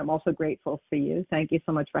for him, and I'm also grateful for you. Thank you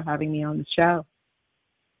so much for having me on the show.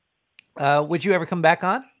 Would you ever come back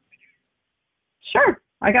on? Sure.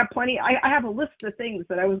 I got plenty. I have a list of things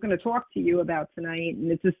that I was going to talk to you about tonight,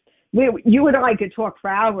 and it's just you and I could talk for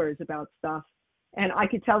hours about stuff, and I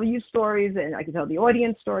could tell you stories, and I could tell the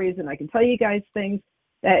audience stories, and I can tell you guys things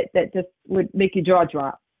that just would make your jaw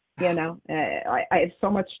drop. I have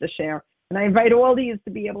so much to share, and I invite all these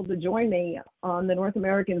to be able to join me on the North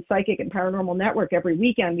American Psychic and Paranormal Network every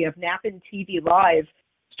weekend. We have Nappin TV Live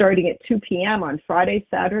starting at 2 p.m. on Friday,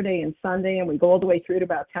 Saturday, and Sunday, and we go all the way through to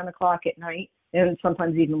about 10 o'clock at night, and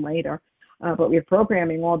sometimes even later. But we have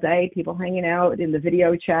programming all day, people hanging out in the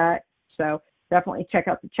video chat. So definitely check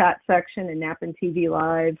out the chat section and Nappin TV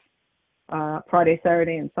Live Friday,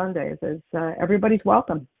 Saturday, and Sundays. Everybody's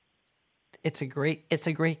welcome. It's a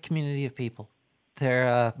great community of people. They're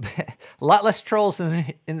a lot less trolls than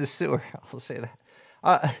in the sewer. I'll say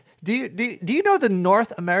that. Do you know the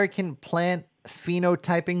North American Plant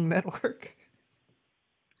Phenotyping Network?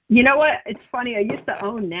 You know what? It's funny. I used to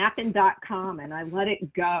own Nappin.com and I let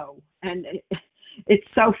it go. And it's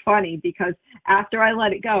so funny because after I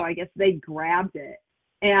let it go, I guess they grabbed it.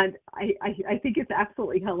 And I think it's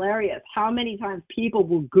absolutely hilarious how many times people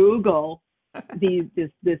will Google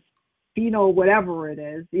this pheno whatever it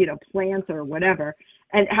is, plants or whatever,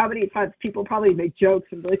 and how many times people probably make jokes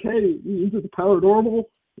and be like, hey, is it paranormal?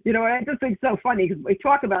 And I just think it's so funny because we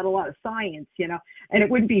talk about a lot of science, and it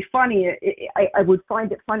wouldn't be funny. I would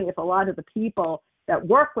find it funny if a lot of the people that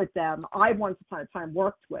work with them, I once upon a time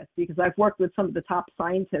worked with, because I've worked with some of the top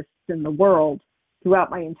scientists in the world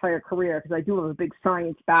throughout my entire career because I do have a big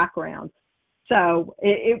science background. So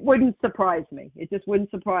it wouldn't surprise me. It just wouldn't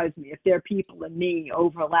surprise me if their people and me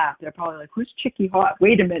overlap. They're probably like, who's Chickie Haute?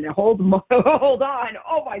 Wait a minute. Hold on.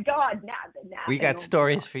 Oh, my God. We got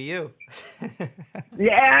stories for you.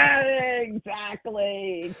 Yeah,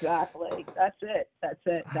 exactly. That's it.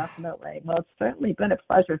 Definitely. Well, it's certainly been a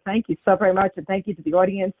pleasure. Thank you so very much. And thank you to the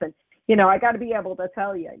audience. And, I got to be able to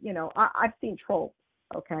tell you, I've seen trolls.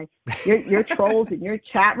 Okay. Your trolls in your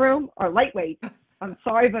chat room are lightweight. I'm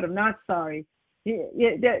sorry, but I'm not sorry.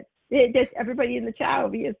 Everybody in the chat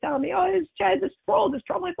over here is telling me, oh, this troll.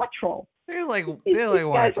 I'm like, what troll? They're like what,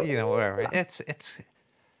 whatever. It's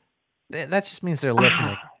that just means they're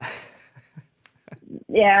listening.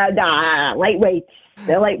 Yeah, lightweight.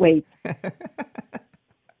 They're lightweight.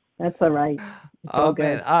 That's all right. It's all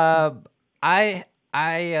good. Man, I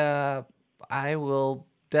will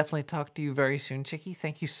definitely talk to you very soon, Chickie.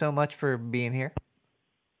 Thank you so much for being here.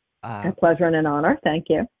 A pleasure and an honor. Thank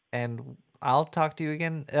you. And I'll talk to you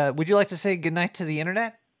again. Would you like to say goodnight to the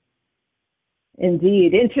internet?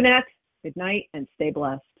 Indeed. Internet, good night and stay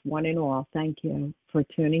blessed. One and all. Thank you for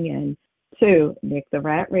tuning in to Nick the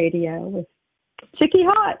Rat Radio with Chickie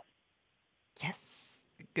Haute. Yes.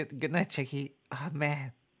 Good night, Chickie. Oh,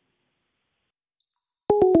 man.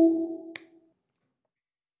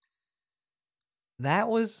 That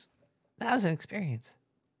was an experience.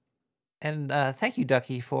 And thank you,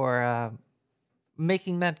 Ducky, for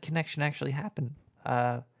making that connection actually happen.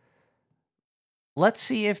 Let's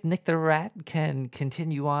see if Nick the Rat can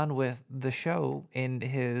continue on with the show in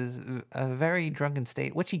his very drunken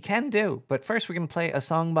state, which he can do. But first, we're going to play a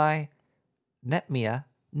song by Netmia,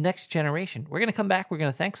 Next Generation. We're going to come back. We're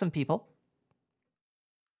going to thank some people.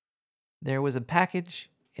 There was a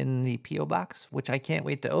package in the P.O. box, which I can't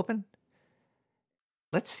wait to open.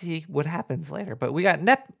 Let's see what happens later. But we got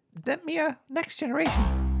Netmia, Next Generation.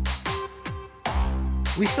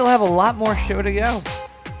 We still have a lot more show to go.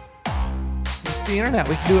 It's the internet.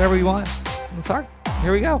 We can do whatever we want. In fact,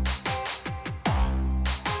 here we go.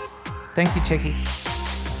 Thank you, Chickie.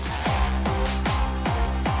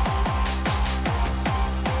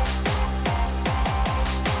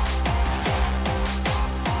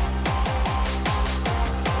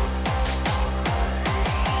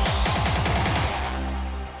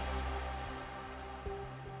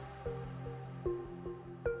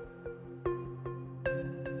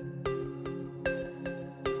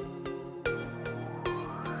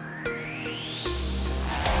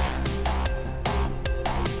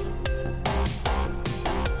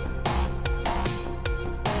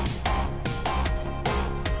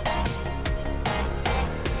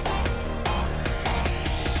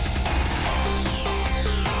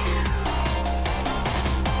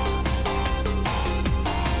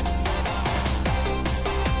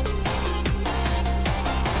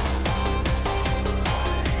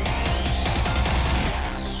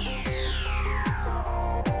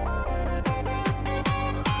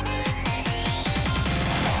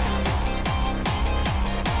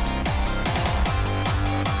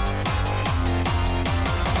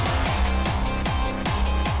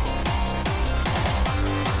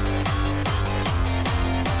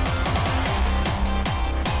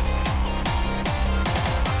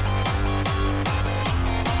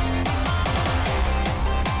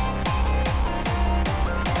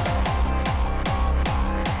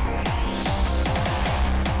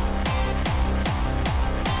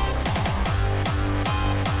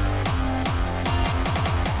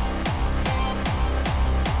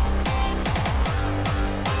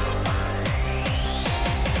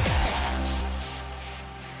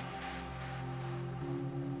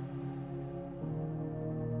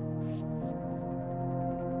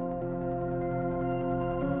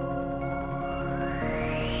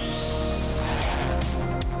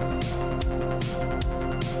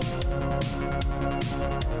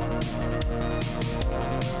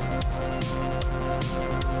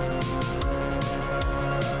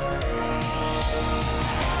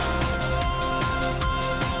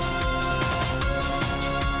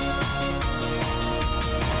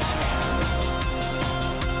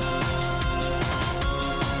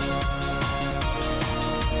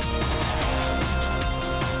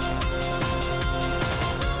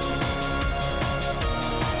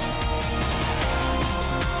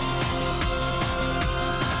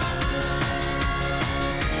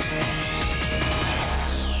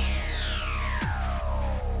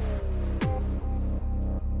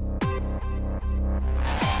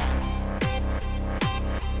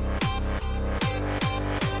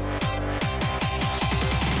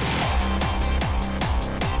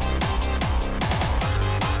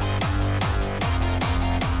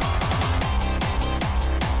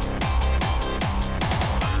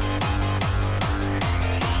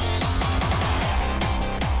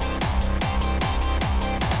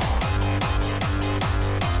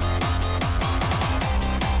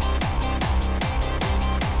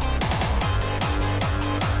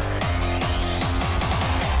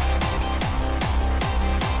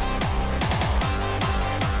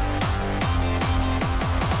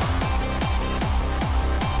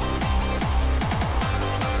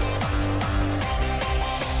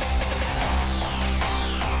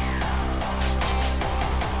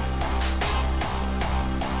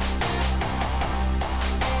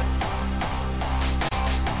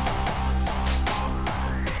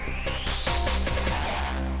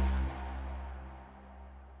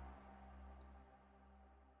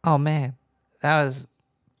 Oh man, that was.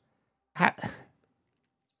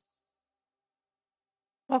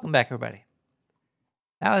 Welcome back, everybody.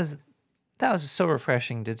 That was so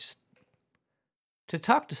refreshing to just to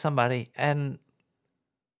talk to somebody and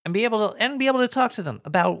be able to talk to them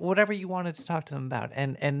about whatever you wanted to talk to them about,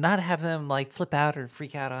 and not have them like flip out or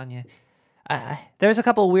freak out on you. There's a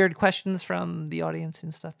couple of weird questions from the audience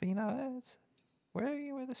and stuff, but you know,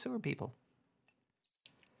 we're the sewer people.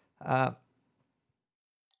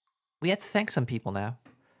 We have to thank some people now.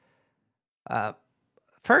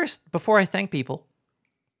 First, before I thank people,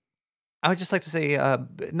 I would just like to say,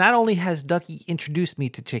 not only has Ducky introduced me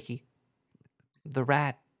to Chickie, the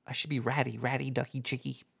rat. I should be Ratty, Ducky,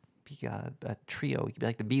 Chickie. Be a trio. You could be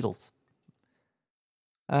like the Beatles.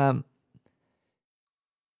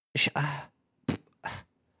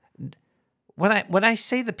 When I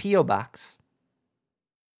say the P.O. box,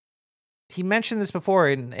 he mentioned this before,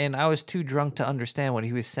 and I was too drunk to understand what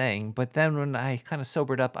he was saying. But then when I kind of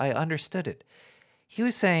sobered up, I understood it. He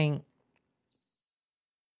was saying,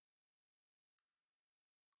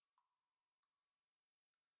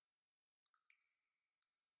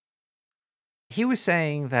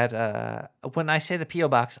 that when I say the P.O.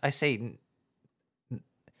 box, I say.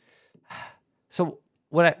 So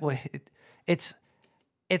it's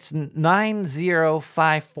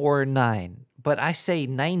 90549, but I say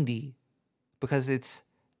 90 because it's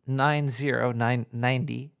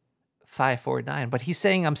 90549. But he's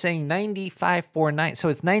saying I'm saying 9549, so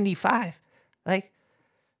it's 95. Like,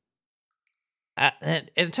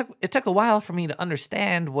 and it took a while for me to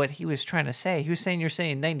understand what he was trying to say. He was saying you're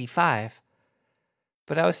saying 95,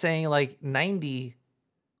 but I was saying like 90,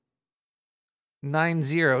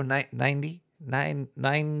 90, 90,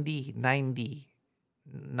 90, 90.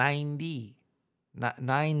 9D, not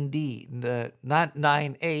 9D, not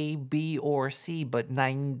 9A, B, or C, but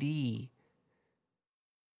 9D.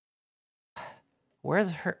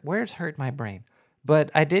 Where's hurt my brain?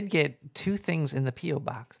 But I did get two things in the P.O.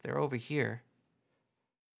 box. They're over here.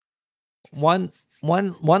 One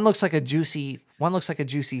looks like a juicy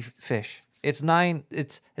fish. It's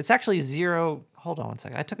actually 0. Hold on one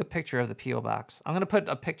second. I took a picture of the P.O. box. I'm gonna put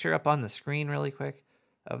a picture up on the screen really quick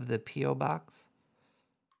of the P.O. box.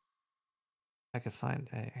 I could find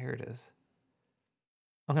here it is.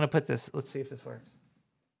 I'm gonna put this. Let's see if this works.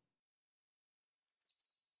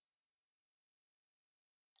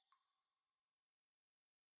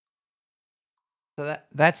 So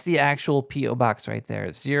that's the actual P.O. box right there.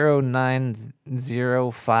 It's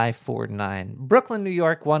 090549. Brooklyn, New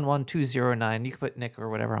York 11209. You can put Nick or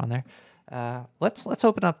whatever on there. Let's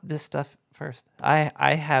open up this stuff first.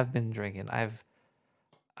 I have been drinking.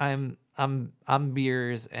 I'm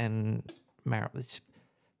beers and marijuana.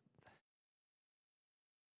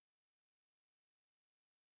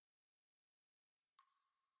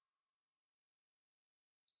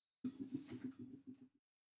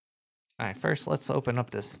 All right, first let's open up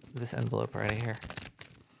this envelope right here.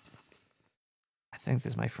 I think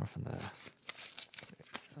this might come from the.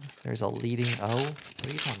 There's a leading O. What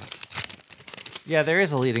are you talking about? Yeah, there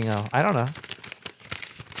is a leading O. I don't know.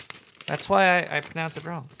 That's why I pronounce it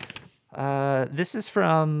wrong. This is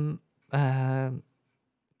from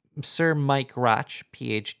Sir Mike Roch,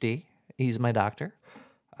 PhD. He's my doctor.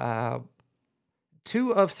 2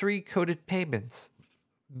 of 3 coded payments.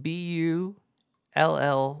 BULLS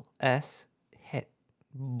hit.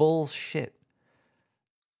 Bullshit.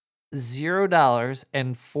 $0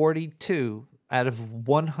 and 42 out of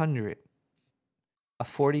 100. A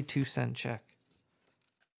 42-cent check.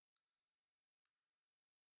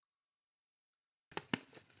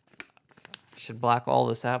 Should block all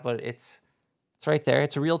this out, but it's right there.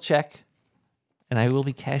 It's a real check, and I will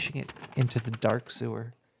be cashing it into the dark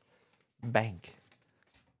sewer bank.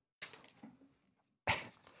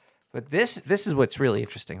 But this is what's really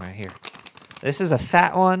interesting right here. This is a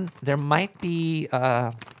fat one. There might be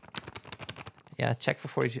check for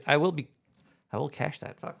 42. I will cash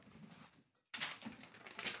that. Fuck.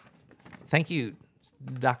 Thank you,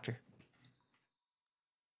 doctor.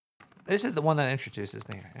 This is the one that introduces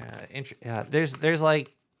me. There's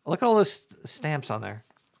like, look at all those stamps on there.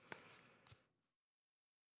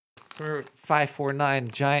 For 549,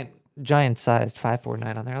 giant sized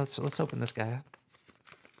 549 on there. Let's open this guy up.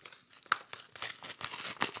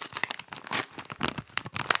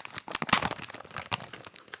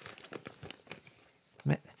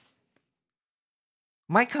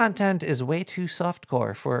 My content is way too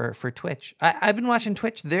softcore for Twitch. I've been watching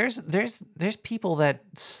Twitch. There's people that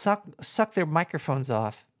suck their microphones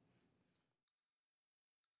off.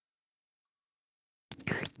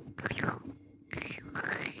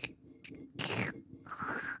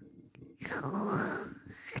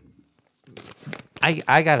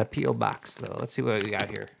 I got a P.O. box, though. Let's see what we got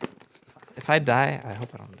here. If I die, I hope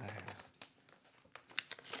I don't die.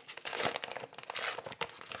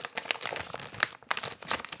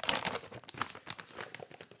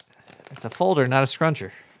 It's a folder, not a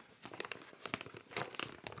scruncher.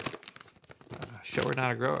 Shower,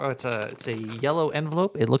 not a grower. Oh, it's a yellow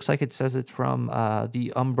envelope. It looks like it says it's from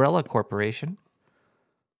the Umbrella Corporation.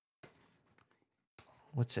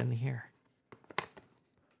 What's in here?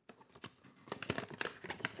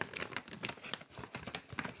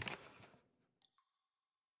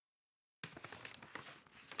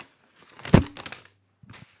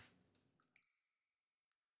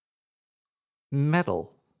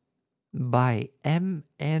 Metal by M.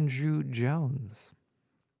 Andrew Jones.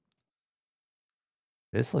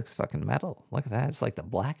 This looks fucking metal. Look at that. It's like the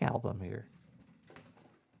Black Album here.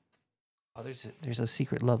 Oh, there's a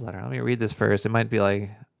secret love letter. Let me read this first. It might be like,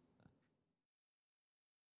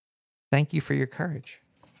 thank you for your courage.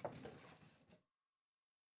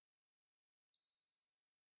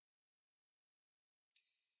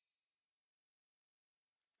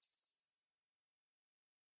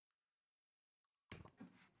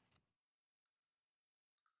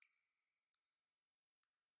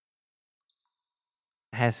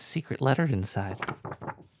 It has a secret letter inside.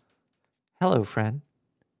 Hello, friend.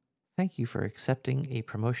 Thank you for accepting a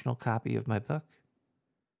promotional copy of my book.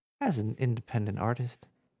 As an independent artist,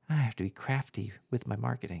 I have to be crafty with my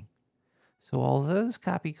marketing. So although this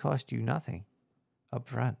copy cost you nothing up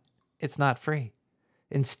front, it's not free.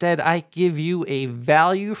 Instead, I give you a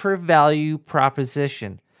value for value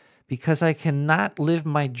proposition because I cannot live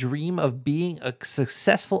my dream of being a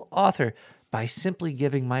successful author by simply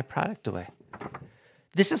giving my product away.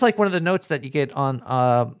 This is like one of the notes that you get on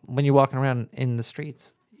when you're walking around in the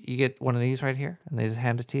streets. You get one of these right here, and they just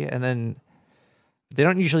hand it to you. And then they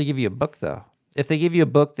don't usually give you a book, though. If they give you a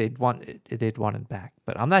book, they'd want it back.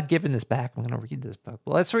 But I'm not giving this back. I'm going to read this book.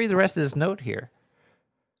 Well, let's read the rest of this note here.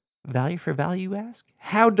 Value for value, you ask?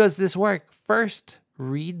 How does this work? First,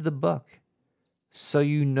 read the book so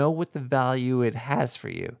you know what the value it has for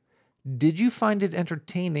you. Did you find it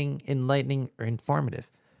entertaining, enlightening, or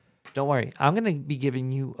informative? Don't worry. I'm going to be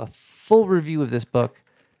giving you a full review of this book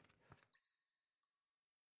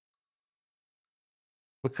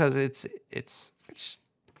because it's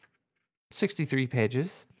 63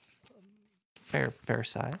 pages. Fair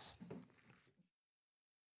size.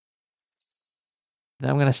 Then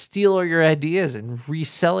I'm going to steal all your ideas and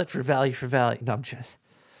resell it for value for value. No, I'm just...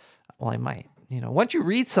 Well, I might. You know, once you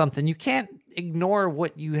read something, you can't ignore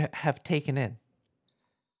what you have taken in.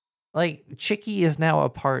 Like, Chickie is now a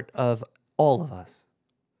part of all of us.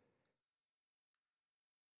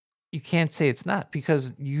 You can't say it's not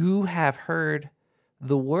because you have heard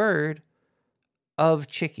the word of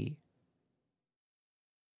Chickie.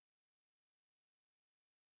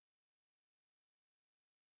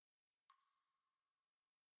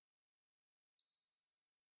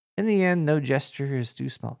 In the end, no gesture is too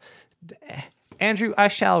small. Andrew, I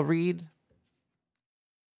shall read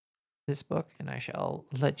this book and I shall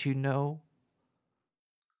let you know.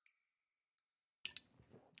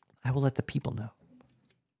 I will let the people know.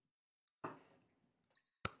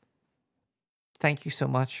 Thank you so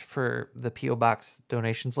much for the P.O. Box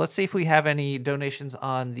donations. Let's see if we have any donations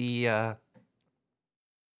on the...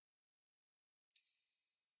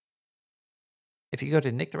 If you go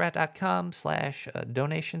to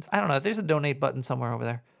nicktherat.com/donations, I don't know, there's a donate button somewhere over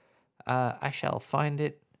there. I shall find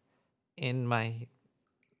it in my...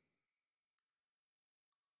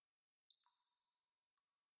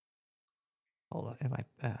 Hold on,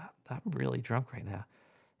 I'm really drunk right now.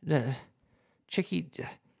 Chickie,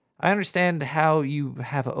 I understand how you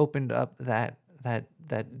have opened up that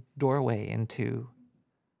doorway into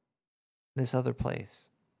this other place.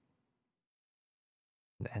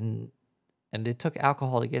 And it took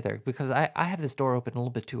alcohol to get there because I have this door open a little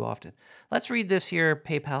bit too often. Let's read this here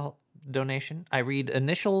PayPal donation. I read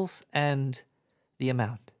initials and the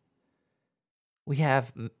amount. We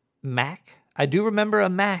have Mac. I do remember a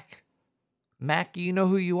Mac. Mac, you know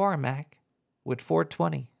who you are, Mac. With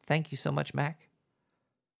 420. Thank you so much, Mac.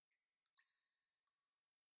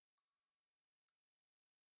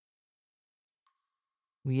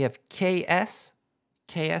 We have KS.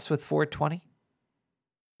 KS with 420.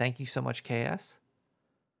 Thank you so much, KS.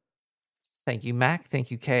 Thank you, Mac.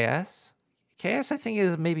 Thank you, KS. KS, I think,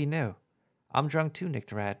 is maybe new. I'm drunk too, Nick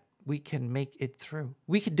the Rat. We can make it through.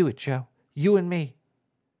 We can do it, Joe. You and me.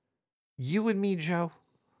 You and me, Joe.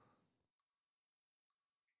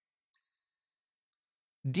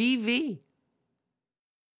 DV.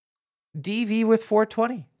 DV with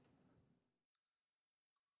 420.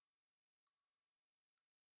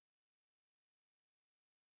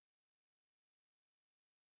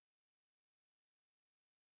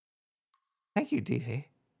 Thank you, DV.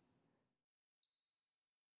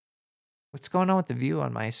 What's going on with the view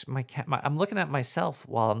on my I'm looking at myself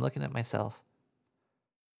while I'm looking at myself.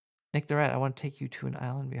 Nick the Rat, I want to take you to an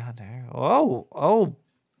island beyond there. Oh.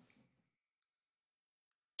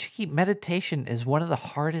 Chickie, meditation is one of the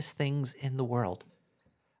hardest things in the world.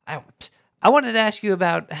 I wanted to ask you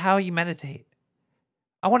about how you meditate.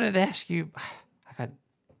 I wanted to ask you, I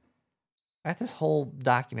got this whole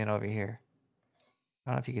document over here. I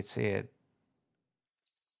don't know if you could see it.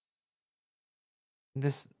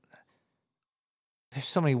 There's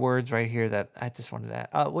so many words right here that I just wanted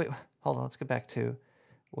to wait, hold on, let's get back to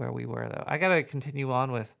where we were though. I gotta continue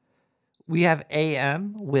on with, we have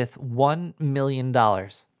AM with $1 million.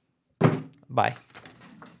 Bye.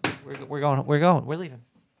 We're leaving.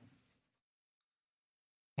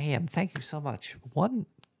 AM, thank you so much. $1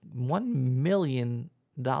 million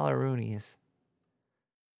roonies.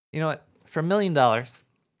 You know what? For $1 million, I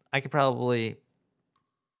could probably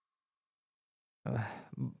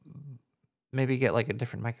maybe get like a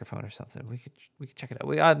different microphone or something. We could check it out.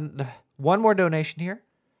 We got one more donation here.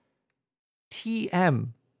 TM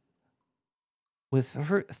with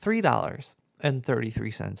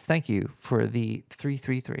 $3.33. Thank you for the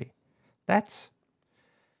 333.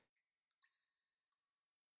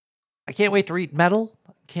 I can't wait to read metal.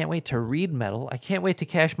 Can't wait to read metal. I can't wait to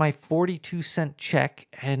cash my 42-cent check.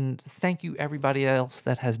 And thank you everybody else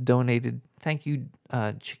that has donated. Thank you,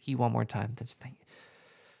 Chickie, one more time. Thank you.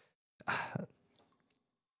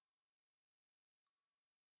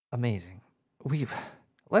 Amazing.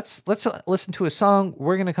 Let's listen to a song.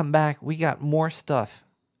 We're gonna come back. We got more stuff.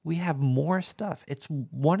 We have more stuff. It's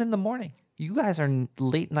 1 a.m. You guys are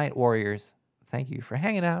late night warriors. Thank you for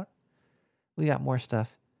hanging out. We got more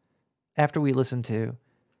stuff. After we listen to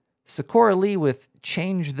Sakura Lee with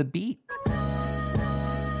Change the Beat.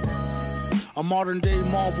 A modern day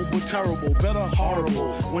marvel, but terrible, better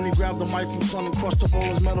horrible. When he grabbed the mic from Son and crushed up all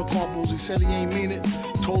his metal carpals, he said he ain't mean it,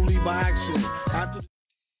 totally by accident.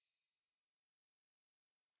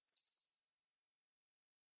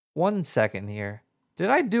 One second here. Did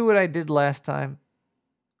I do what I did last time?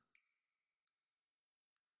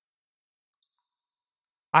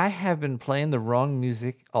 I have been playing the wrong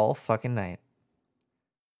music all fucking night.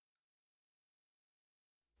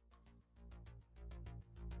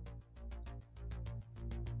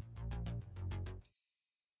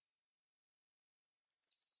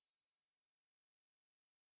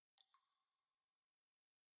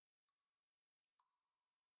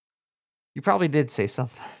 You probably did say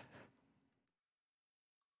something.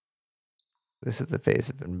 This is the face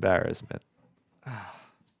of embarrassment.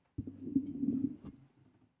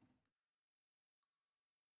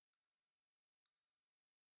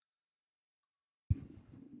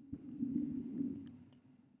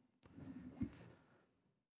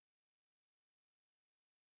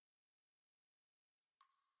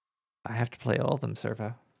 I have to play all of them,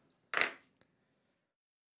 Servo.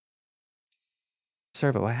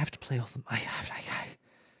 Servo, I have to play all of them.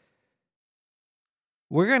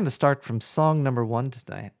 We're going to start from song number 1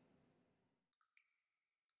 tonight.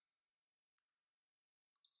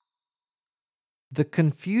 The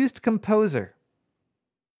Confused Composer.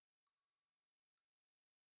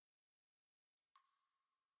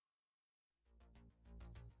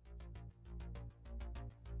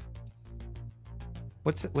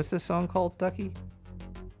 What's this song called, Ducky?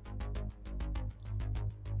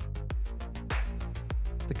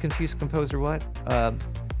 The Confused Composer what?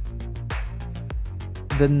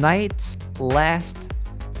 The Nights Last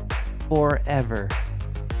Forever.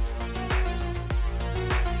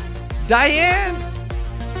 Diane!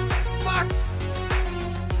 Fuck!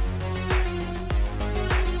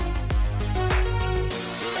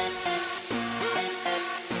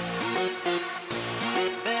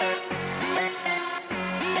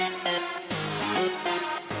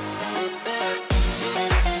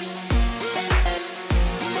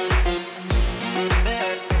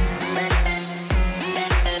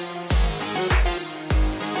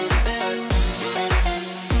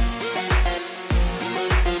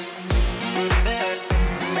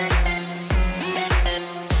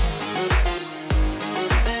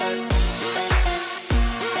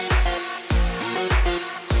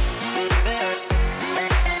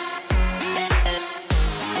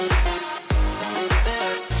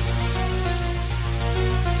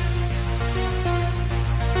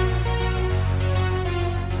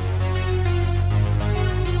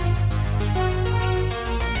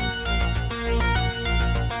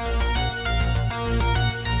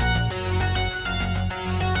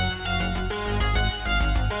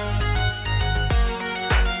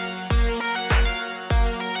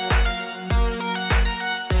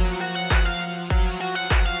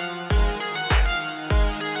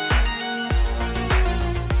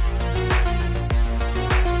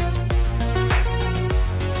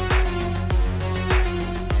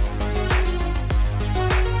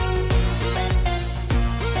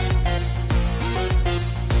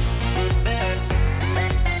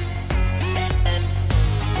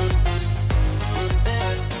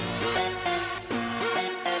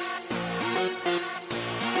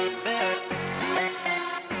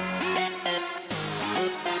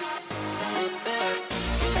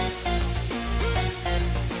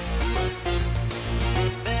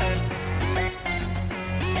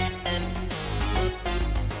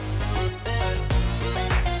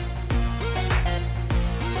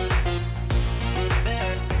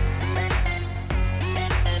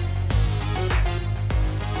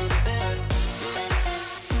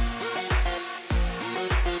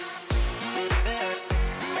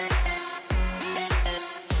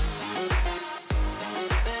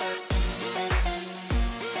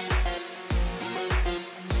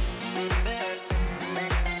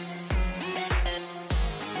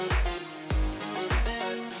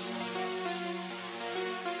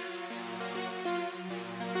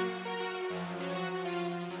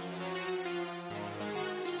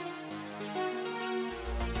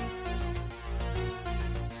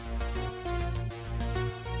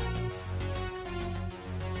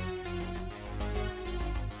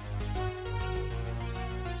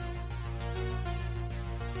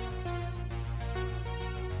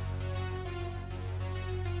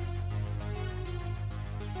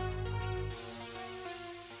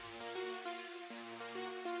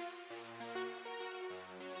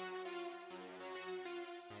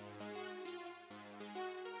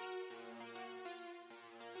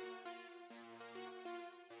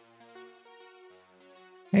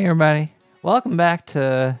 Hey everybody, welcome back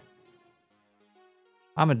to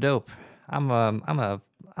I'm a Dope. I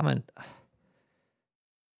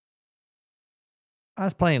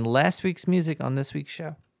was playing last week's music on this week's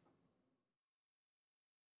show.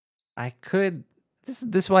 I could this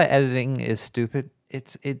is why editing is stupid.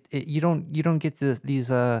 You don't get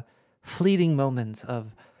these fleeting moments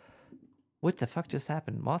of what the fuck just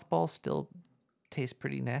happened. Mothballs still taste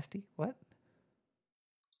pretty nasty. What?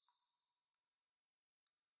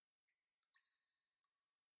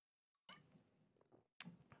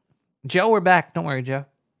 Joe, we're back. Don't worry, Joe.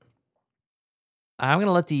 I'm going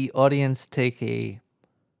to let the audience take a...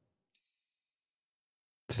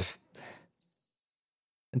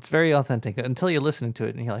 It's very authentic until you're listening to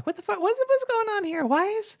it and you're like, what the fuck? What's going on here? Why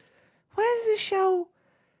is this show...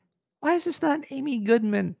 Why is this not Amy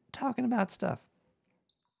Goodman talking about stuff?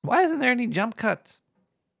 Why isn't there any jump cuts?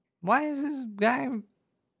 Why is this guy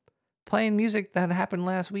playing music that happened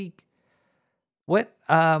last week? What,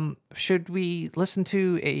 should we listen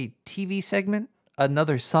to a TV segment?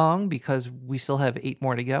 Another song, because we still have 8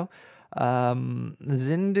 more to go. Zindu,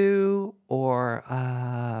 or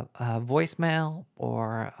voicemail,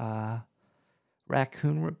 or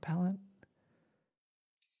raccoon repellent.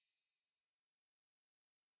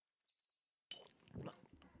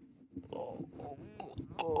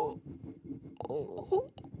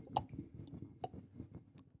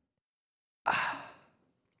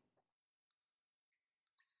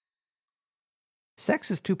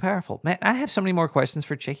 Sex is too powerful. Man, I have so many more questions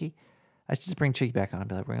for Chickie. I should just bring Chickie back on and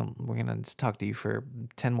be like, we're gonna just talk to you for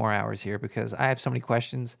 10 more hours here because I have so many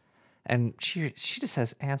questions and she just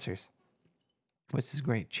has answers. Which is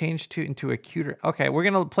great. Change into a cuter. Okay, we're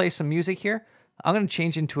gonna play some music here. I'm gonna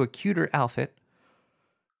change into a cuter outfit.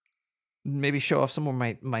 Maybe show off some more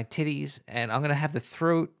my titties, and I'm gonna have the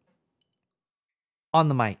throat on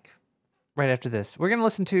the mic. Right after this, we're gonna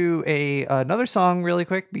listen to another song really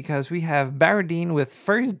quick because we have Baradine with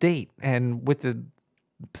First Date, and with the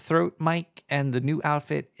throat mic and the new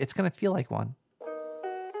outfit, it's gonna feel like one.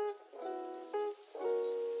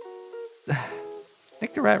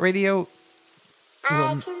 Nick the Rat Radio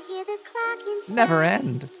will never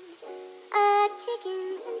end.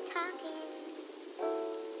 Ticking and talking.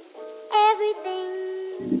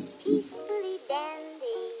 Everything's peacefully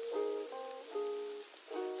dandy.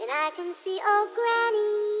 And I can see old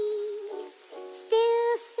Granny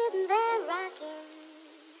still sitting there rocking,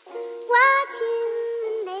 watching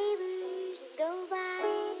the neighbors go by.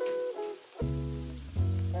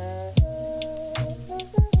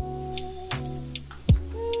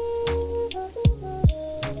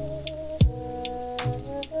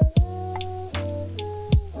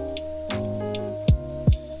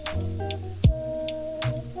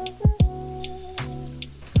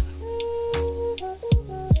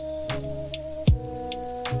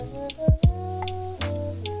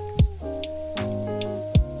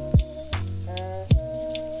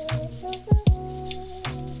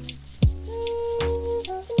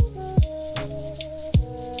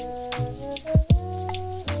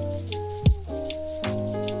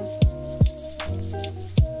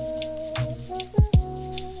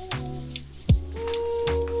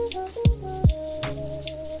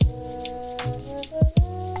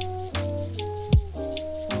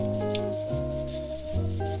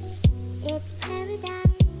 It's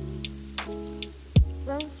paradise.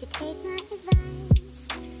 Won't you take my advice?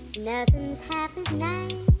 Nothing's half as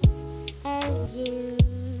nice as June.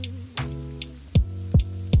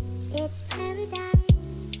 It's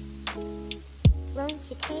paradise. Won't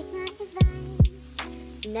you take my advice?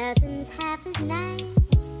 Nothing's half as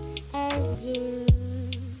nice as June.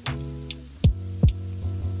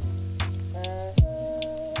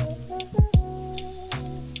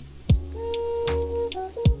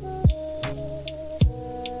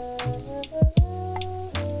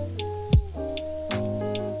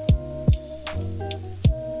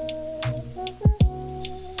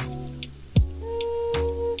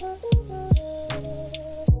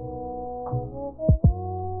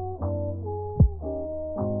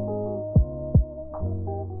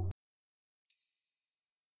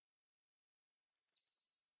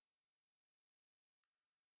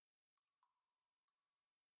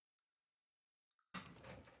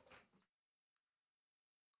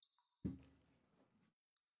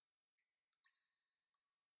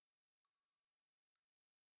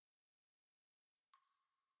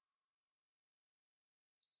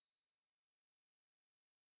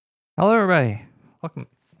 Hello, everybody.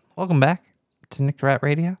 Welcome back to Nick the Rat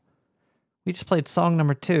Radio. We just played song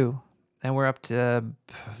number 2, and we're up to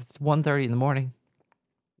 1:30 in the morning.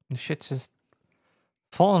 The shit's just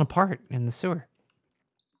falling apart in the sewer.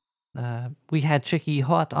 We had Chickie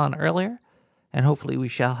Haute on earlier, and hopefully we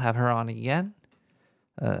shall have her on again.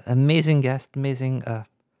 Amazing guest, amazing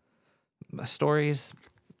stories.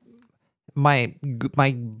 My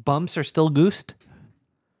bumps are still goosed.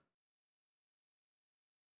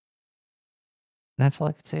 That's all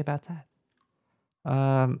I could say about that.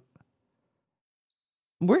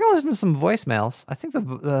 We're going to listen to some voicemails. I think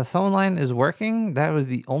the phone line is working. That was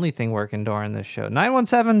the only thing working during this show.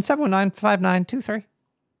 917-719-5923.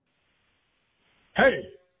 Hey,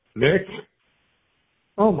 Nick.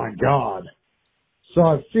 Oh, my God. So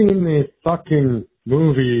I've seen the fucking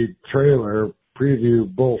movie trailer preview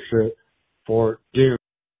bullshit for Dune.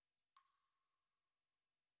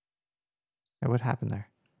 What happened there?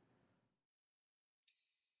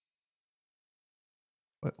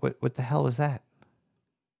 What the hell was that?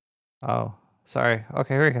 Oh, sorry.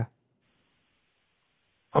 Okay, here we go.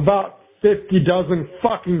 About 50 dozen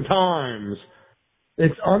fucking times.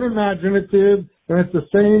 It's unimaginative, and it's the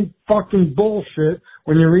same fucking bullshit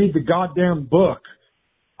when you read the goddamn book.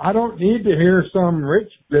 I don't need to hear some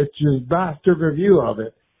rich bitch's bastard review of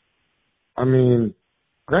it. I mean,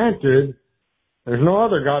 granted, there's no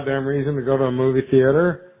other goddamn reason to go to a movie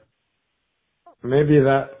theater. Maybe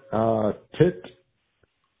that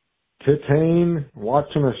Titane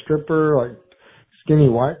watching a stripper, like skinny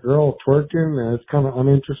white girl twerking, and it's kind of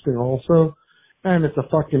uninteresting also. And it's a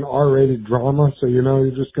fucking R-rated drama, so you know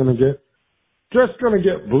you're just gonna get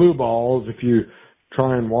blue balls if you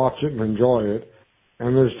try and watch it and enjoy it.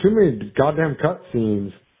 And there's too many goddamn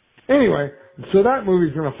cutscenes. Anyway, so that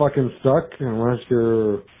movie's gonna fucking suck unless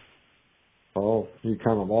you're, oh, you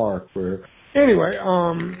kind of are. Anyway,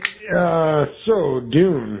 so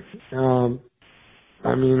Dune.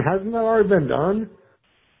 I mean, hasn't that already been done?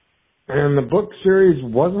 And the book series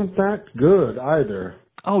wasn't that good either.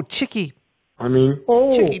 Oh, Chickie. I mean,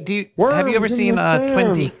 Chickie, have you ever seen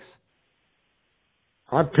Twin Peaks?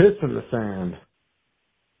 I piss in the sand.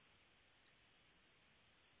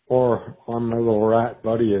 Or on my little rat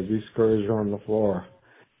buddy as he scurries on the floor,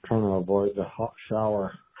 trying to avoid the hot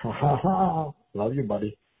shower. Ha ha ha! Love you,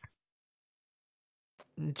 buddy.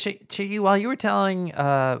 Chickie, while you were telling,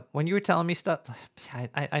 when you were telling me stuff,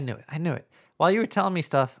 I knew it. While you were telling me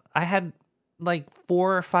stuff, I had like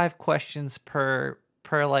 4 or 5 questions per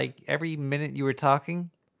like every minute you were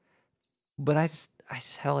talking, but I just had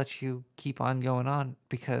to let you keep on going on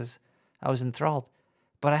because I was enthralled.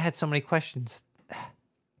 But I had so many questions.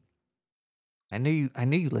 I knew you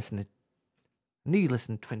listened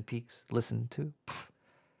to Twin Peaks. Listened to.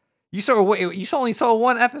 You only saw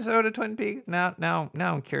one episode of Twin Peaks. Now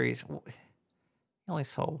I'm curious. You only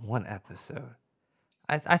saw one episode.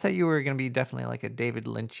 I thought you were gonna be definitely like a David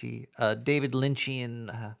Lynchian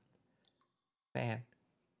fan.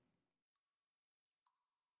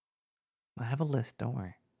 I have a list. Don't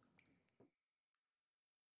worry.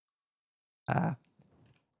 I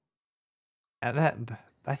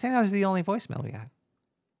think that was the only voicemail we got.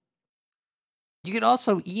 You could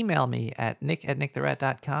also email me at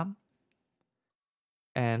nick@nicktherat.com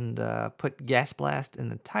and put Gas Blast in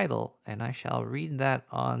the title, and I shall read that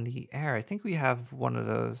on the air. I think we have one of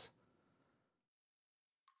those.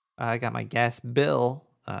 I got my gas bill.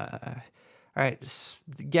 All right,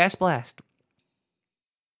 Gas Blast.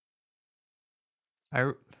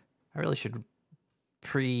 I really should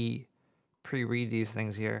pre-read these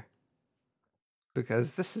things here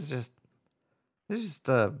because this is just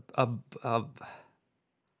a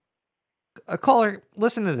caller.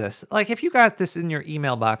 Listen to this. Like, if you got this in your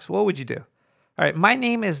email box, what would you do? All right, my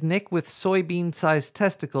name is Nick with soybean-sized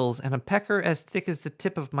testicles and a pecker as thick as the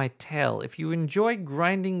tip of my tail. If you enjoy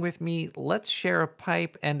grinding with me, let's share a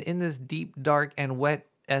pipe and in this deep, dark, and wet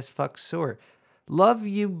as fuck sewer. Love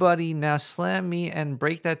you, buddy. Now slam me and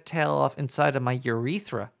break that tail off inside of my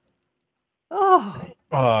urethra. Oh.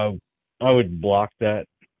 I would block that.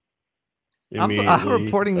 I'm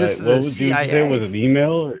reporting this to the CIA. There was an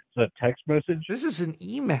email or a text message. This is an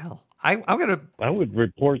email. I would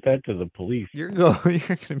report that to the police. You're gonna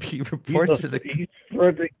be reported to the.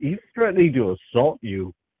 He's threatening to assault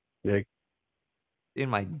you, Nick. In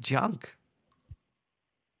my junk.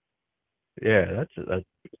 Yeah, that's.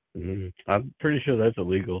 I'm pretty sure that's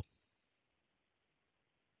illegal.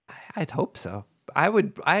 I'd hope so. I'd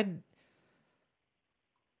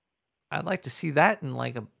like to see that in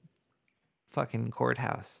like a fucking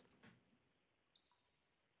courthouse.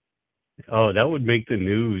 Oh, that would make the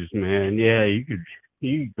news, man. Yeah, you could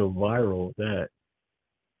go viral with that.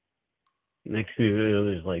 Next thing you know,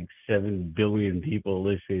 there's like 7 billion people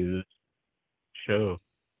listening to this show.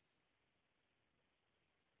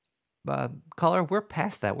 Caller, we're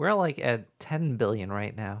past that. We're like at 10 billion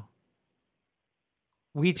right now.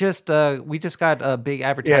 We just got a big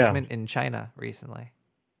advertisement in China recently.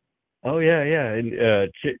 Oh yeah, yeah,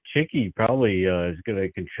 and Chickie probably is going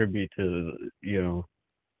to contribute to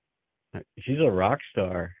she's a rock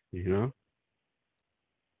star, Do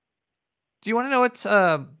you want to know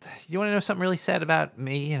you want to know something really sad about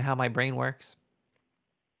me and how my brain works?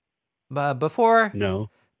 Before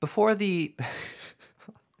the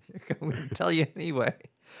I'm going to tell you anyway.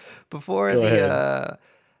 Before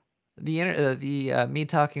me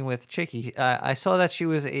talking with Chickie, I saw that she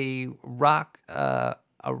was a rock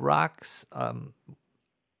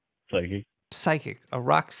psychic.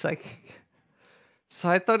 So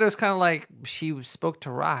I thought it was kind of like she spoke to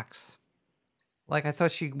rocks. Like I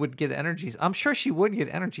thought she would get energies. I'm sure she would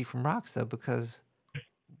get energy from rocks though, because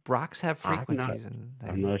rocks have frequencies.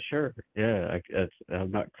 I'm not sure. Yeah,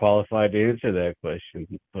 I'm not qualified to answer that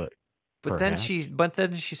question, but then she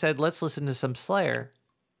said, "Let's listen to some Slayer,"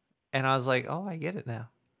 and I was like, "Oh, I get it now."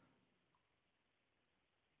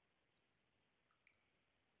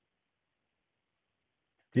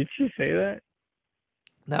 Did she say that?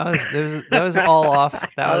 That was all off.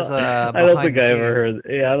 That was I don't think I ever heard.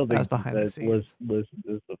 Yeah, I don't think that was behind the scenes. Listen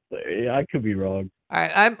to Slayer. Yeah, I could be wrong. All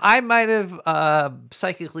right, I might have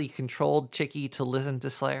psychically controlled Chickie to listen to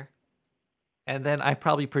Slayer, and then I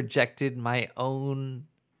probably projected my own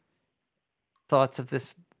thoughts of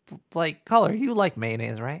this. Like, Caller, you like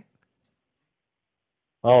mayonnaise, right?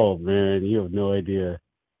 Oh man, you have no idea.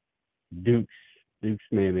 Duke's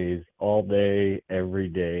mayonnaise all day, every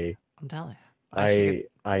day. I'm telling you. I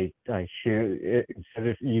instead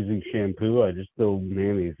of using shampoo, I just throw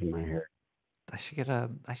mayonnaise in my hair. I should get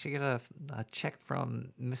a check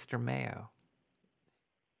from Mr. Mayo.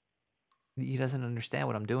 He doesn't understand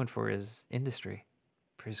what I'm doing for his industry,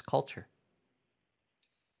 for his culture.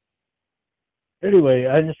 Anyway,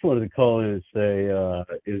 I just wanted to call in and say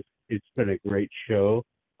it's been a great show.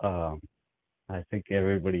 I think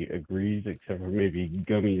everybody agrees except for maybe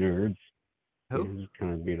Gummy Nerds. Who? He's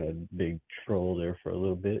kind of being a big troll there for a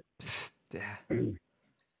little bit. Yeah.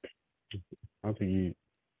 I think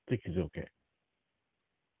he's okay.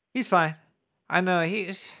 He's fine. I know he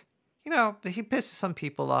pisses some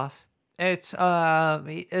people off. It's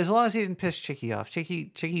as long as he didn't piss Chickie off.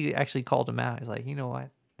 Chickie actually called him out. He's like, you know what?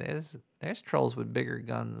 There's trolls with bigger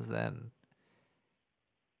guns than.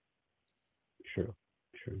 True.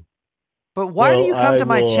 But why do you come to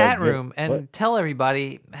my chat room and tell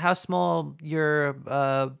everybody how small your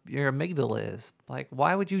amygdala is? Like,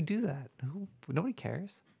 why would you do that? Nobody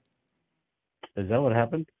cares. Is that what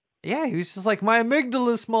happened? Yeah, he was just like, my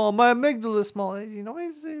amygdala is small. My amygdala is small.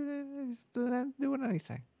 Nobody's doing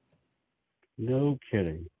anything. No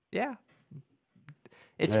kidding. Yeah.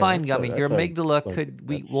 It's fine, Gummy. Your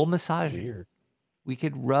amygdala we'll massage it. We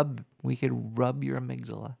could rub your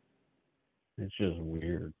amygdala. It's just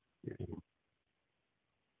weird.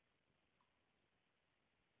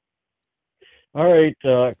 All right,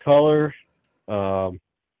 caller. Well,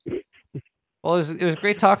 it was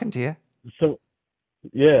great talking to you. So,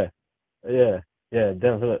 yeah,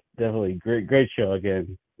 definitely, great show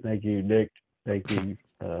again. Thank you, Nick. Thank you,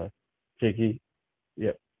 Chickie.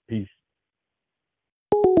 Yep, peace.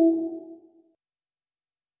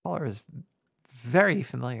 Caller is very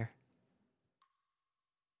familiar.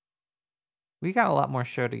 We got a lot more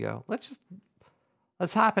show to go. Let's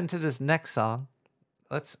hop into this next song.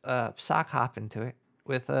 Let's sock hop into it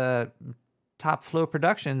with Top Flow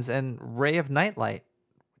Productions and Ray of Nightlight.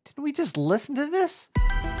 Didn't we just listen to this?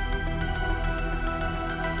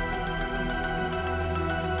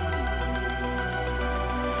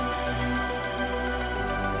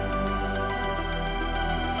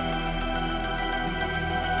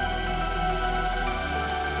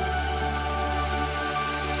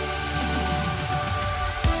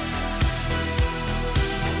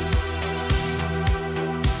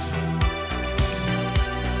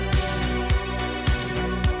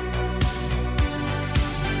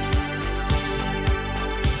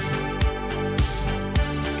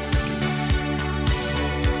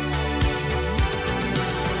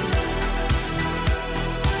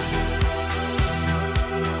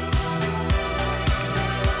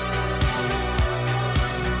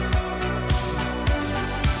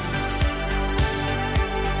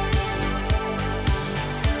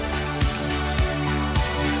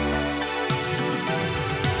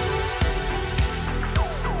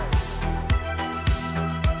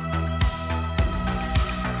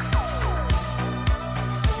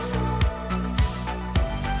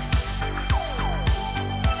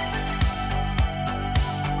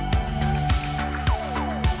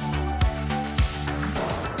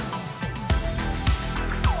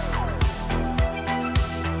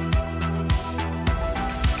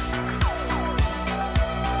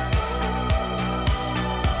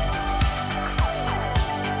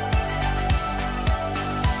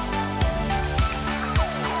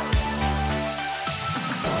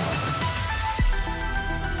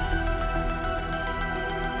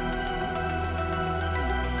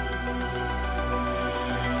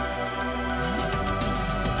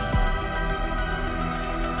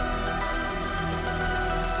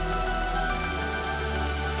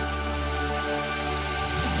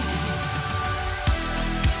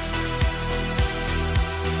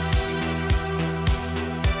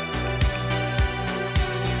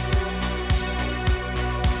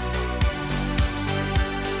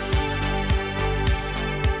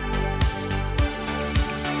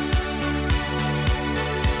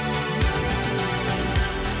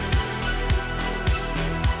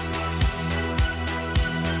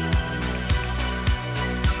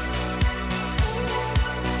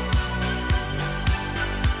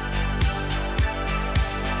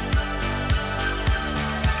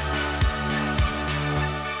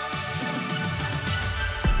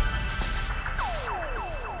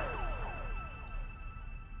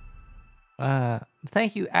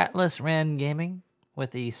 Thank you, Atlas Ran Gaming,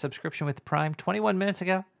 with the subscription with Prime 21 minutes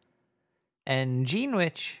ago. And Gene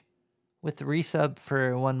Witch with the resub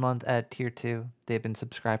for 1 month at Tier 2. They've been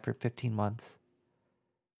subscribed for 15 months.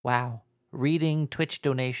 Wow. Reading Twitch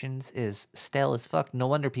donations is stale as fuck. No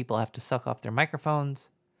wonder people have to suck off their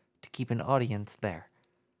microphones to keep an audience there.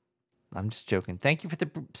 I'm just joking. Thank you for the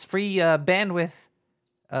free bandwidth,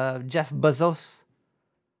 Jeff Bezos.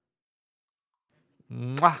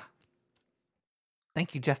 Mwah.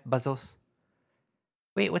 Thank you, Jeff Bezos.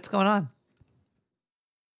 Wait, what's going on?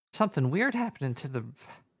 Something weird happening to the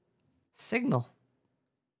signal.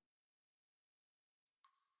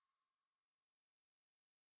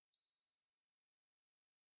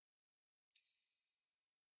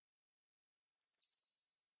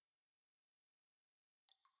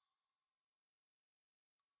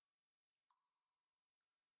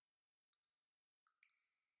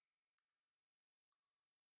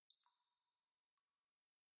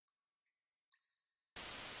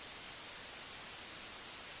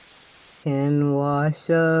 Can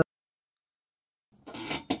wash up.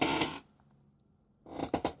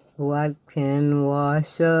 What can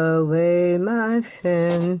wash away my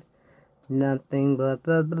sin? Nothing but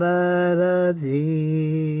the blood of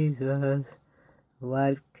Jesus.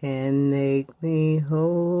 What can make me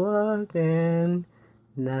whole again?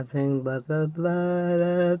 Nothing but the blood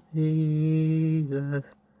of Jesus.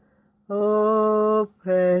 Oh,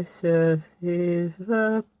 precious is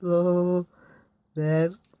the flow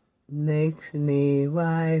that makes me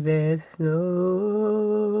white as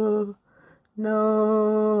snow.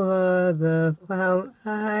 No other fount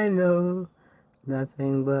I know,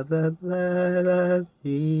 nothing but the blood of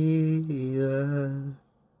Jesus.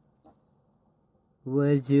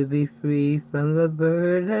 Would you be free from the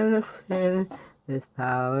burden of sin? There's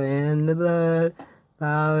power in the blood,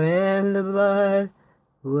 power in the blood.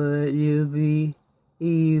 Would you be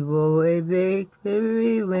evil a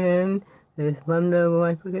victory win? There's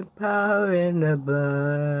wonder-working power in the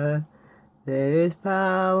blood. There is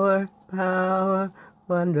power, power,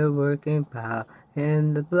 wonder-working power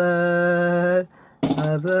in the blood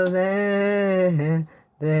of the Lamb.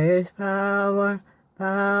 There is power,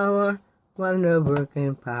 power,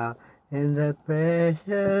 wonder-working power in the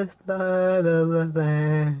precious blood of the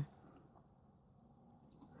Lamb.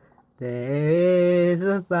 There is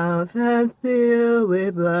a fountain filled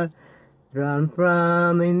with blood drawn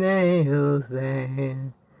from Emmanuel's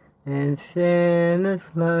veins, and sinners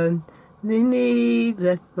flood beneath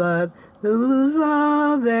that flood, lose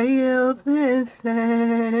all their guilt and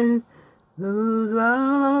sin, lose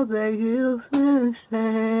all their guilt and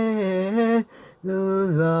sin,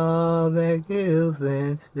 lose all their guilt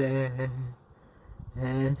and sin,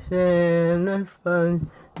 and sinners flood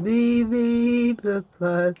beneath the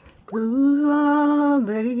flood, lose all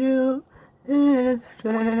their guilt and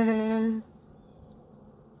sin.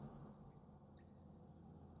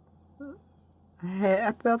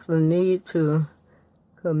 I felt the need to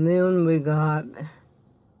commune with God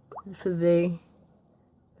today.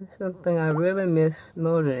 It's something I really miss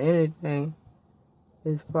more than anything,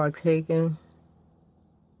 is partaking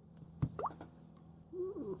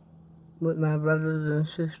with my brothers and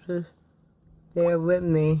sisters there with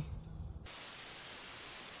me.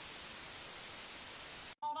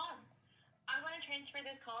 Hold on. I'm going to transfer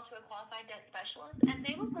this call to a qualified debt specialist, and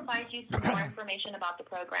they will provide you some more information about the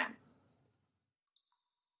program.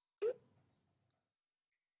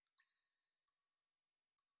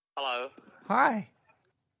 Hello. Hi.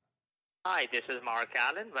 Hi, this is Mark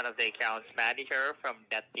Allen, one of the accounts manager from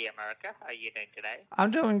Debt-Free America. How are you doing today?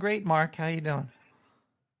 I'm doing great, Mark. How you doing?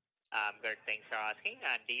 Good, thanks for asking.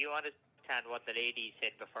 And do you understand what the lady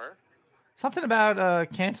said before? Something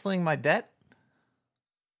about canceling my debt?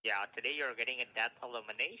 Yeah, today you're getting a debt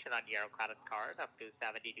elimination on your credit card up to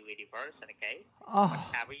 70 to 80%, okay? Oh.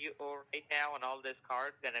 Whatever you owe right now on all this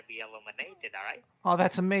card is going to be eliminated, all right? Oh,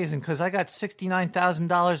 that's amazing, because I got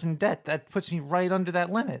 $69,000 in debt. That puts me right under that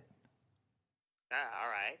limit. All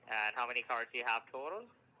right. And how many cards do you have total?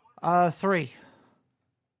 3.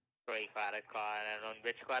 3 credit card. And on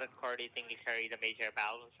which credit card do you think you carry the major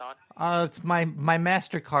balance on? It's my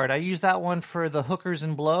MasterCard. I use that one for the hookers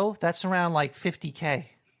and blow. That's around like $50K.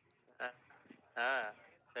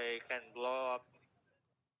 So you can blow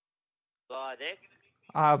a dick?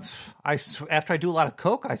 After I do a lot of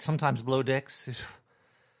coke, I sometimes blow dicks. It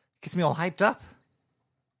gets me all hyped up.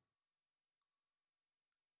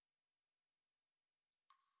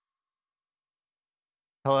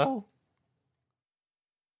 Hello?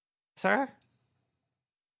 Sir?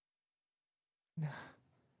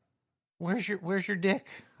 Where's your dick?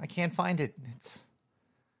 I can't find it.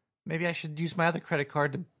 Maybe I should use my other credit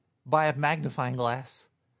card to Buy a magnifying glass.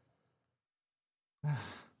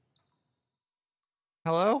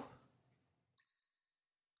 Hello?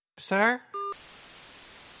 Sir?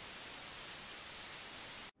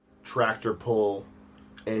 Tractor pull,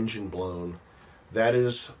 engine blown. That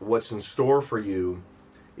is what's in store for you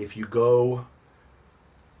if you go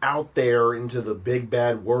out there into the big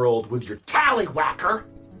bad world with your tallywhacker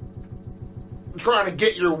trying to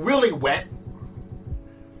get your willy wet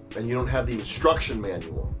and you don't have the instruction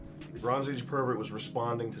manual. Bronze Age Pervert was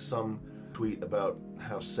responding to some tweet about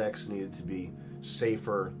how sex needed to be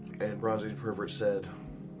safer, and Bronze Age Pervert said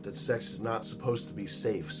that sex is not supposed to be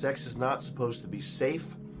safe. Sex is not supposed to be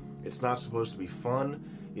safe. It's not supposed to be fun.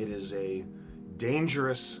 It is a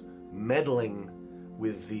dangerous meddling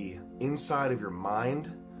with the inside of your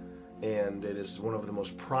mind, and it is one of the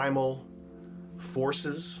most primal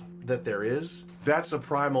forces that there is. That's a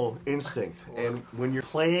primal instinct. And when you're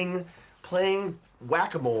playing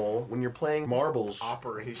whack-a-mole, when you're playing marbles,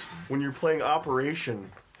 when you're playing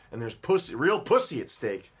Operation, and there's real pussy at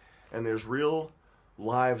stake, and there's real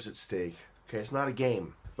lives at stake. Okay, it's not a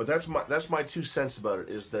game. But that's my 2 cents about it,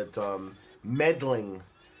 is that meddling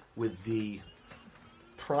with the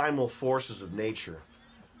primal forces of nature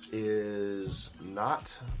is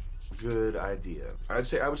not a good idea. I would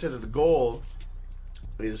say that the goal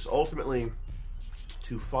is ultimately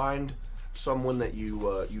to find someone that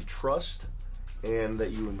you trust and that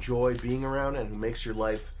you enjoy being around and who makes your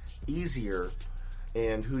life easier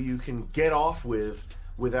and who you can get off with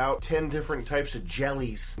without 10 different types of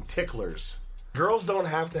jellies and ticklers. Girls don't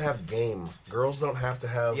have to have game. Girls don't have to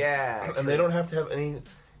have... Yeah. And they don't have to have any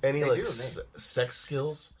like sex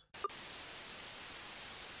skills.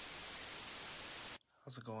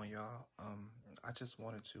 How's it going, y'all? I just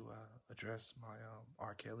wanted to address my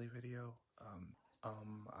R. Kelly video.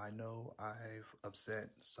 I know I've upset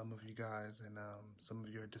some of you guys, and some of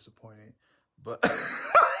you are disappointed, but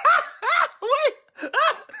wait.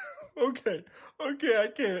 Okay, I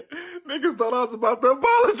can't. Niggas thought I was about to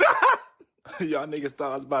apologize. Y'all niggas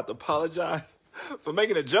thought I was about to apologize for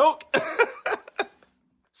making a joke.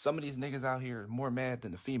 Some of these niggas out here are more mad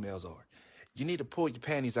than the females are. You need to pull your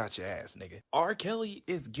panties out your ass, nigga. R. Kelly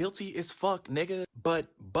is guilty as fuck, nigga, but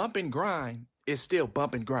Bump and Grind is still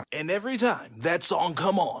Bump and Grind. And every time that song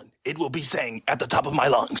come on, it will be sang at the top of my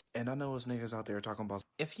lungs. And I know those niggas out there talking about,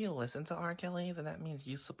 if you listen to R. Kelly, then that means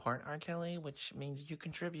you support R. Kelly, which means you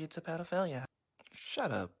contribute to pedophilia.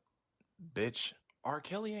 Shut up, bitch. R.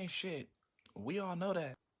 Kelly ain't shit. We all know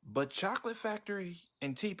that. But Chocolate Factory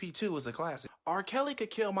and TP2 is a classic. R. Kelly could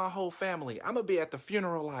kill my whole family. I'm gonna be at the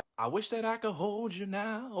funeral like, I wish that I could hold you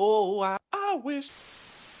now. Oh, I wish.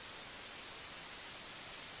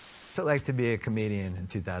 What's it like to be a comedian in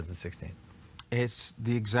 2016? It's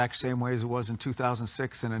the exact same way as it was in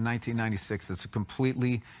 2006 and in 1996. It's a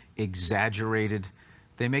completely exaggerated.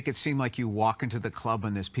 They make it seem like you walk into the club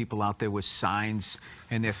and there's people out there with signs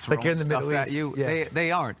and they're throwing you're in the stuff Middle at East. you. Yeah.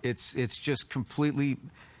 They aren't. It's just completely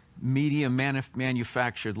media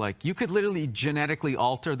manufactured. Like, you could literally genetically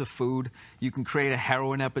alter the food. You can create a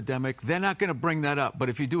heroin epidemic. They're not going to bring that up. But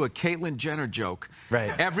if you do a Caitlyn Jenner joke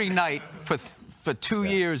every night for 2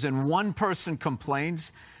 years and one person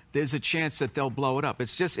complains, there's a chance that they'll blow it up.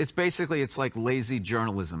 It's basically like lazy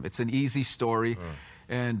journalism. It's an easy story.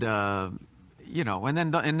 And, you know, and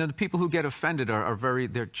then the people who get offended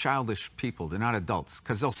they're childish people. They're not adults.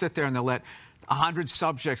 Because they'll sit there and they'll let 100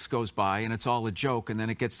 subjects goes by and it's all a joke, and then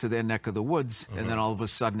it gets to their neck of the woods, and then all of a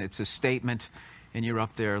sudden it's a statement, and you're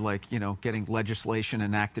up there like, you know, getting legislation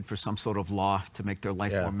enacted for some sort of law to make their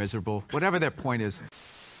life more miserable, whatever their point is.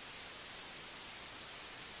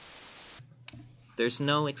 There's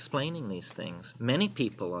no explaining these things. Many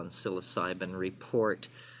people on psilocybin report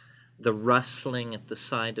the rustling at the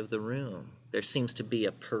side of the room. There seems to be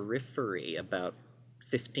a periphery about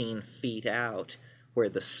 15 feet out where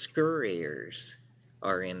the scurriers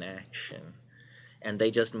are in action. And they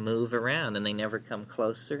just move around, and they never come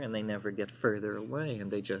closer, and they never get further away, and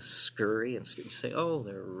they just scurry and scurry. You say, oh,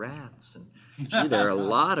 there are rats, and gee, there are a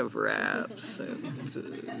lot of rats.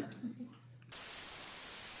 And,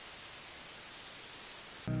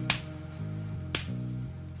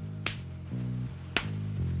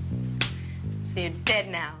 So you're dead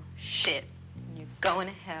now. Shit. You're going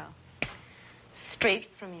to hell. Straight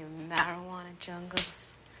from your marijuana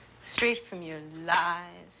jungles. Straight from your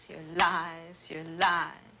lies, your lies, your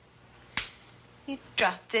lies. You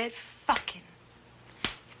drop dead fucking.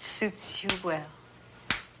 It suits you well.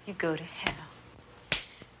 You go to hell.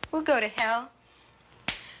 We'll go to hell.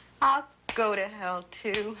 I'll go to hell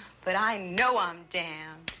too, but I know I'm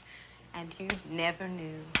damned. And you never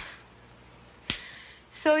knew.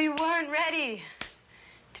 So you weren't ready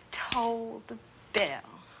to toll the bell.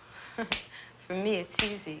 For me, it's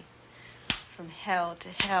easy. From hell to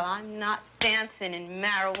hell, I'm not dancing in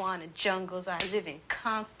marijuana jungles. I live in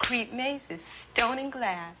concrete mazes, stone and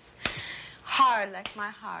glass. Hard like my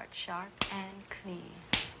heart, sharp and clean.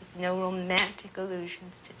 With no romantic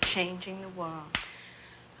illusions to changing the world.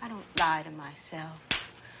 I don't lie to myself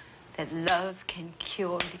that love can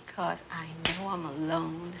cure because I know I'm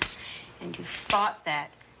alone. And you thought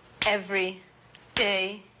that every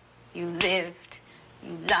day you lived,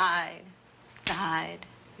 you lied,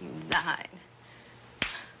 you lied.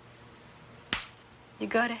 You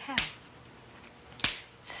go to hell. It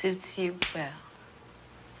suits you well.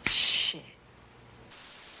 Shit.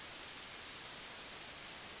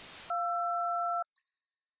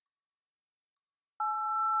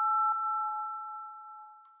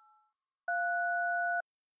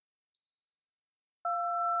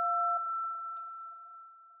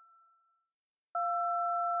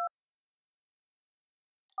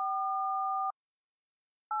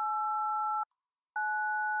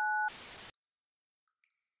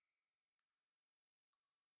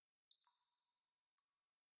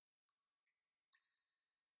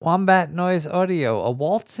 Wombat Noise Audio, a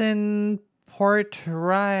Walton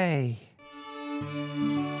Portray.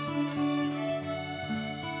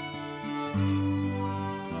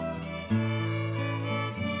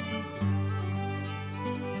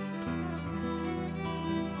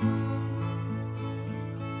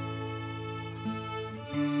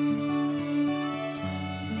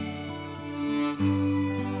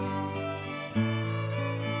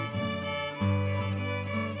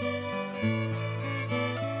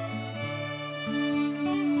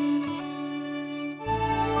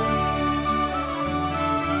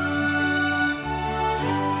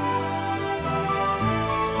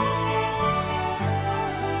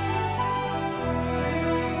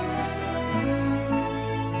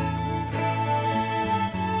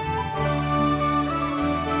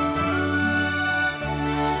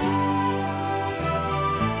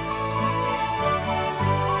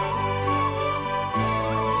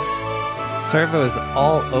 Servo is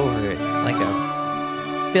all over it, like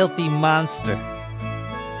a filthy monster.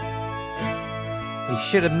 He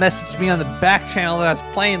should have messaged me on the back channel that I was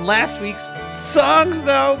playing last week's songs,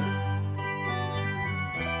 though.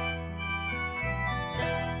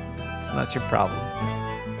 It's not your problem.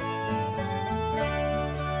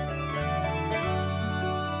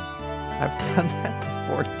 I've done that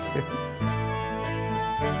before, too.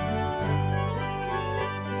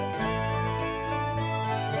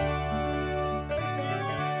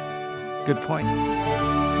 Good point.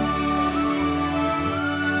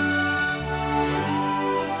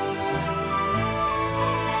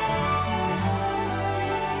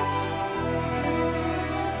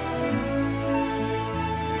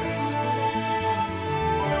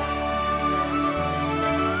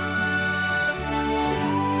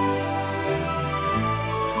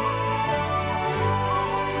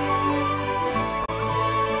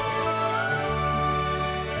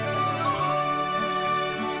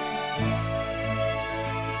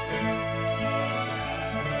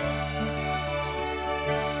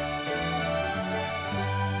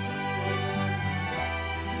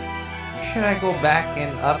 Should I go back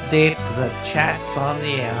and update the chats on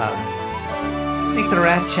the, I think the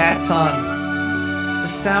rat chats on the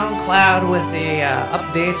SoundCloud with the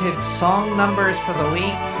updated song numbers for the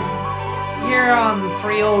week? Here on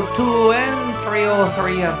 302 and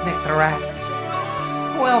 303 of Nick the Rat.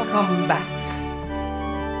 Welcome back.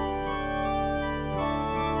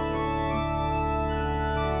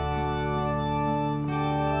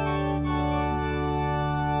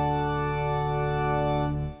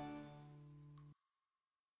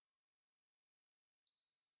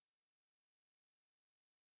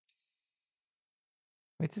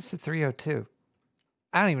 Wait, this is 302.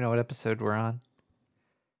 I don't even know what episode we're on.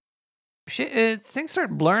 Shit, things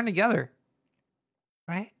start blurring together,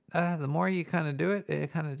 right? The more you kind of do it,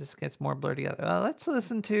 it kind of just gets more blurred together. Let's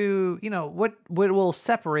listen to, what will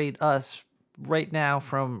separate us right now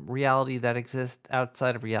from reality that exists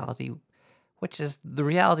outside of reality, which is the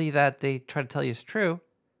reality that they try to tell you is true.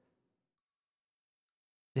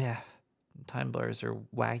 Yeah, time blurs are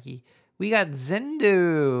wacky. We got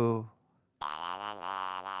Zendu.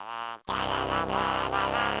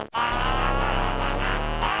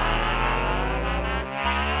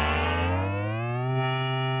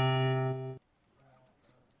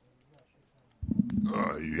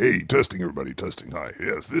 Hey, testing everybody, testing. Hi,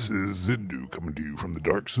 yes, this is Zindu coming to you from the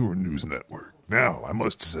Dark Sewer News Network. Now, I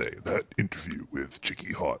must say, that interview with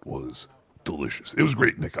Chickie Haute was delicious. It was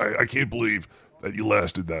great, Nick. I can't believe that you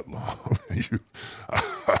lasted that long.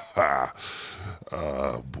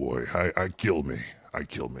 Boy, I kill me.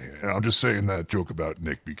 And I'm just saying that joke about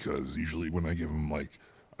Nick because usually when I give him I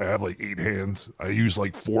have 8 hands. I use 4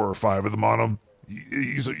 or 5 of them on him.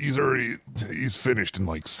 He's finished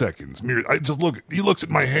in seconds. He looks at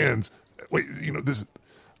my hands. Wait,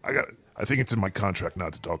 I think it's in my contract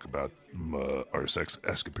not to talk about our sex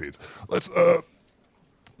escapades. Let's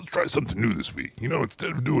try something new this week.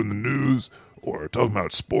 Instead of doing the news or talking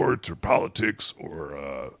about sports or politics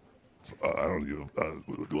or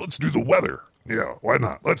let's do the weather. Yeah, why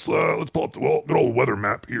not? Let's pull up the good old weather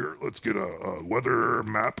map here. Let's get a weather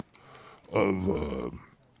map of.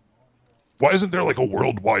 Why isn't there a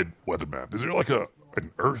worldwide weather map? Is there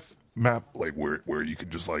an Earth map where you could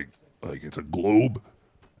just it's a globe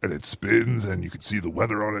and it spins and you could see the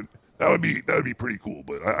weather on it? That would be pretty cool.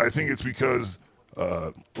 But I think it's because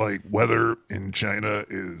weather in China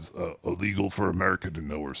is illegal for America to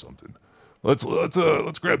know or something. Let's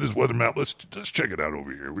grab this weather map. Let's just check it out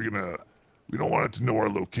over here. We don't want it to know our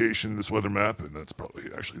location, this weather map, and that's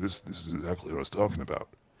probably actually this is exactly what I was talking about.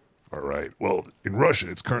 All right. Well, in Russia,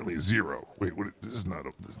 it's currently 0. Wait, what is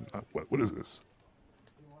what is this?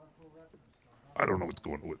 I don't know what's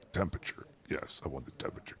going on with temperature. Yes, I want the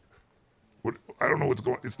temperature. I don't know what's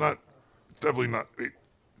going. It's definitely not.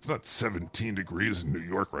 It's not 17 degrees in New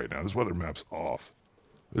York right now. This weather map's off.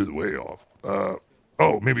 It's way off.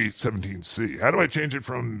 Maybe 17C. How do I change it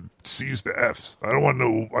from C's to F's? I don't want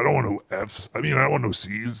no F's. I don't want no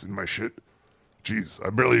C's in my shit. Jeez, I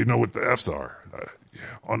barely know what the F's are.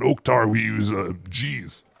 On Oktar, we use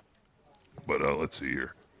G's. But let's see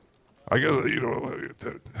here. I guess,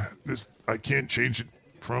 this, I can't change it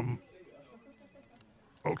from...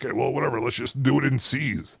 Okay, well, whatever. Let's just do it in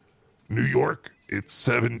C's. New York, it's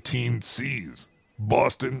 17 C's.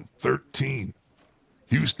 Boston, 13.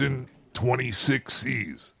 Houston, 26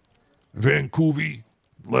 C's. Vancouver,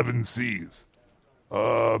 11 C's.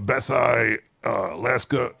 Bethai,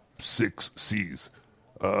 Alaska, 6 C's.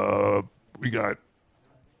 We got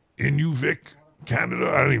Inuvik, Canada.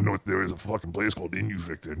 I don't even know what there is a fucking place called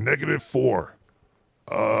Inuvik there. -4.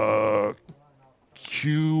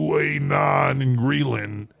 QAnon in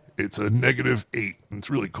Greenland, it's a -8. It's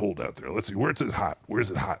really cold out there. Let's see, where is it hot?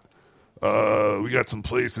 We got some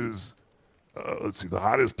places. Let's see, the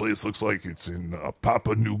hottest place looks like it's in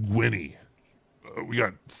Papua New Guinea. We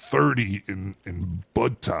got 30 in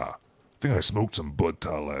Budta. I think I smoked some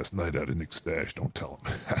Budta last night out of Nick's stash. Don't tell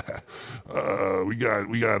him. We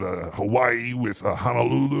got Hawaii with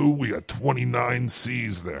Honolulu. We got 29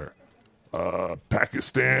 C's there.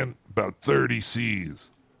 Pakistan, about 30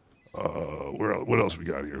 C's. What else we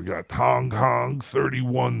got here? We got Hong Kong,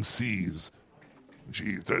 31 C's.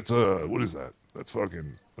 Gee, that's what is that? That's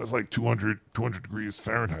like 200 degrees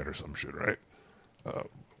Fahrenheit or some shit, right?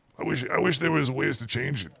 I wish there was ways to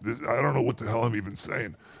change it. I don't know what the hell I'm even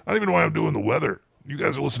saying. I don't even know why I'm doing the weather. You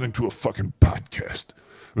guys are listening to a fucking podcast.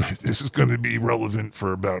 This is going to be relevant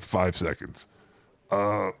for about 5 seconds.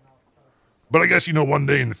 But I guess, one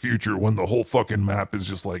day in the future when the whole fucking map is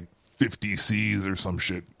just 50 C's or some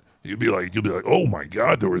shit, you'll be like, oh my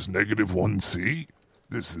God, there was -1 C?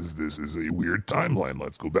 This is a weird timeline.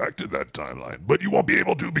 Let's go back to that timeline. But you won't be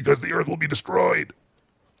able to because the Earth will be destroyed.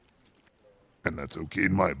 And that's okay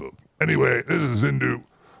in my book. Anyway, this is Zindu.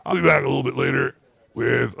 I'll be back a little bit later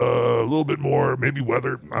with a little bit more, maybe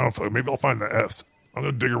weather. I don't know, maybe I'll find the F's. I'm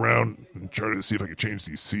going to dig around and try to see if I can change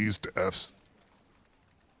these C's to F's.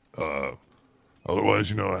 Otherwise,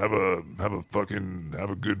 have a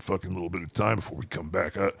good fucking little bit of time before we come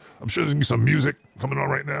back. I'm sure there's gonna be some music coming on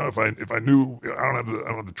right now. If I knew, I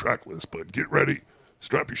don't have the track list, but get ready,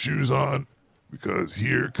 strap your shoes on, because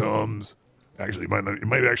here comes. Actually, it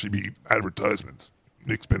might actually be advertisements.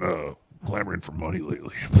 Nick's been clamoring for money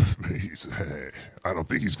lately. I don't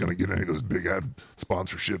think he's gonna get any of those big ad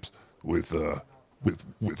sponsorships with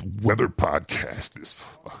weather podcast. This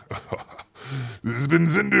has been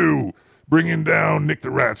Zindu, bringing down Nick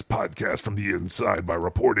the Rat's podcast from the inside by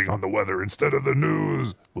reporting on the weather instead of the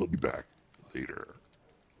news. We'll be back later.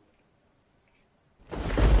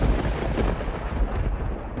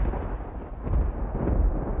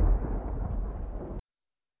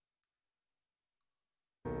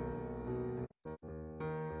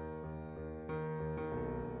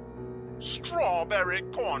 Strawberry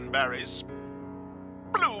cornberries,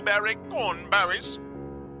 blueberry cornberries,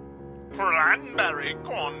 cranberry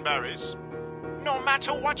cornberries. No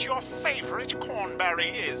matter what your favorite cornberry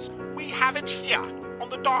is, we have it here on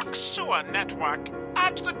the Dark Sewer Network.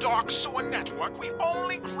 At the Dark Sewer Network, we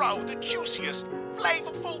only grow the juiciest,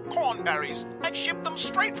 flavorful cornberries and ship them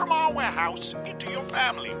straight from our warehouse into your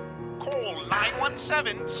family. call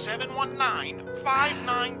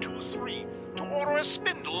 917-719-5923 to order a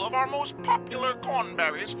spindle of our most popular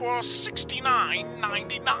cornberries for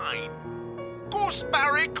 $69.99.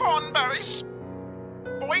 Gooseberry cornberries,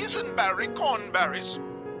 boysenberry cornberries,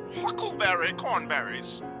 huckleberry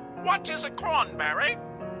cornberries. What is a cornberry?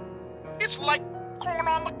 It's like corn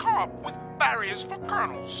on the cob with berries for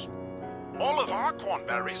kernels. All of our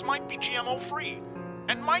cornberries might be GMO-free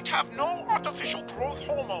and might have no artificial growth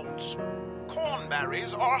hormones.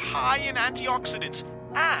 Cornberries are high in antioxidants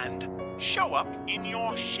and show up in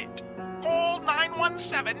your shit. Call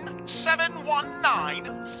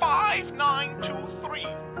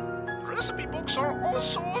 917-719-5923. Recipe books are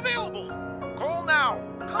also available. Call now.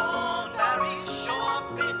 Cornberries show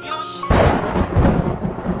up in your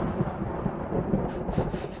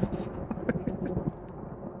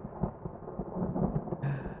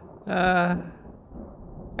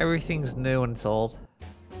Everything's new and it's old.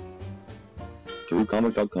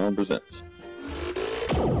 TrueComic.com presents.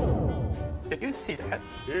 Did you see that?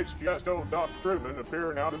 It's just old Doc Truman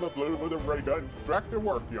appearing out of the blue with a ray gun. Back to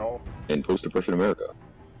work, y'all. In post-depression America.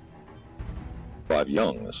 5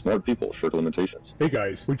 young, smart people share limitations. Hey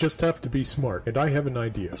guys, we just have to be smart, and I have an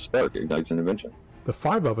idea. A spark ignites an invention. The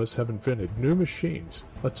 5 of us have invented new machines.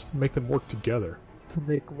 Let's make them work together. To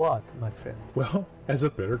make what, my friend? Well, as a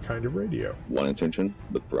better kind of radio. One intention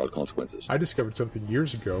with broad consequences. I discovered something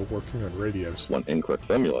years ago working on radios. One incorrect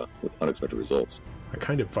formula with unexpected results. A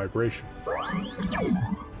kind of vibration.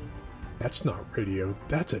 That's not radio,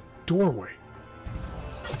 that's a doorway.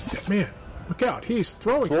 Man, look out, he's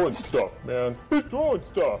throwing stuff, man. He's throwing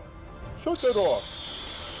stuff. Shut that off.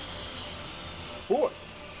 What?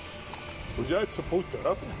 Was that supposed to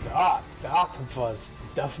happen? That was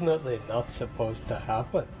definitely not supposed to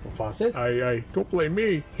happen, was it? I don't blame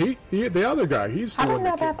me. He the other guy, he's the I one don't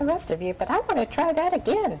know that about the rest of you, but I want to try that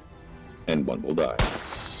again. And one will die.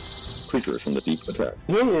 Creatures from the deep attack.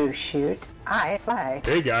 You shoot, I fly.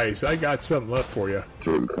 Hey guys, I got something left for you.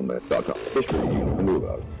 TrueComic.com. History you never knew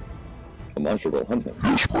about. A monster will hunt him.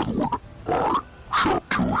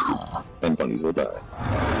 And bunnies will die.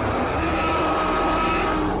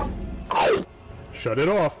 Shut it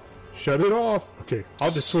off. Shut it off. Okay,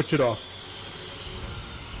 I'll just switch it off.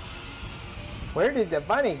 Where did the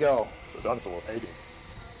bunny go? The dinosaur ate him.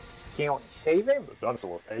 Can't we save him? The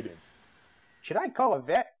dinosaur ate him. Should I call a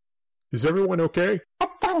vet? Is everyone okay? A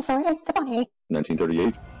dinosaur ate the bunny.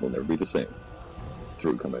 1938 will never be the same.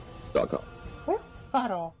 TrueComic.com.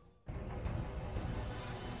 Fuddle.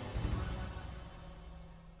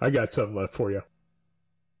 I got something left for you.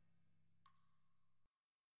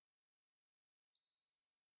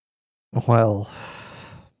 Well,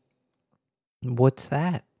 what's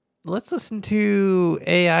that? Let's listen to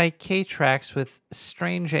AIK tracks with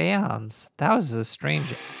Strange Aeons. That was a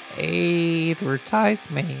strange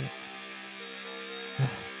advertisement.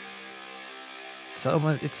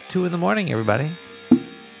 So it's 2 in the morning, everybody.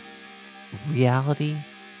 Reality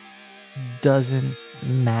doesn't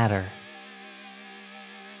matter.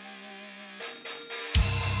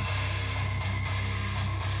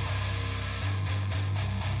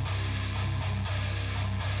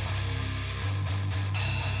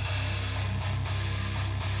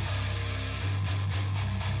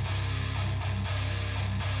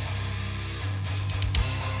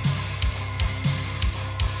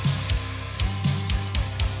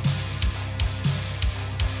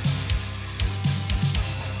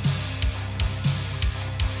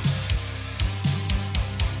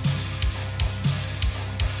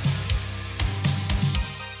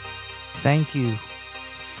 Thank you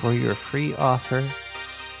for your free offer,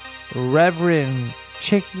 Reverend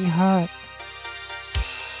Chickie Haute.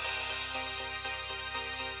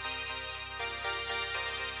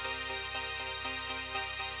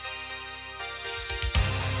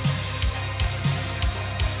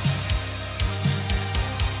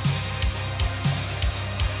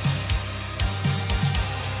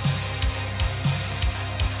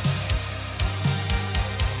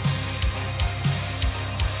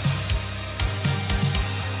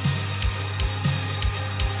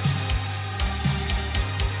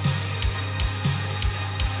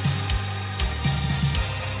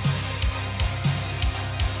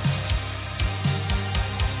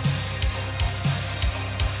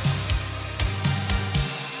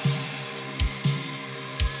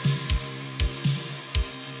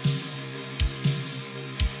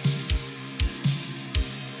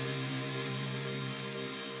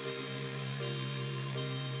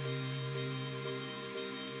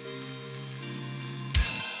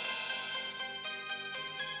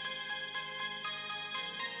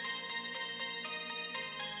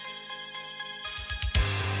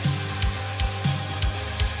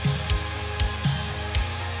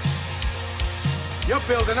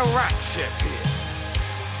 You're building a rat ship here.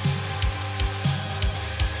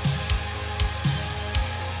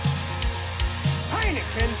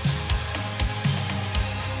 Heineken.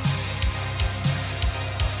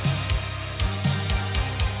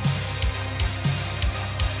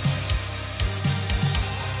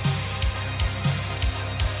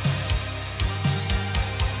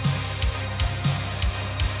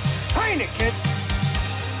 Heineken.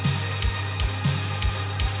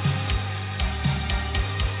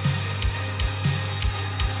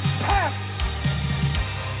 Pep.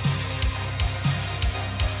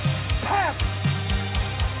 Pep.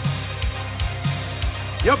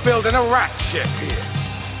 You're building a rat ship here.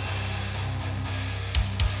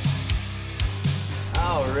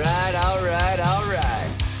 All right, all right, all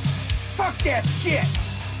right. Fuck that shit.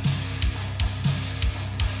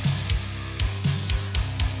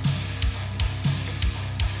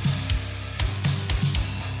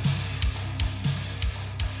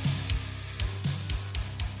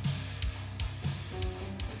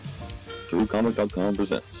 TrueComic.com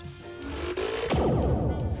presents.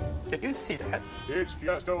 Did you see that? It's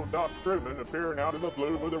just old Doc Truman appearing out of the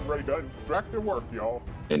blue with a ray gun. Back to work, y'all.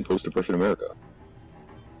 In post-depression America.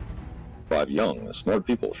 5 young, smart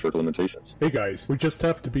people share limitations. Hey guys, we just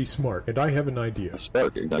have to be smart, and I have an idea. A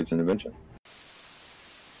spark ignites an invention.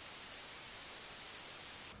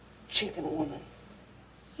 Chicken woman.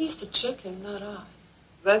 He's the chicken, not I.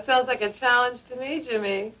 That sounds like a challenge to me,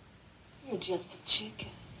 Jimmy. You're just a chicken.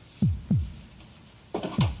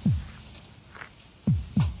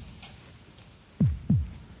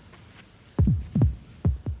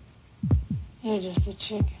 You're just a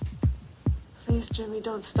chicken. Please, Jimmy,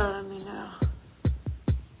 don't start on me now.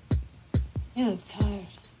 You look tired.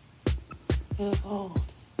 You look old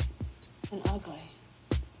and ugly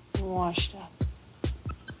and washed up.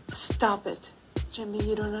 Stop it. Jimmy,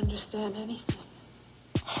 you don't understand anything.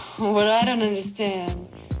 What I don't understand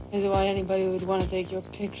is why anybody would want to take your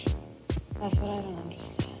picture. That's what I don't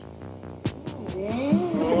understand.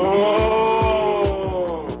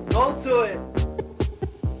 Don't do it.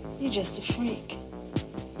 You're just a freak.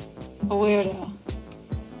 A weirdo.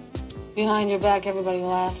 Behind your back, everybody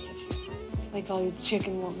laughs if they call you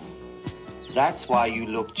chicken woman. That's why you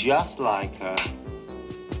look just like her.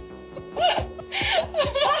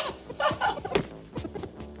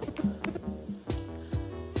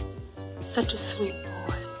 Such a sweet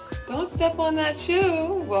boy. Don't step on that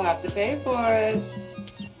shoe. We'll have to pay for it.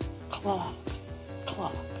 Clock.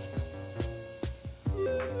 Clock.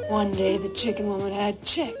 One day the chicken woman had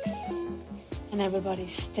chicks, and everybody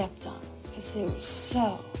stepped on them because they were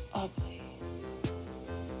so ugly.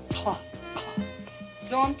 Clock, clock.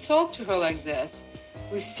 Don't talk to her like that.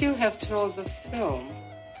 We still have trolls of film.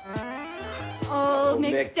 Old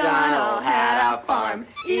MacDonald had a farm,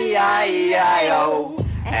 E-I-E-I-O.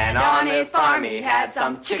 And on his farm he had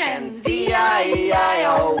some chickens,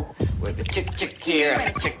 E-I-E-I-O. With a chick here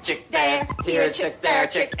and a chick there, here a chick, there a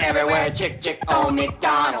chick, everywhere a chick. Old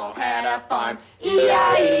MacDonald had a farm,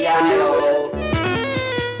 E-I-E-I-O.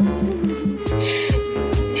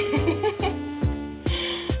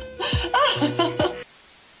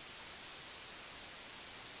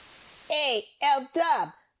 Hey, L-Dub,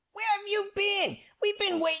 where have you been? We've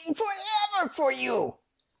been waiting forever for you.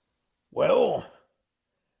 Well,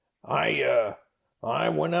 I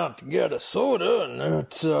went out to get a soda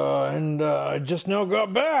and I just now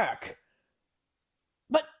got back.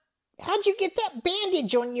 But how'd you get that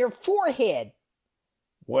bandage on your forehead?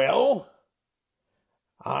 Well,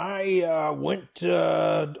 I went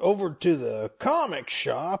over to the comic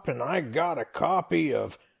shop and I got a copy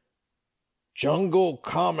of Jungle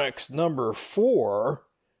Comics number 4,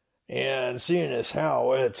 and seeing as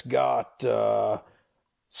how it's got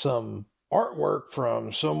some artwork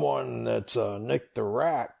from someone that's a Nick the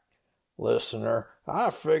Rat listener, I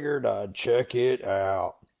figured I'd check it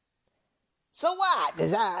out. So what?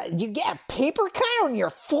 You get a paper cut on your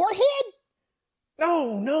forehead?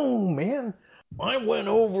 No, man. I went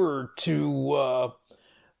over to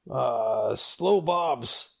Slow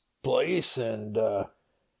Bob's place and,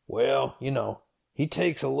 well, you know, he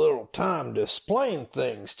takes a little time to explain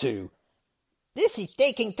things to. This is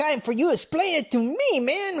taking time for you to explain it to me,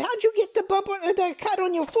 man. How'd you get the cut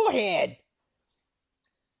on your forehead?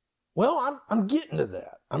 Well, I'm getting to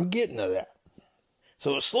that.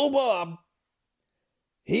 So Slow Bob,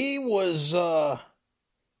 he was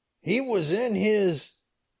in his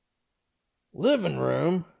living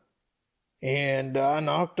room, and I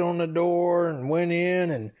knocked on the door and went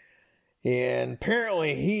in, and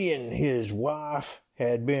apparently he and his wife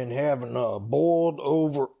had been having a boiled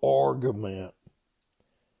over argument.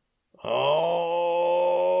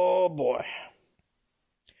 Oh boy.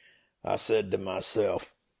 I said to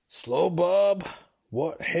myself, Slow Bob,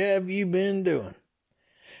 what have you been doing?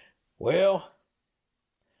 Well,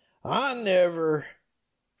 I never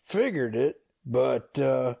figured it, but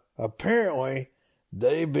apparently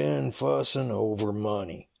they've been fussing over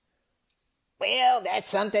money. Well, that's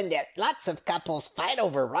something that lots of couples fight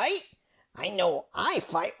over, right? I know I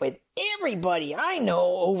fight with everybody I know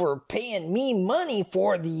over paying me money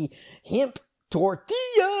for the hemp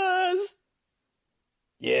tortillas.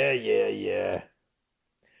 Yeah.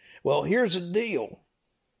 Well, here's the deal.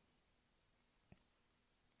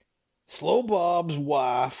 Slow Bob's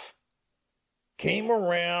wife came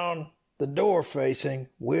around the door facing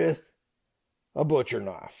with a butcher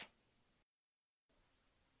knife.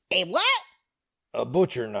 A what? A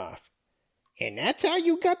butcher knife. And that's how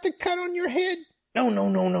you got the cut on your head? No,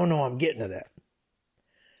 I'm getting to that.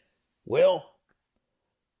 Well,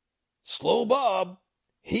 Slow Bob,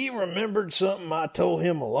 he remembered something I told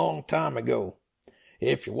him a long time ago.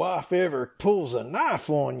 If your wife ever pulls a knife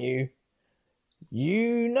on you,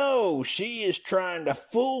 you know she is trying to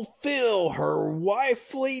fulfill her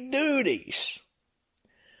wifely duties.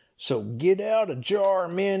 So get out a jar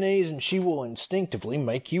of mayonnaise and she will instinctively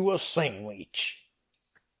make you a sandwich.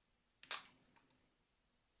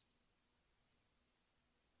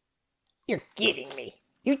 You're kidding me.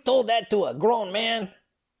 You told that to a grown man?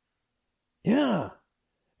 Yeah.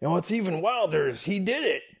 And what's even wilder is he did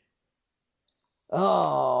it.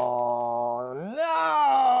 Oh,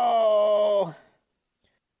 no!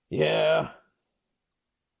 Yeah.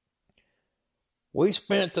 We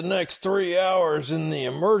spent the next 3 hours in the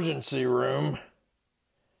emergency room.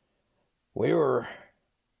 We were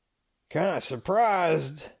kind of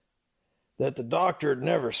surprised that the doctor had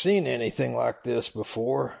never seen anything like this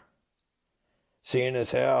before. Seeing as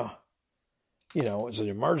how, it's an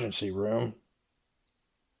emergency room.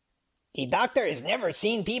 The doctor has never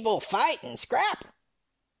seen people fight and scrap.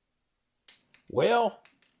 Well,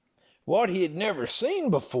 what he had never seen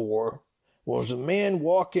before was a man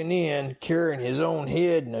walking in carrying his own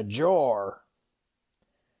head in a jar.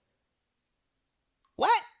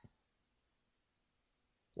 What?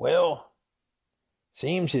 Well,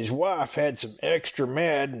 seems his wife had some extra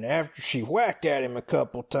mad, and after she whacked at him a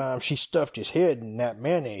couple times, she stuffed his head in that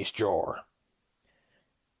mayonnaise jar.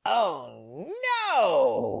 Oh,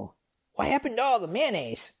 no! What happened to all the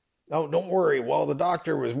mayonnaise? Oh, don't worry. While the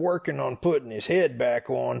doctor was working on putting his head back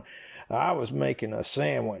on, I was making a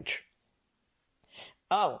sandwich.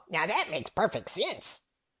 Oh, now that makes perfect sense.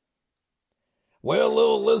 Well,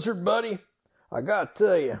 little lizard buddy, I gotta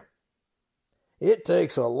tell you, it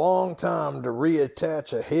takes a long time to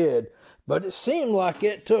reattach a head, but it seemed like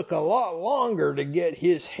it took a lot longer to get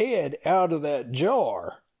his head out of that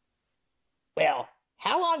jar. Well,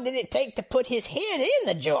 how long did it take to put his head in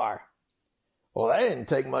the jar? Well, that didn't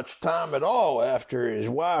take much time at all after his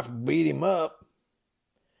wife beat him up.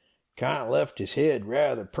 Kind of left his head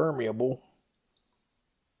rather permeable.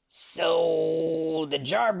 So the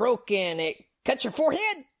jar broke and it cut your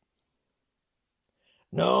forehead?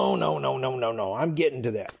 No. I'm getting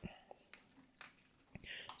to that.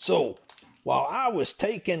 So, while I was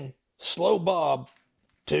taking Slow Bob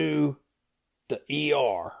to the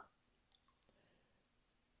ER,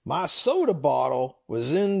 my soda bottle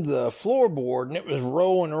was in the floorboard and it was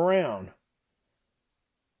rolling around.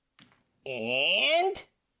 And?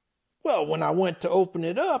 Well, when I went to open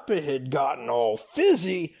it up, it had gotten all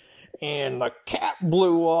fizzy and the cap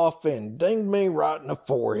blew off and dinged me right in the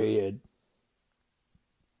forehead.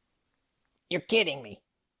 You're kidding me.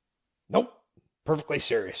 Nope. Perfectly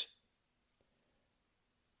serious.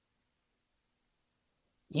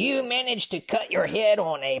 You managed to cut your head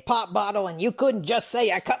on a pop bottle and you couldn't just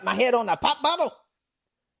say, I cut my head on a pop bottle?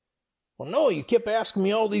 Well, no, you kept asking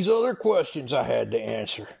me all these other questions I had to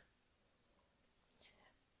answer.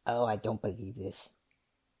 Oh, I don't believe this.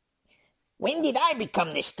 When did I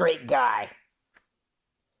become this straight guy?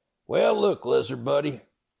 Well, look, lizard buddy,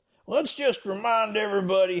 let's just remind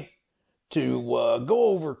everybody to go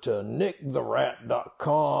over to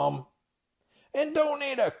nicktherat.com and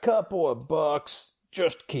donate a couple of bucks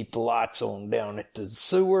just to keep the lights on down at the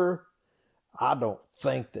sewer. I don't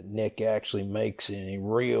think that Nick actually makes any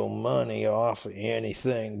real money off of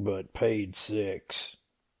anything but paid six.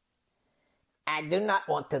 I do not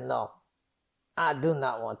want to know.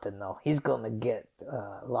 He's going to get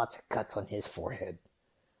lots of cuts on his forehead.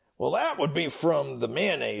 Well, that would be from the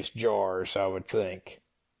mayonnaise jars, I would think.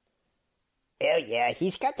 Hell yeah,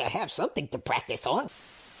 he's got to have something to practice on.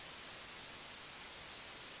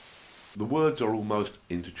 The words are almost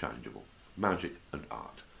interchangeable, magic and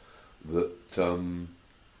art. That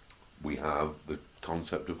we have the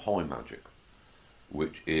concept of high magic,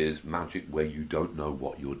 which is magic where you don't know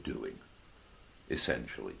what you're doing,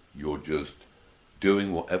 essentially. You're just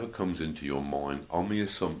doing whatever comes into your mind on the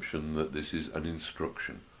assumption that this is an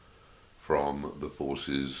instruction from the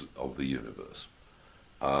forces of the universe.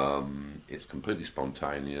 It's completely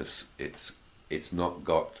spontaneous. It's not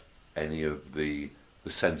got any of the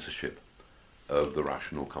censorship of the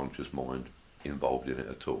rational conscious mind involved in it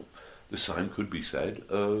at all. The same could be said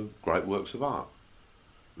of great works of art,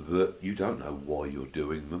 that you don't know why you're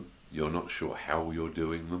doing them, you're not sure how you're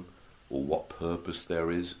doing them, or what purpose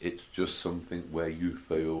there is. It's just something where you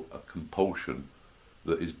feel a compulsion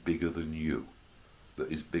that is bigger than you,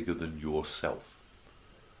 that is bigger than yourself.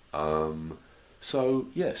 So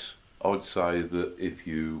yes, I'd say that if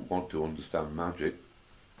you want to understand magic,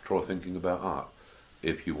 try thinking about art.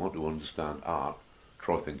 If you want to understand art,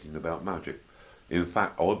 try thinking about magic. In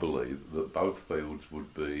fact, I believe that both fields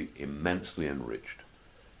would be immensely enriched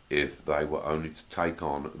if they were only to take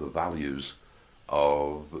on the values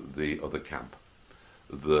of the other camp.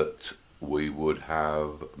 That we would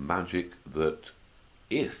have magic that,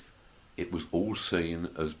 if it was all seen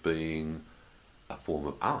as being a form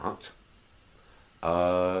of art,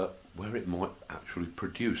 where it might actually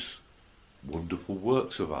produce wonderful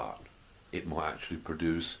works of art. It might actually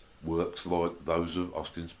produce works like those of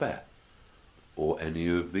Austin Spare, or any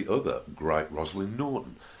of the other great Rosalind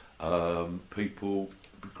Norton, people,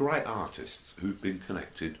 great artists who've been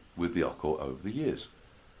connected with the occult over the years.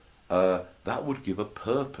 That would give a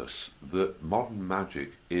purpose that modern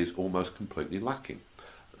magic is almost completely lacking.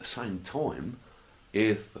 At the same time,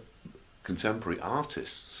 if contemporary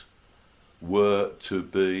artists were to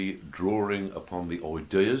be drawing upon the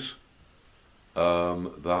ideas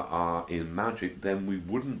that are in magic, then we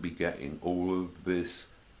wouldn't be getting all of this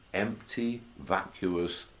empty,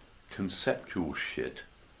 vacuous, conceptual shit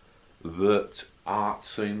that art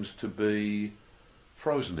seems to be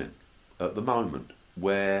frozen in at the moment,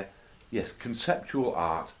 where, yes, conceptual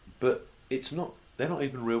art, but it's not, they're not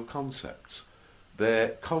even real concepts. They're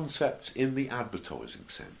concepts in the advertising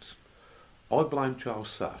sense. I blame Charles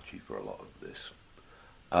Saatchi for a lot of this.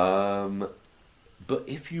 But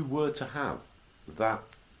if you were to have that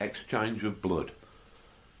exchange of blood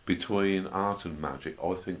between art and magic,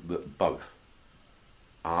 I think that both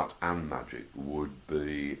art and magic would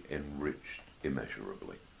be enriched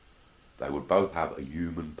immeasurably. They would both have a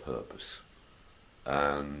human purpose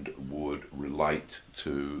and would relate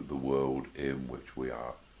to the world in which we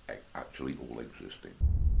are actually all existing.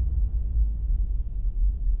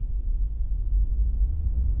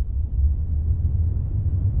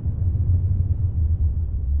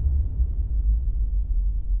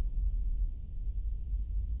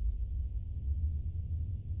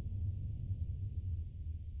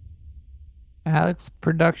 Alex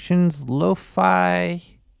Productions Lo-Fi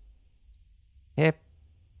Hip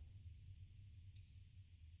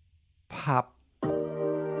Hop.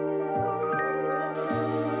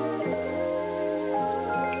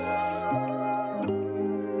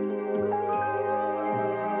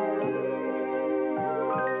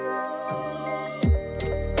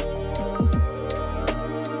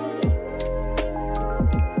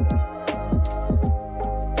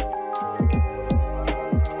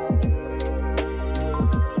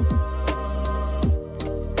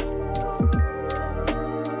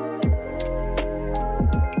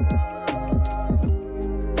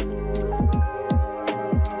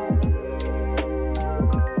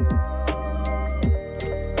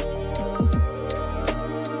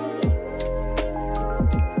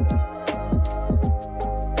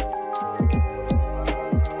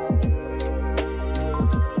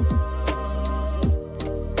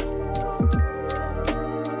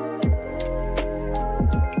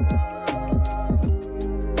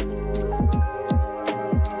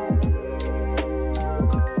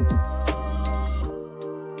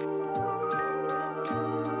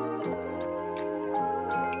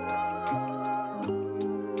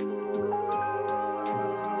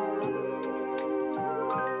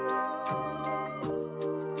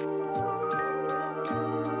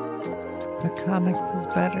 The comic was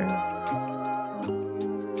better.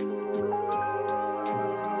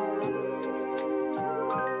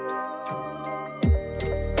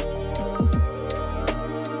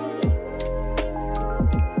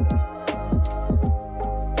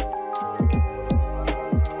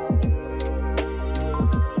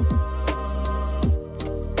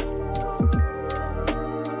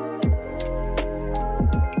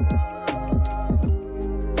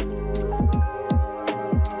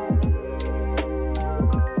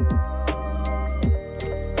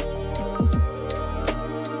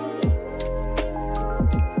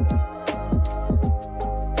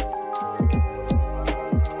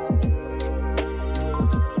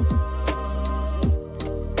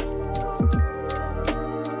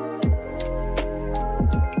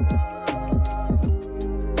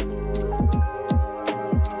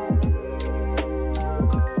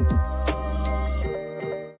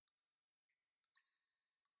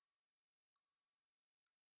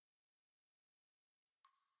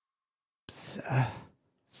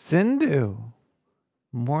 Zindu.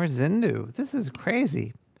 More Zindu. This is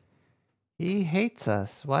crazy. He hates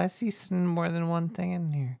us. Why is he sending more than one thing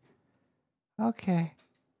in here? Okay.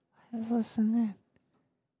 Let's listen in.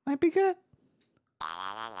 Might be good.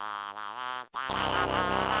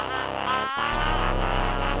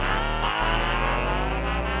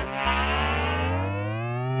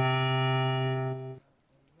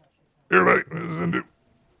 Hey everybody, this is Zindu.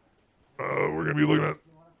 We're going to be looking at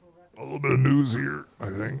a little bit of news here, I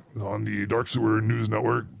think, on the Dark Sewer News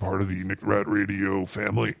Network, part of the Nick the Rat Radio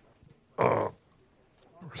family. Or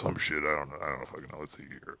some shit, I don't know if I can know. Let's see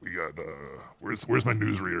here. We got, where's my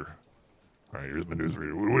newsreader? Alright, here's my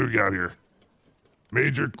newsreader. What do we got here?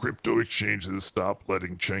 Major crypto exchanges stop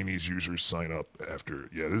letting Chinese users sign up after.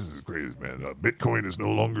 Yeah, this is crazy, man. Bitcoin is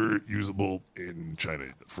no longer usable in China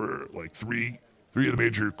for like three of the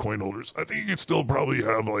major coin holders. I think you could still probably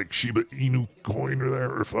have like Shiba Inu coin or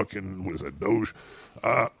there, or fucking, what is that, Doge?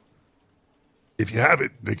 If you have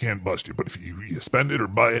it, they can't bust you. But if you spend it or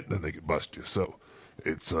buy it, then they can bust you. So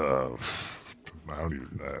it's, I don't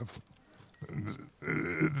even have.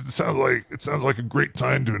 It sounds like a great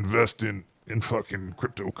time to invest in fucking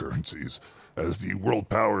cryptocurrencies as the world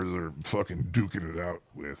powers are fucking duking it out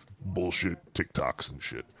with bullshit TikToks and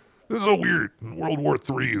shit. This is so weird. World War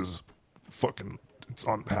III is fucking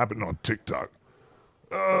happening on TikTok.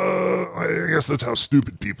 I guess that's how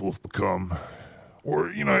stupid people have become. Or,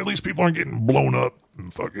 at least people aren't getting blown up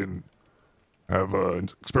and fucking have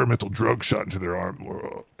experimental drugs shot into their arm.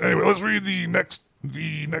 Anyway, let's read the next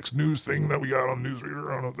news thing that we got on the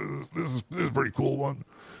newsreader. I don't know, this is a pretty cool one.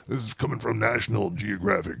 This is coming from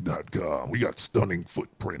nationalgeographic.com. We got stunning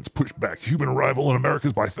footprints push back human arrival in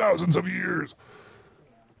Americas by thousands of years.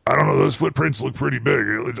 I don't know, those footprints look pretty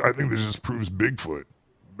big. I think this just proves Bigfoot,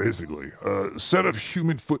 basically. A set of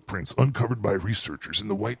human footprints uncovered by researchers in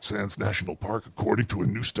the White Sands National Park. According to a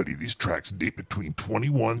new study, these tracks date between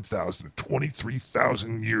 21,000 and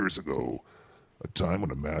 23,000 years ago, a time when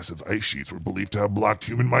a massive ice sheets were believed to have blocked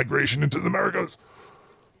human migration into the Americas.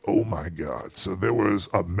 Oh my God. So there was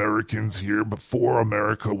Americans here before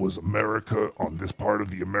America was America on this part of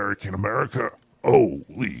the American America?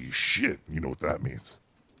 Holy shit. You know what that means.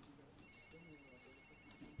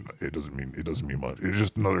 It doesn't mean much. It's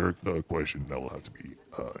just another question that we'll have to be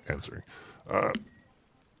answering. All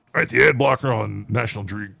right, the ad blocker on National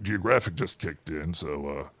Geographic just kicked in,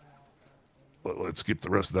 so let's skip the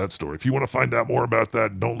rest of that story. If you want to find out more about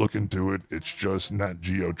that, don't look into it. It's just Nat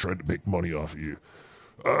Geo trying to make money off of you.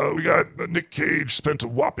 We got Nick Cage spent a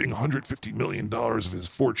whopping $150 million of his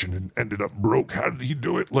fortune and ended up broke. How did he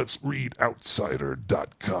do it? Let's read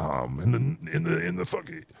Outsider.com. In the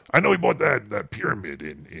fucking, I know he bought that pyramid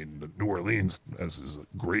in New Orleans as his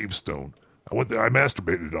gravestone. I went there. I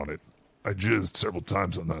masturbated on it. I jizzed several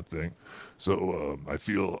times on that thing. So I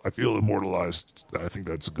feel immortalized. I think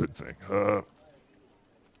that's a good thing.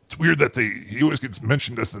 It's weird that he always gets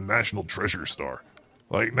mentioned as the National Treasure star.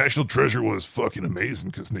 Like, National Treasure was fucking amazing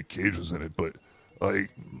because Nick Cage was in it, but,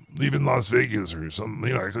 like, Leaving Las Vegas or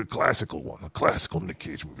something, like a classical Nick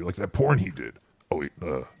Cage movie, like that porn he did. Oh, wait,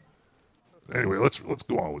 anyway, let's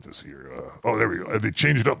go on with this here. There we go. They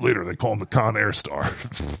changed it up later. They call him the Con Air star.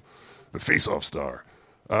 The face-off star.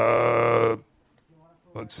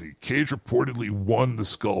 Let's see. Cage reportedly won the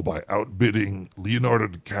skull by outbidding Leonardo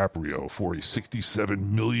DiCaprio for a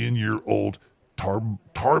 67 million year old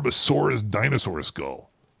Tarbosaurus dinosaur skull.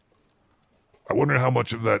 I wonder how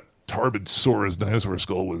much of that Tarbosaurus dinosaur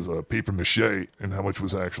skull was paper mache and how much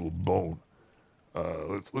was actual bone.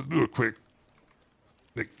 Let's do a quick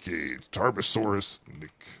Nick Cage. Tarbosaurus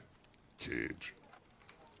Nick Cage.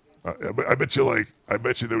 I bet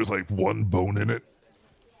you there was like one bone in it,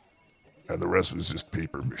 and the rest was just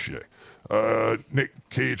paper mache. Nick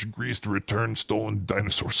Cage agrees to return stolen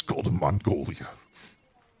dinosaur skull to Mongolia.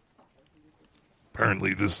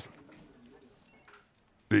 Apparently they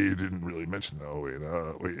didn't really mention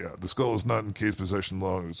that. Wait, yeah. The skull is not in Cage's possession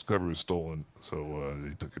long. Its cover was stolen, so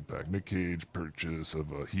they took it back. Nick Cage purchase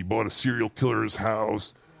of he bought a serial killer's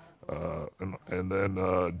house, and then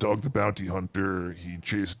Dog the Bounty Hunter, he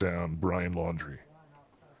chased down Brian Laundrie.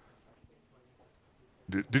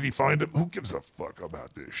 Did he find him? Who gives a fuck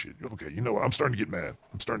about this shit? Okay, you know what? I'm starting to get mad.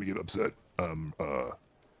 I'm starting to get upset.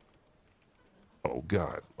 Oh,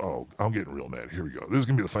 God. Oh, I'm getting real mad. Here we go. This is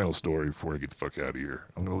going to be the final story before I get the fuck out of here.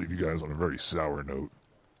 I'm going to leave you guys on a very sour note.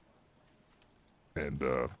 And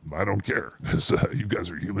I don't care. Because you guys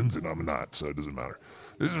are humans and I'm not, so it doesn't matter.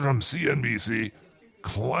 This is from CNBC.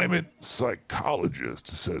 Climate psychologist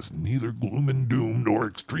says neither gloom and doom nor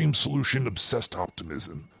extreme solution-obsessed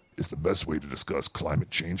optimism is the best way to discuss climate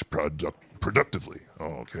change productively.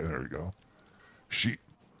 Oh, okay, there we go.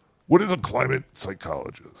 What is a climate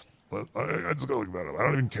psychologist? I just gotta look that up. I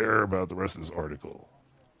don't even care about the rest of this article.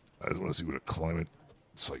 I just want to see what a climate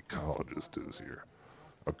psychologist is here.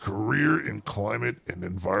 A career in climate and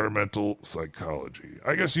environmental psychology.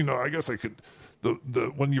 I guess I could.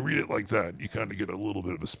 When you read it like that, you kind of get a little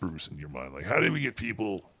bit of a spruce in your mind. Like, how do we get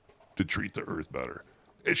people to treat the earth better?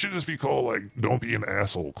 It should just be called, like, don't be an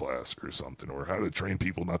asshole class or something, or how to train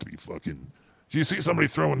people not to be fucking. Do you see somebody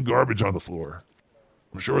throwing garbage on the floor?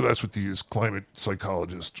 I'm sure that's what these climate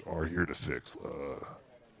psychologists are here to fix.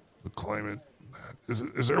 The climate.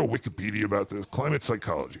 Is there a Wikipedia about this? Climate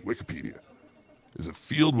psychology, Wikipedia, is a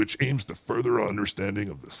field which aims to further our understanding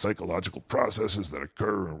of the psychological processes that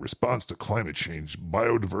occur in response to climate change,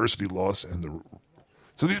 biodiversity loss, and the...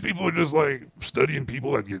 So these people are just, like, studying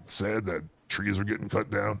people that get sad that trees are getting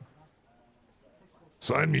cut down?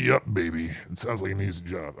 Sign me up, baby. It sounds like an easy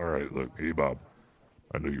job. All right, look, hey, Bob.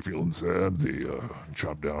 I know you're feeling sad. They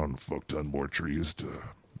chopped down a fuck ton more trees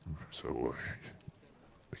so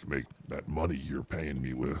they can make that money you're paying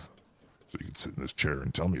me with. So you can sit in this chair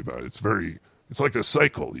and tell me about it. It's like a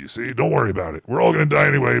cycle, you see. Don't worry about it. We're all going to die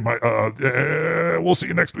anyway. We'll see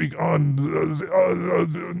you next week on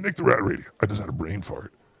Nick the Rat Radio. I just had a brain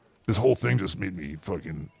fart. This whole thing just made me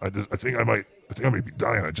fucking... I think I might be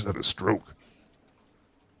dying. I just had a stroke.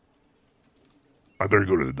 I better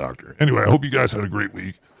go to the doctor. Anyway, I hope you guys had a great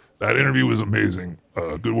week. That interview was amazing.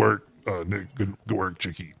 Good work, Nick. Good work,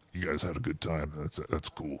 Chickie. You guys had a good time. That's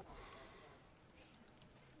cool.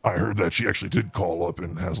 I heard that she actually did call up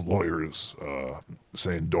and has lawyers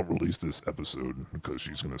saying don't release this episode because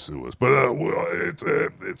she's going to sue us. But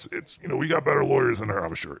it's we got better lawyers than her,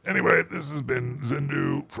 I'm sure. Anyway, this has been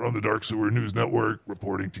Zindu from the Dark Sewer News Network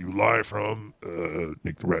reporting to you live from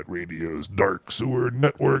Nick the Rat Radio's Dark Sewer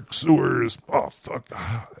Network sewers. Oh fuck!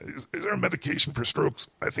 Is there a medication for strokes?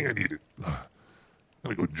 I think I need it. I'm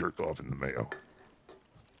gonna go jerk off in the mayo.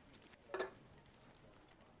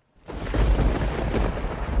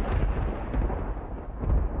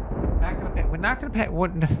 We're not going to pay.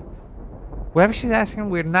 Whatever she's asking,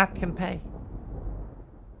 we're not going to pay.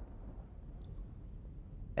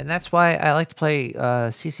 And that's why I like to play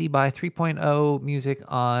CC by 3.0 music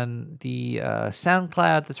on the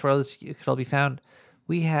SoundCloud. That's where it could all be found.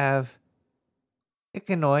 We have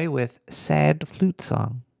Ikonoi with Sad Flute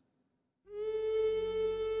Song.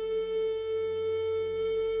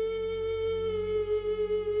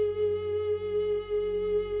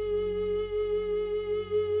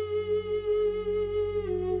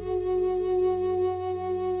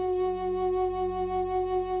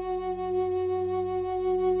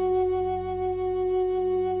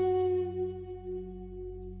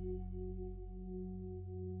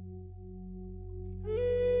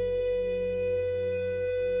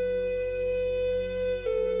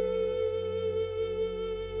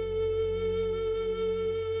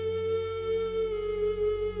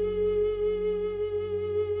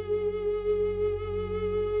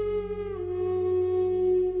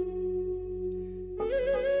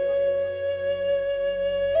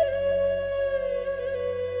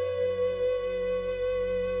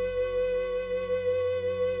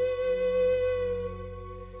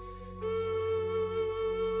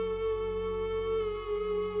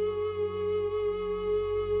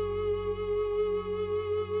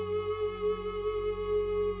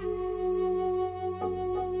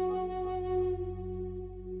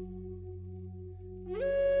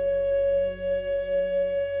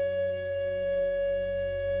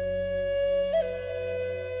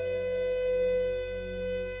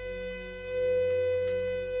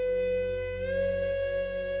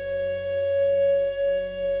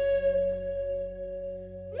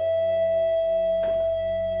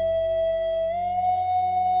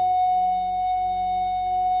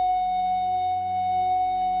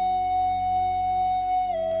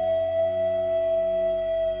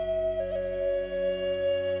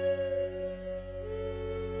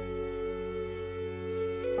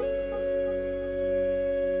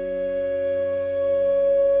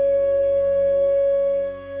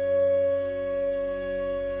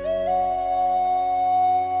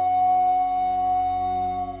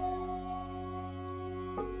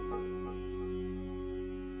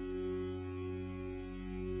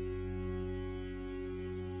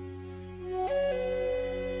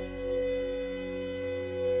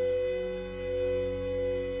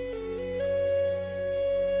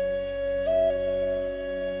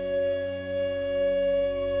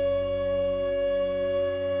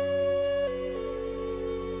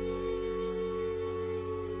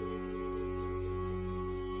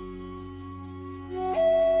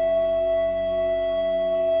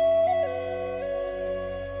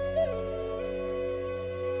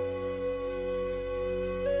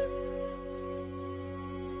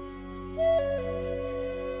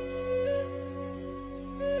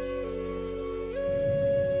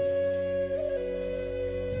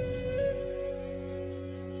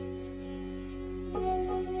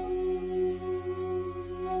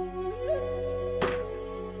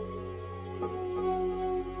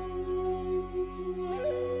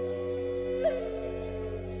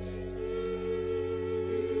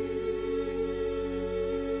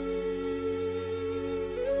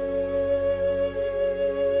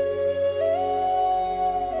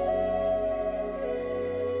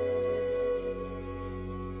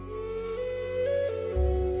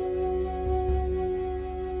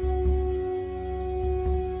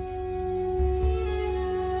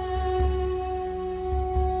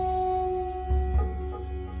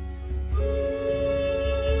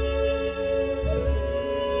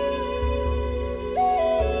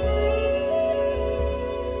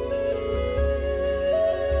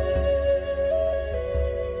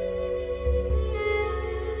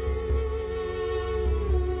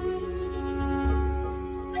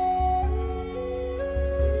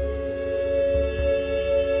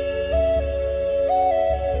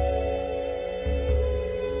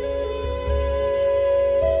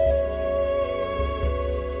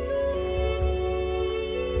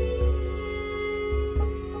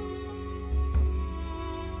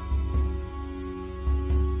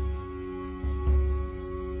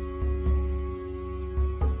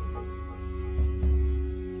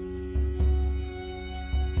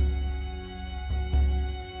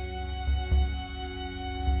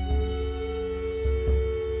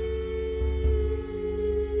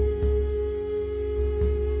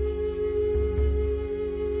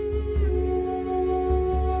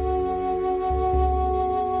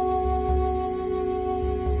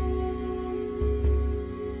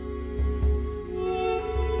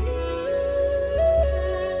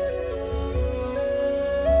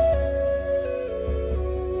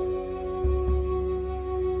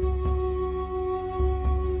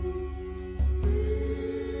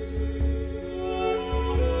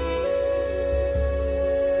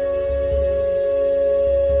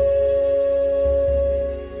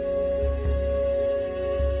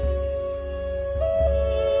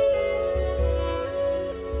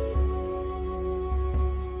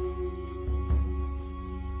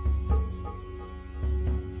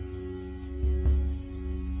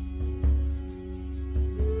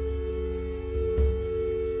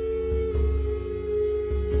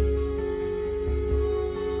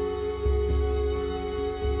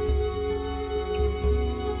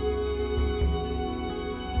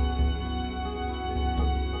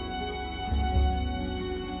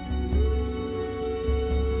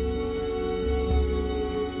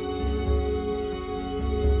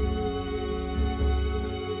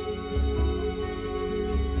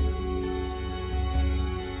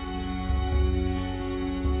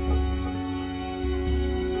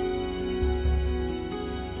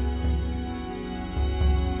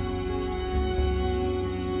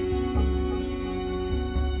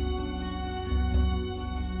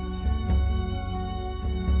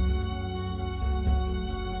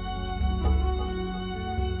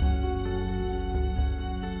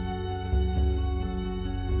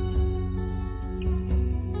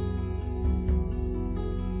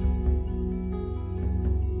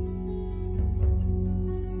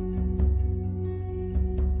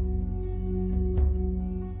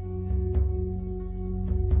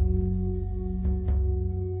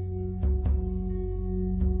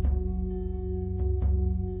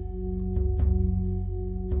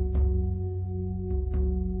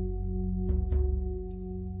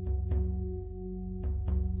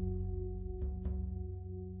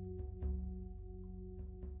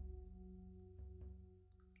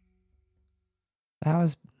 That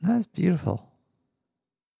was beautiful.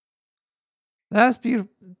 That was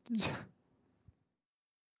beautiful.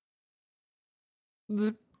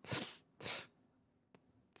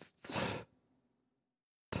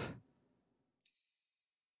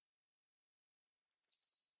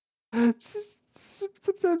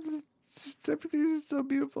 Sometimes everything is so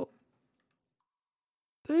beautiful.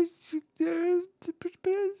 There's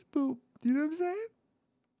boom. You know what I'm saying?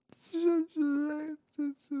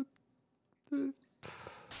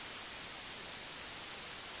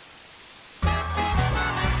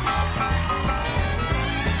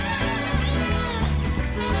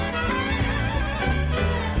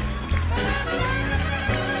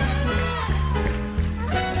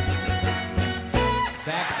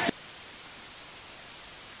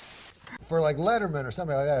 For like Letterman or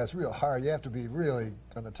something like that, it's real hard. You have to be really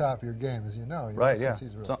on the top of your game, as you know. Right, because yeah.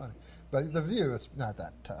 He's real funny. But The View, it's not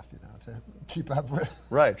that tough, to keep up with.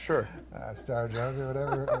 Right, sure. Star Jones or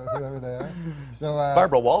whatever, whoever they are. So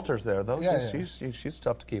Barbara Walters there, though. Yeah, she's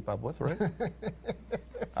tough to keep up with, right?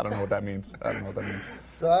 I don't know what that means.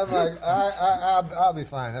 So I'm like, I'll be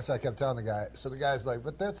fine. That's what I kept telling the guy. So the guy's like,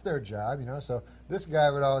 but that's their job, So this guy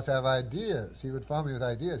would always have ideas. He would phone me with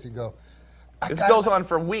ideas. He'd go, This goes on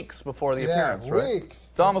for weeks before the appearance, right? Weeks.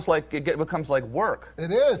 It's almost like it becomes like work.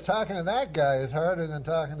 It is. Talking to that guy is harder than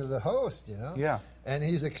talking to the host, Yeah. And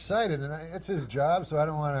he's excited, and it's his job, so I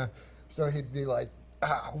don't want to. So he'd be like,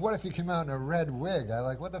 what if he came out in a red wig? I'm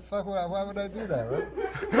like, what the fuck? Why would I do that,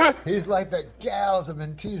 right? He's like, the gals have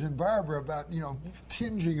been teasing Barbara about,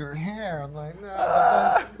 tinging her hair. I'm like, no,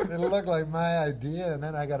 but then it'll look like my idea, and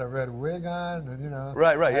then I got a red wig on, and,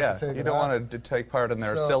 Right, I have yeah. to take You it don't off. want to take part in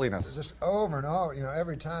their silliness. Just over and over,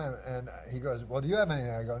 every time. And he goes, well, do you have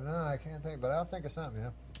anything? I go, no, I can't think, but I'll think of something,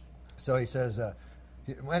 So he says,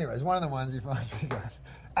 anyways, one of the ones he phones me, he goes,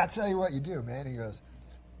 I'll tell you what you do, man. He goes,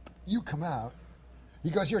 you come out. He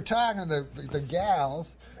goes, you're talking to the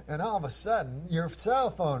gals, and all of a sudden, your cell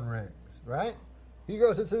phone rings, right? He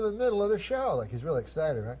goes, it's in the middle of the show. Like, he's really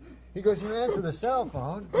excited, right? He goes, you answer the cell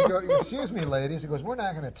phone. You go, excuse me, ladies. He goes, we're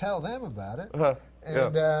not going to tell them about it.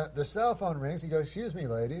 And the cell phone rings. He goes, excuse me,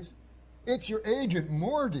 ladies. It's your agent,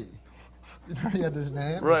 Morty. He had this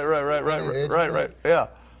name. Right. Yeah.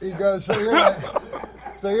 He goes,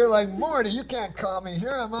 so you're like, Morty, you can't call me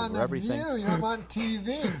here. I'm on The View. I'm on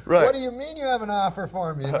TV. Right. What do you mean you have an offer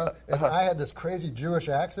for me? And I had this crazy Jewish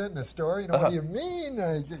accent in the story. What do you mean?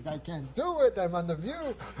 I can't do it. I'm on The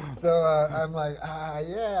View. So I'm like,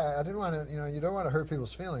 yeah. I didn't want to, you don't want to hurt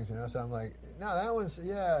people's feelings, So I'm like, no, that one's,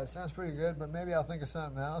 it sounds pretty good, but maybe I'll think of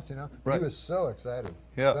something else, Right. He was so excited.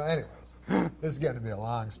 Yeah. So anyways, this is getting to be a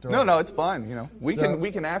long story. No, it's fine. We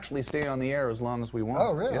can actually stay on the air as long as we want.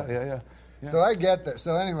 Oh, really? Yeah. So I get there.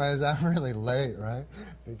 So anyways, I'm really late, right?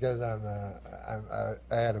 Because I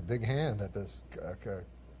had a big hand at this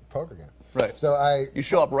poker game. Right. So you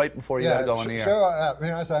show up right before you got to go on the air. Show up.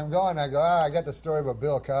 So I'm going. I go. I got the story about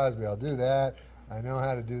Bill Cosby. I'll do that. I know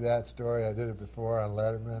how to do that story. I did it before on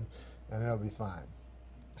Letterman, and it'll be fine.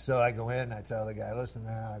 So I go in. I tell the guy, listen,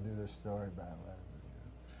 man, I do this story about Letterman.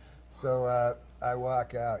 So I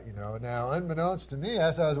walk out. Now unbeknownst to me,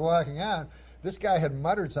 as I was walking out, this guy had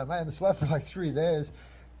muttered something. I hadn't slept for like 3 days.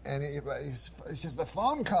 And it's just the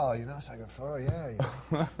phone call, So I go, oh,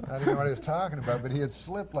 yeah. I didn't know what he was talking about, but he had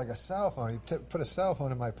slipped like a cell phone. He put a cell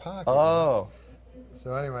phone in my pocket. Oh.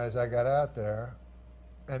 So anyways, I got out there.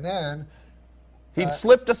 And then... He'd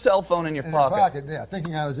slipped a cell phone in your pocket. Yeah,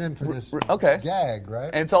 thinking I was in for this gag,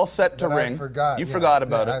 right? And it's all set to ring. I forgot. You forgot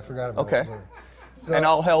about it. I forgot about it. Okay. So, and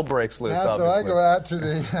all hell breaks loose, So obviously. I go out to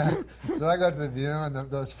the View, and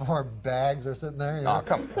those 4 bags are sitting there. Oh,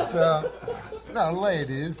 come on. So, no,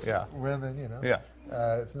 ladies, yeah. women, Yeah.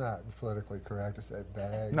 It's not politically correct to say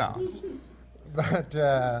bags. No. But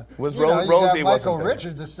was Rosie Michael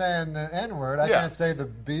Richards is saying the N-word. I can't say the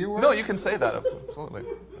B word. No, you can say that, absolutely.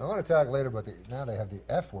 I want to talk later about now they have the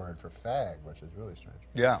F word for fag, which is really strange.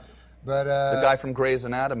 Yeah. But the guy from Grey's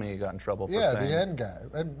Anatomy got in trouble for saying. Yeah, the N guy,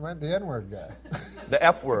 the N-word guy. The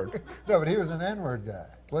F word. No, but he was an N-word guy,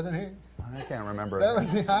 wasn't he? I can't remember. That was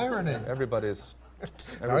the irony. Everybody's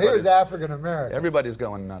no, he was African American. Everybody's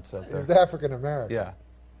going nuts out there. He was African American. Yeah.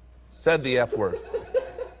 Said the F word.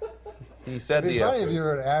 He said the F word. It'd be funny if you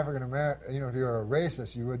were an African American. If you were a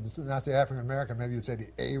racist, you would not say African American. Maybe you'd say the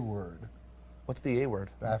A word. What's the A word?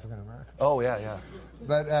 The African American. Oh yeah.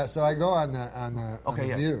 But so I go on the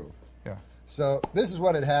View. Yeah. So this is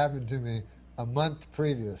what had happened to me a month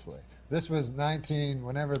previously. This was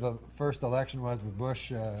whenever the first election was, the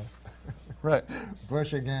Bush. Right.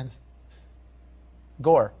 Bush against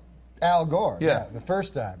Gore. Al Gore. Yeah. The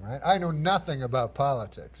first time, right? I know nothing about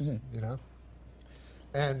politics,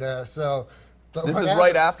 And so But This what is happened-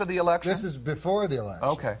 right after the election? This is before the election.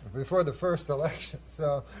 Okay. Before the first election.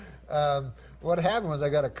 So what happened was I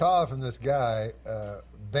got a call from this guy,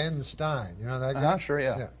 Ben Stein. You know that guy? Sure,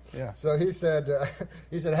 yeah. So he said,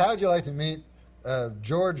 how'd you like to meet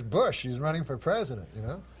George Bush? He's running for president, you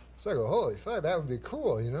know? So I go, holy fuck, that would be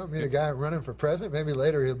cool, you know? Meet a guy running for president. Maybe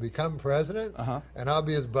later he'll become president, and I'll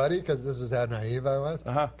be his buddy, because this is how naive I was,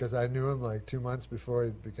 because I knew him like 2 months before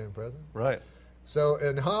he became president. Right. So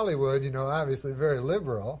in Hollywood, you know, obviously very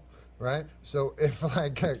liberal, right? So if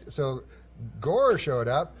so Gore showed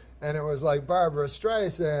up, and it was like Barbara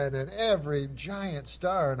Streisand and every giant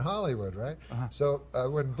star in Hollywood, right? So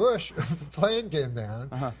when Bush plane came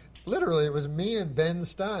down, literally it was me and Ben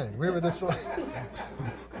Stein. We were the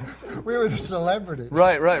celebrities.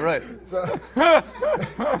 Right. So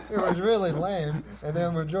it was really lame. And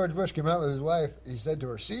then when George Bush came out with his wife, he said to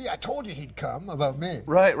her, "See, I told you he'd come," about me.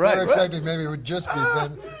 Right. They were expecting maybe it would just be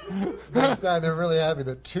Ben Stein. They're really happy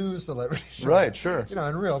that two celebrities. Right, sure. You know,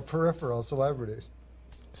 and real peripheral celebrities.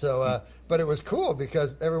 So, but it was cool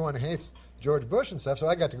because everyone hates George Bush and stuff. So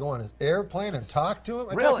I got to go on his airplane and talk to him.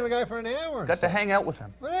 I talked to the guy for an hour. And Got to stuff. hang out with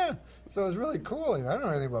him. Yeah. So it was really cool. You know, I don't know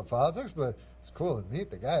anything about politics, but it's cool to meet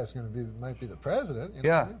the guy that's going to might be the president. You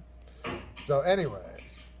know? Yeah. So,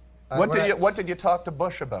 anyways, What did you talk to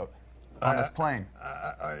Bush about on his plane?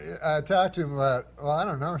 I talked to him about, well, I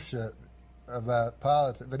don't know shit about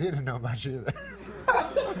politics, but he didn't know much either.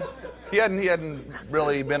 He hadn't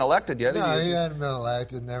really been elected yet. No, he hadn't been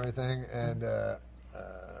elected and everything. And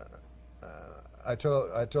I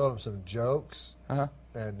told him some jokes,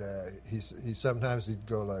 and he sometimes he'd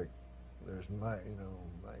go like, "There's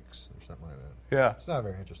mics or something like that." Yeah, it's not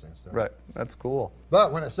very interesting stuff. Right, that's cool.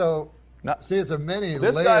 But see, it's a mini.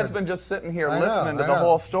 This layered, guy's been just sitting here listening to I the know.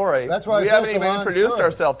 whole story. That's why we it's haven't such a even long introduced story.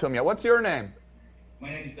 ourselves to him yet. What's your name? My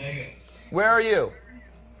name's David. Where are you?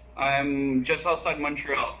 I'm just outside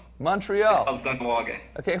Montreal. Montreal. I'm going to walk it.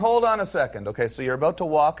 Okay, hold on a second. Okay, so you're about to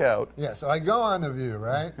walk out. Yeah, so I go on The View,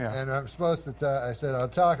 right? Yeah. And I'm supposed to I said, I'll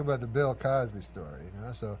talk about the Bill Cosby story, you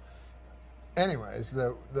know? So, anyways,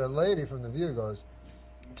 the lady from The View goes,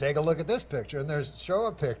 take a look at this picture. And show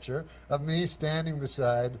a picture of me standing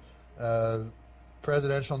beside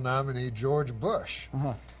presidential nominee George Bush.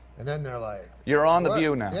 And then they're like... You're on The "What?"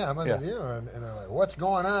 View now. Yeah, I'm on The View. And they're like, what's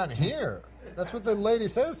going on here? That's what the lady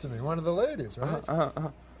says to me, one of the ladies, right?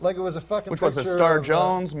 Like it was a fucking Which picture was it? Star of,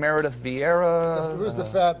 Jones, Meredith Vieira? Who's the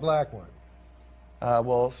fat black one?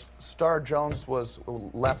 Well, Star Jones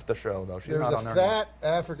left the show, though. She's There was not a on there fat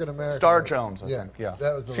African American. Star Jones, I think. Yeah,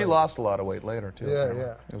 that was the she lady. lost a lot of weight later too. Yeah, apparently.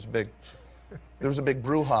 yeah. It was big. There was a big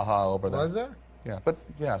brouhaha over there. Was there? Yeah, but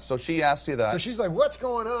yeah. So she asked you that. So she's like, "What's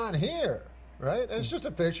going on here?" Right? And it's just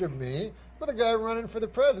a picture of me with a guy running for the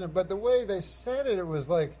president. But the way they said it, it was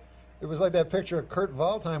like that picture of Kurt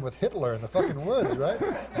Waldheim with Hitler in the fucking woods, right?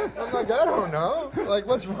 I'm like, I don't know. Like,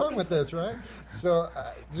 what's wrong with this, right? So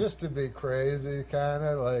just to be crazy, kind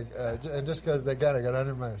of like, and just because they got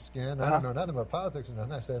under my skin, I don't know nothing about politics and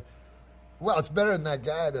nothing. I said, well, it's better than that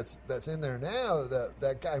guy that's in there now.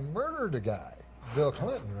 That guy murdered a guy, Bill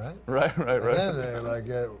Clinton, right? Right. And then they're like,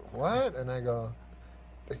 what? And I go,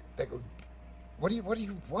 they go,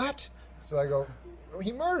 what? So I go,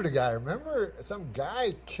 he murdered a guy, remember? Some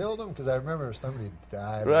guy killed him because I remember somebody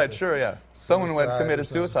died. Right, sure, yeah. Someone who had committed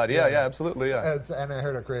suicide. Yeah, absolutely, yeah. And I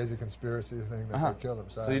heard a crazy conspiracy thing that they killed him.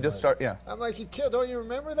 So you just start, yeah. I'm like, he killed, don't you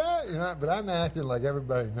remember that? You know, but I'm acting like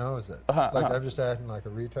everybody knows it. I'm just acting like a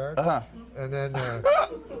retard. And then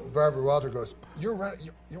Barbara Walter goes, you're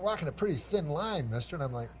walking a pretty thin line, mister. And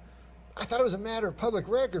I'm like, I thought it was a matter of public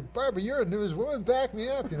record. Barbara, you're a newswoman. Back me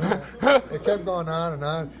up, you know. It kept going on,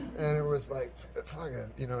 and it was like,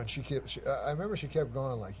 fucking, you know. And I remember she kept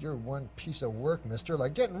going like, "You're one piece of work, mister."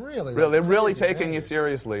 Like getting really, they're really crazy, taking man. you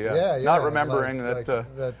seriously. Yeah. Yeah. Not remembering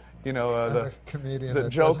that you know, I'm a comedian the that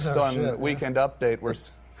jokes doesn't know on shit, Weekend Update were.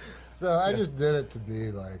 So I just did it to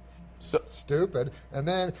be like stupid, and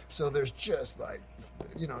then so there's just like,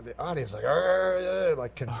 you know, the audience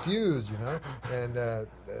like confused, you know, and the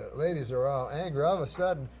ladies are all angry. All of a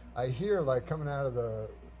sudden, I hear like coming out of the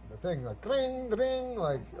thing like cling, ding,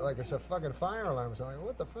 like it's a fucking fire alarm. So I'm like,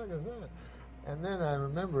 what the fuck is that? And then I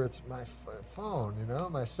remember it's my phone, you know,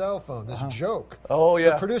 my cell phone, this joke. Oh,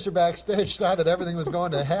 yeah. The producer backstage saw that everything was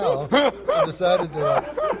going to hell and decided to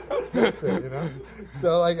fix it, you know.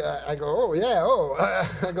 So like I go,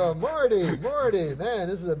 I go, Marty, man,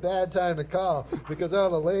 this is a bad time to call because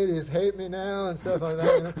all the ladies hate me now and stuff like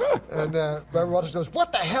that, you know. And Barbara Walters goes,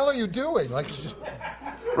 what the hell are you doing? Like, she's just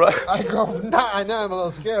Right. I go, nah, I know I'm a little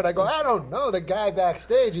scared. I go, I don't know. The guy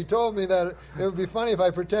backstage, he told me that it would be funny if I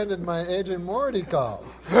pretended my Agent Morty called.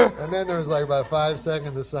 And then there was like about 5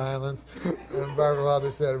 seconds of silence. And Barbara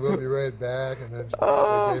Walters said, we'll be right back. And then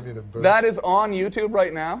they gave me the boot. That is on YouTube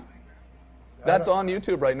right now? That's on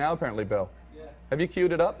YouTube right now, apparently, Bill. Yeah. Have you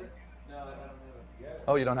queued it up? No, I don't have it yet.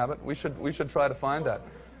 Oh, you don't have it? We should try to find that.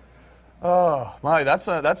 Oh, my, that's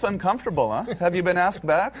uncomfortable, huh? Have you been asked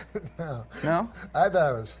back? No. No? I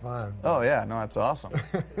thought it was fun. Oh, yeah, no, that's awesome.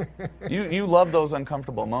 You love those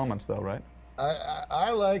uncomfortable moments, though, right?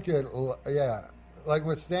 I like it, yeah. Like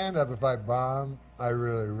with stand-up, if I bomb, I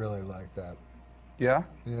really, really like that. Yeah?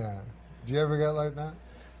 Yeah. Do you ever get like that?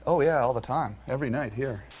 Oh, yeah, all the time. Every night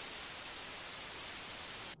here.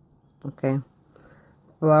 Okay.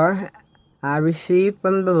 For I received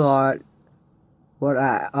from the Lord what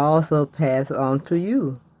I also pass on to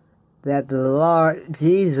you, that the Lord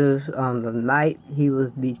Jesus, on the night he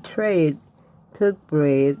was betrayed, took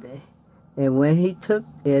bread, and when he took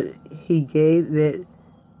it, he gave it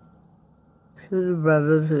to the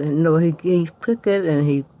brothers. No, he took it and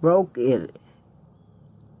he broke it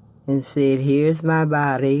and said, here's my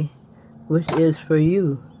body, which is for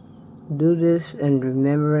you. Do this in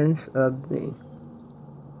remembrance of me.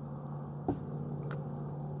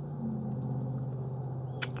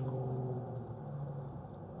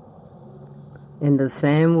 In the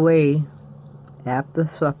same way, after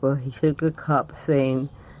supper, he took the cup, saying,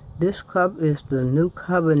 this cup is the new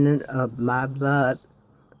covenant of my blood.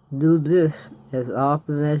 Do this as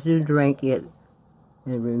often as you drink it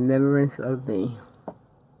in remembrance of me.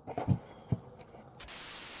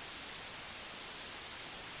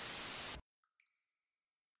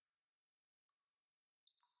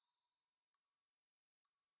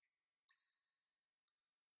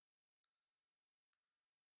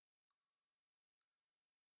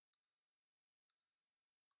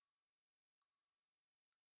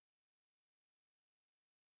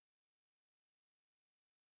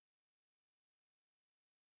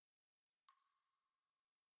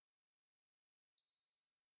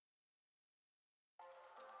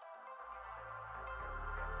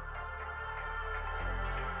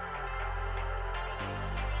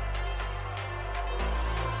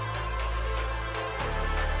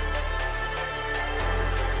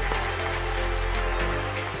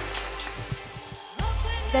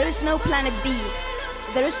 There is no planet B.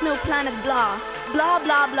 There is no planet blah. Blah,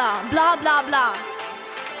 blah, blah. Blah, blah, blah.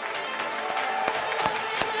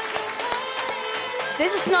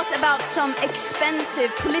 This is not about some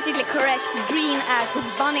expensive, politically correct green act with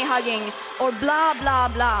bunny hugging or blah, blah,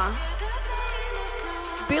 blah.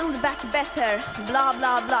 Build back better. Blah,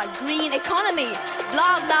 blah, blah. Green economy.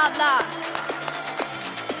 Blah, blah, blah.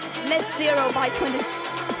 Net zero by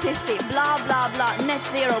 2050, blah, blah, blah, net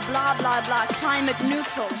zero, blah, blah, blah, climate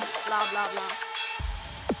neutral, blah, blah, blah.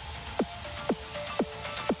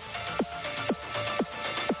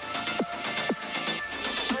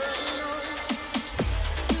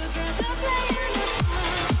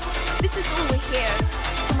 This is all we hear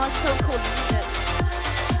from our so-called leaders.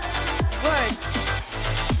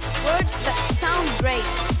 Words that sound great,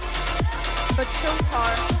 but so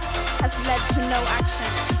far has led to no action.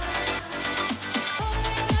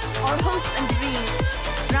 Our hopes and dreams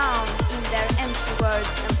drown in their empty words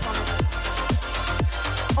and promises.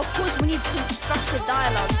 Of course, we need constructive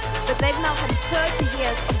dialogue, but they've now had 30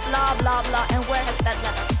 years of blah, blah, blah, and where has that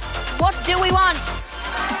led us? What do we want?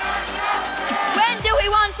 When do we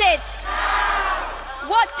want it?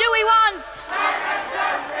 What do we want?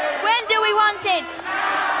 When do we want it?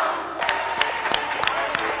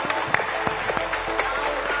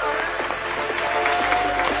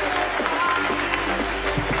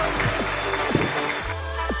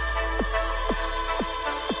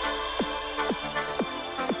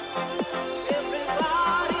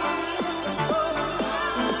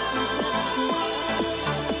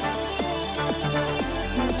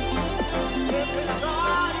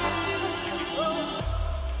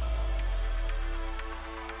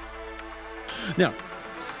 Now,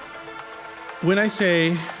 when I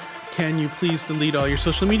say, can you please delete all your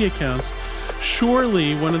social media accounts,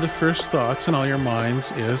 surely one of the first thoughts in all your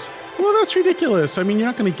minds is, well, that's ridiculous. I mean, you're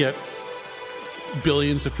not going to get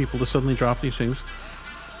billions of people to suddenly drop these things.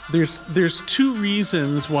 There's two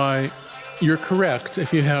reasons why you're correct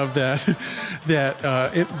if you have that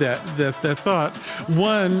thought.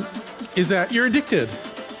 One is that you're addicted.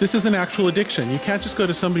 This is an actual addiction. You can't just go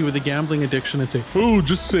to somebody with a gambling addiction and say, oh,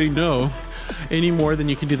 just say no, any more than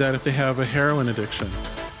you can do that if they have a heroin addiction.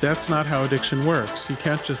 That's not how addiction works. You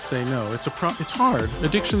can't just say no. It's hard.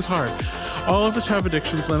 Addiction's hard. All of us have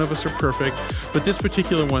addictions. None of us are perfect. But this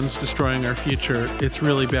particular one's destroying our future. It's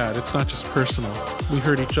really bad. It's not just personal. We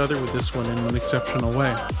hurt each other with this one in an exceptional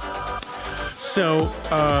way. So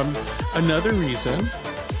another reason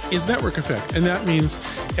is network effect. And that means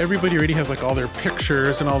everybody already has like all their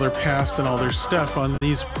pictures and all their past and all their stuff on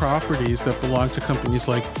these properties that belong to companies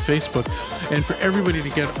like Facebook. And for everybody to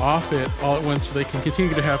get off it all at once so they can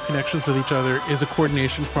continue to have connections with each other is a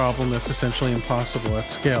coordination problem that's essentially impossible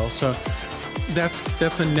at scale. So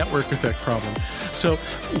that's a network effect problem. So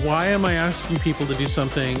why am I asking people to do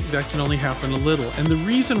something that can only happen a little? And the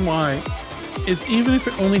reason why is even if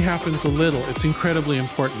it only happens a little, it's incredibly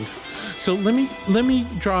important. So let me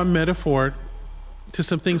draw a metaphor to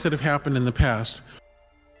some things that have happened in the past.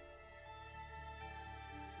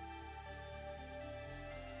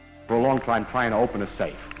 For a long time trying to open a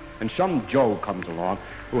safe, and some Joe comes along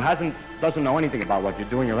who doesn't know anything about what you're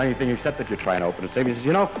doing or anything except that you're trying to open a safe. He says,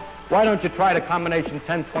 you know, why don't you try the combination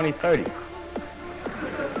 10, 20, 30?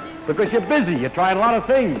 Because you're busy, you're trying a lot of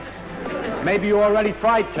things. Maybe you already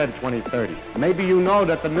tried 10, 20, 30. Maybe you know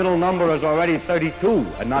that the middle number is already 32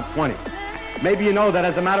 and not 20. Maybe you know that,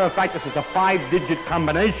 as a matter of fact, this is a 5-digit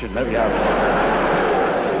combination. Maybe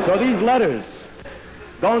so these letters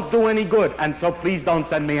don't do any good, and so please don't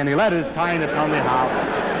send me any letters trying to tell me how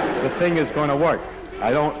the thing is going to work.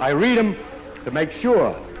 I read them to make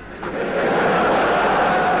sure that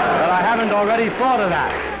I haven't already thought of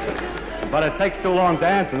that. But it takes too long to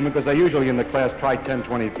answer them because I usually in the class try 10,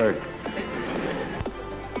 20, 30.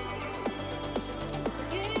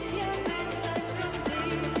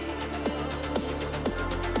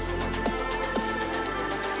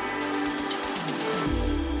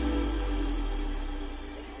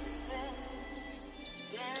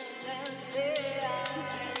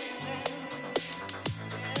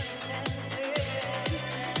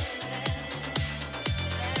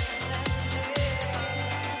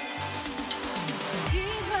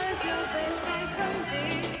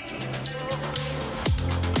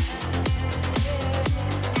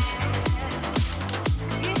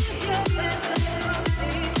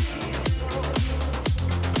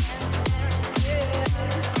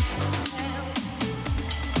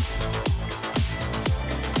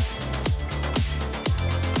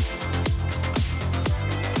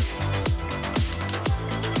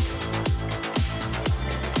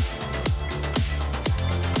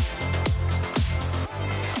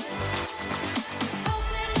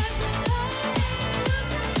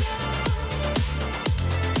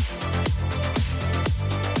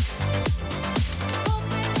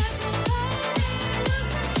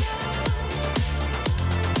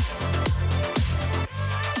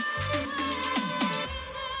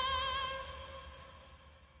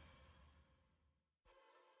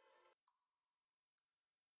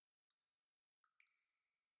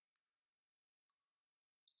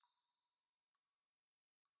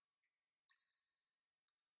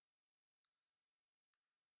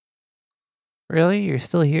 Really? You're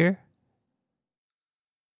still here?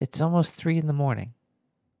 It's almost 3 a.m.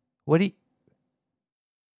 What do you...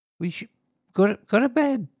 We should... Go to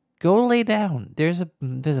bed. Go lay down. There's a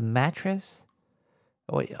mattress.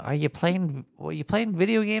 Are you playing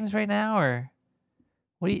video games right now, or...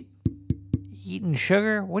 What are you... Eating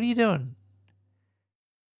sugar? What are you doing?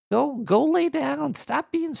 Go lay down. Stop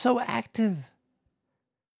being so active.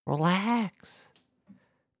 Relax.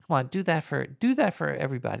 Come on, do that for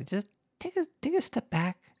everybody. Just take a step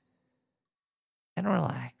back and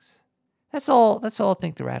relax. That's all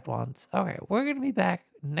Nick the Rat wants. All right, we're going to be back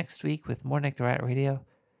next week with more Nick the Rat Radio.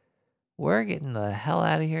 We're getting the hell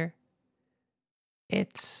out of here.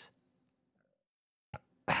 It's...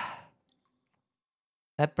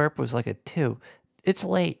 That burp was like a 2. It's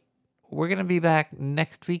late. We're going to be back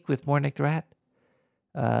next week with more Nick the Rat.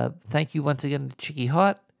 Thank you once again to Chickie,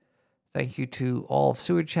 Haute. Thank you to all of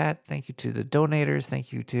Sewer Chat. Thank you to the donators.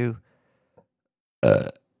 Thank you to...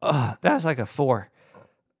 that was like a 4.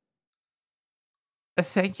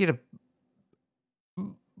 Thank you to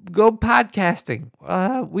Go Podcasting.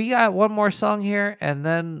 We got one more song here, and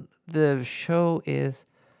then the show is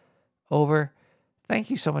over.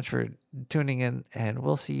 Thank you so much for tuning in, and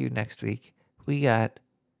we'll see you next week. We got...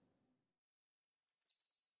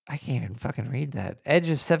 I can't even fucking read that. Edge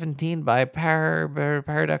of 17 by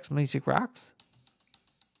Paradox Music Rocks.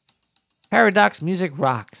 Paradox Music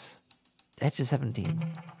Rocks. Edge of 17.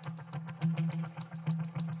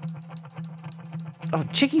 Oh,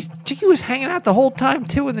 Chickie was hanging out the whole time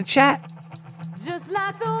too in the chat. Just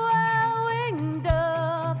like the wild-winged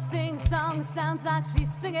dove sings songs, sounds like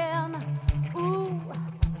she's singing. Ooh,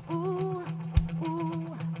 ooh,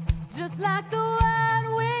 ooh. Just like the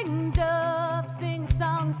one-winged dove sing a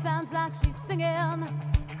song, sounds like she's singing.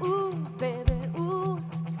 Ooh, baby, ooh,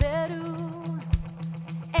 said ooh.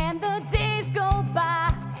 And the days go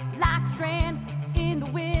by like strand in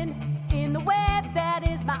the wind, in the web that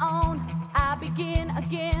is my own. I begin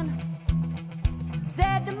again.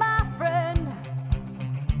 Said to my friend,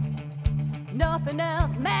 nothing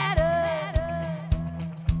else matters.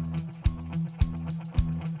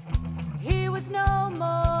 He was no more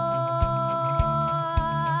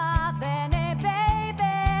than a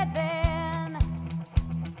baby then.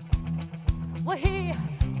 Well, he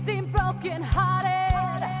seemed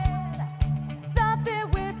broken-hearted,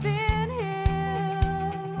 something within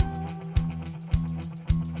him.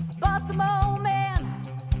 But the moment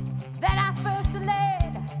that I first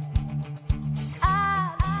laid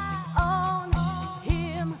eyes on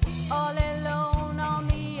him, all alone on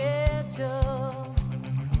the edge of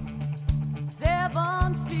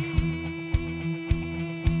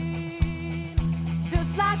 17,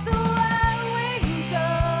 just like the one-winged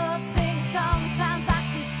dove sing song, sounds like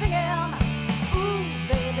she's singing. Ooh,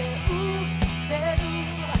 baby, ooh, said ooh.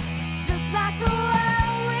 Just like the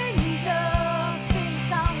one-winged dove sing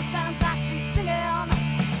song, sounds like she's singing.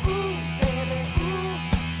 Ooh, baby, ooh,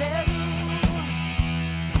 said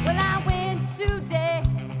ooh. Well, I went today,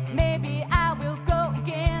 maybe I will go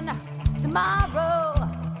again tomorrow.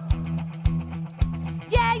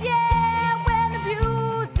 Yeah, yeah, when the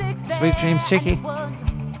music's there, Sweet dreams, Chickie. and it was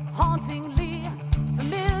hauntingly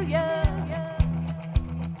familiar.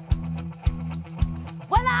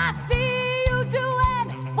 Well, I see you doing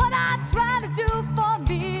what I try to do for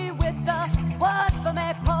me, with the words from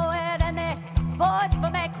a poet and a voice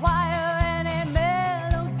from a choir and a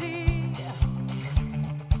melody.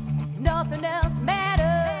 Nothing else matters.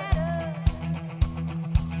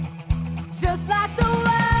 Just like the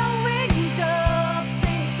one-winged dove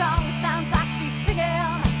sing song, sounds like she's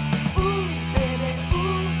singing. Ooh, baby,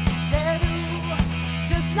 ooh, said ooh.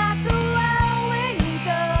 Just like the one-winged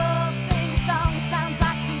dove sing song, sounds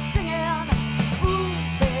like she's singing. Ooh,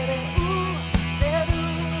 baby, ooh, said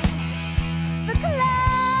ooh. The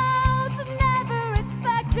clouds never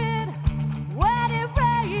expected when it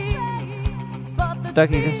rains, but the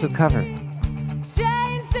Dougie, this is a cover.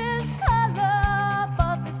 changes color,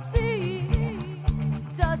 but the sea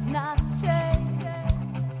does not change.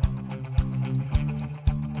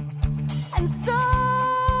 And so,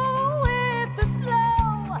 with the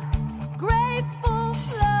slow, graceful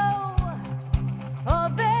flow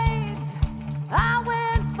of age, I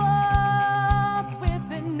went forth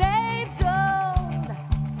with an age-old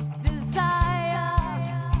desire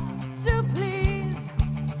to please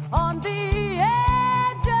on the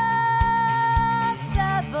edge of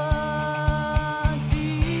 17.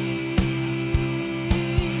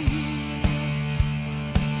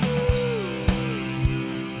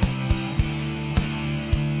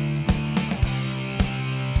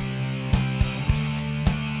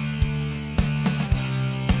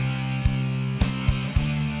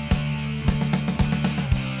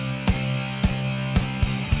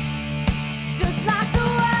 Just like the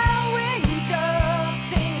one-winged dove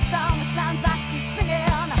sing a song, it sounds like she's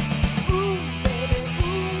singing. Ooh, baby,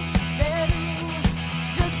 ooh, said ooh.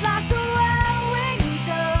 Just like the one-winged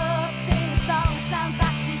dove sing a song, it sounds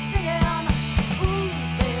like she's singing. Ooh,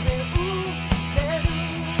 baby, ooh, said ooh.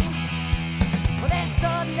 Well, then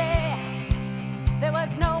suddenly there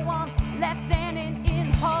was no one left standing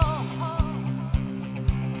in the hall.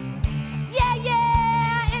 Yeah,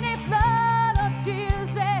 yeah, in a flood of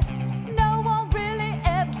tears, no one really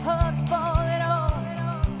ever heard for it all.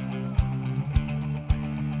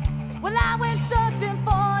 Well, I went searching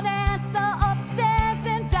for an answer upstairs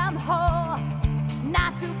and down the hall,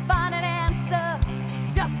 not to find an answer,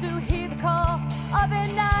 just to hear the call of a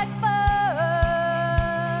night bird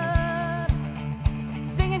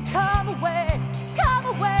singing, come away, come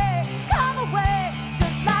away, come away.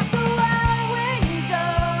 Just like the one-winged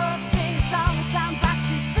dove sing a song, it sounds like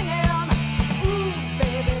she's singing. Ooh,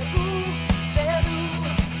 baby, ooh, said ooh.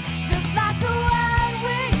 Just like the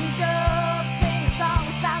one-winged dove sing a song,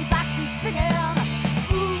 it sounds like she's singing.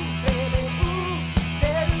 Ooh, baby, ooh,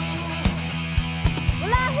 said ooh.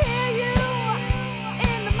 Well, I hear you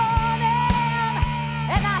in the morning,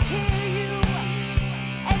 and I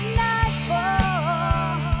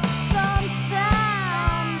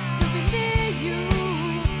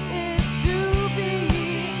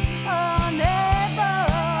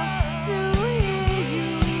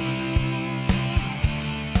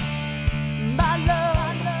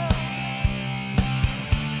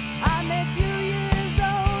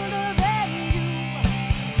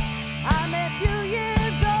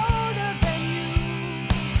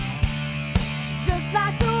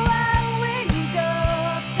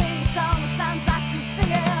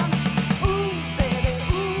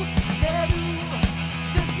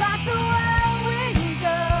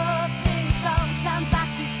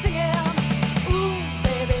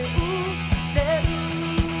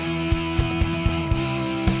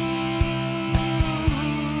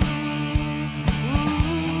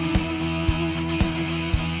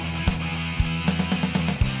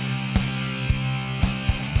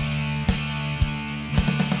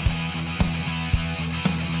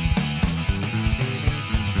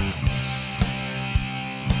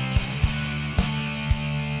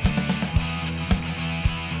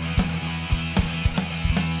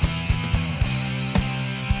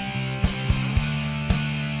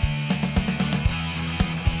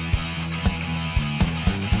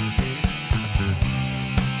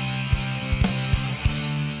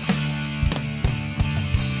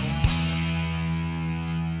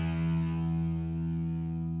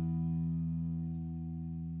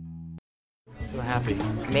happy.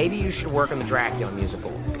 Maybe you should work on the Dracula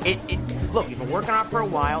musical. Look, you've been working on it for a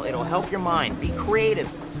while. It'll help your mind. Be creative.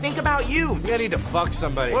 Think about you. You need to fuck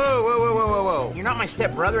somebody. Whoa. You're not my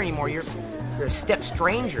stepbrother anymore. You're a step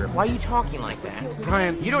stranger. Why are you talking like that?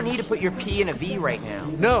 Brian. You don't need to put your P in a V right now.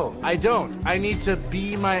 No, I don't. I need to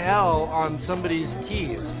B my L on somebody's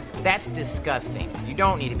T's. That's disgusting. You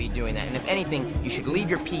don't need to be doing that. And if anything, you should leave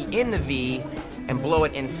your P in the V and blow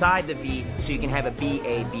it inside the V so you can have a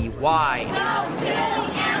B-A-B-Y.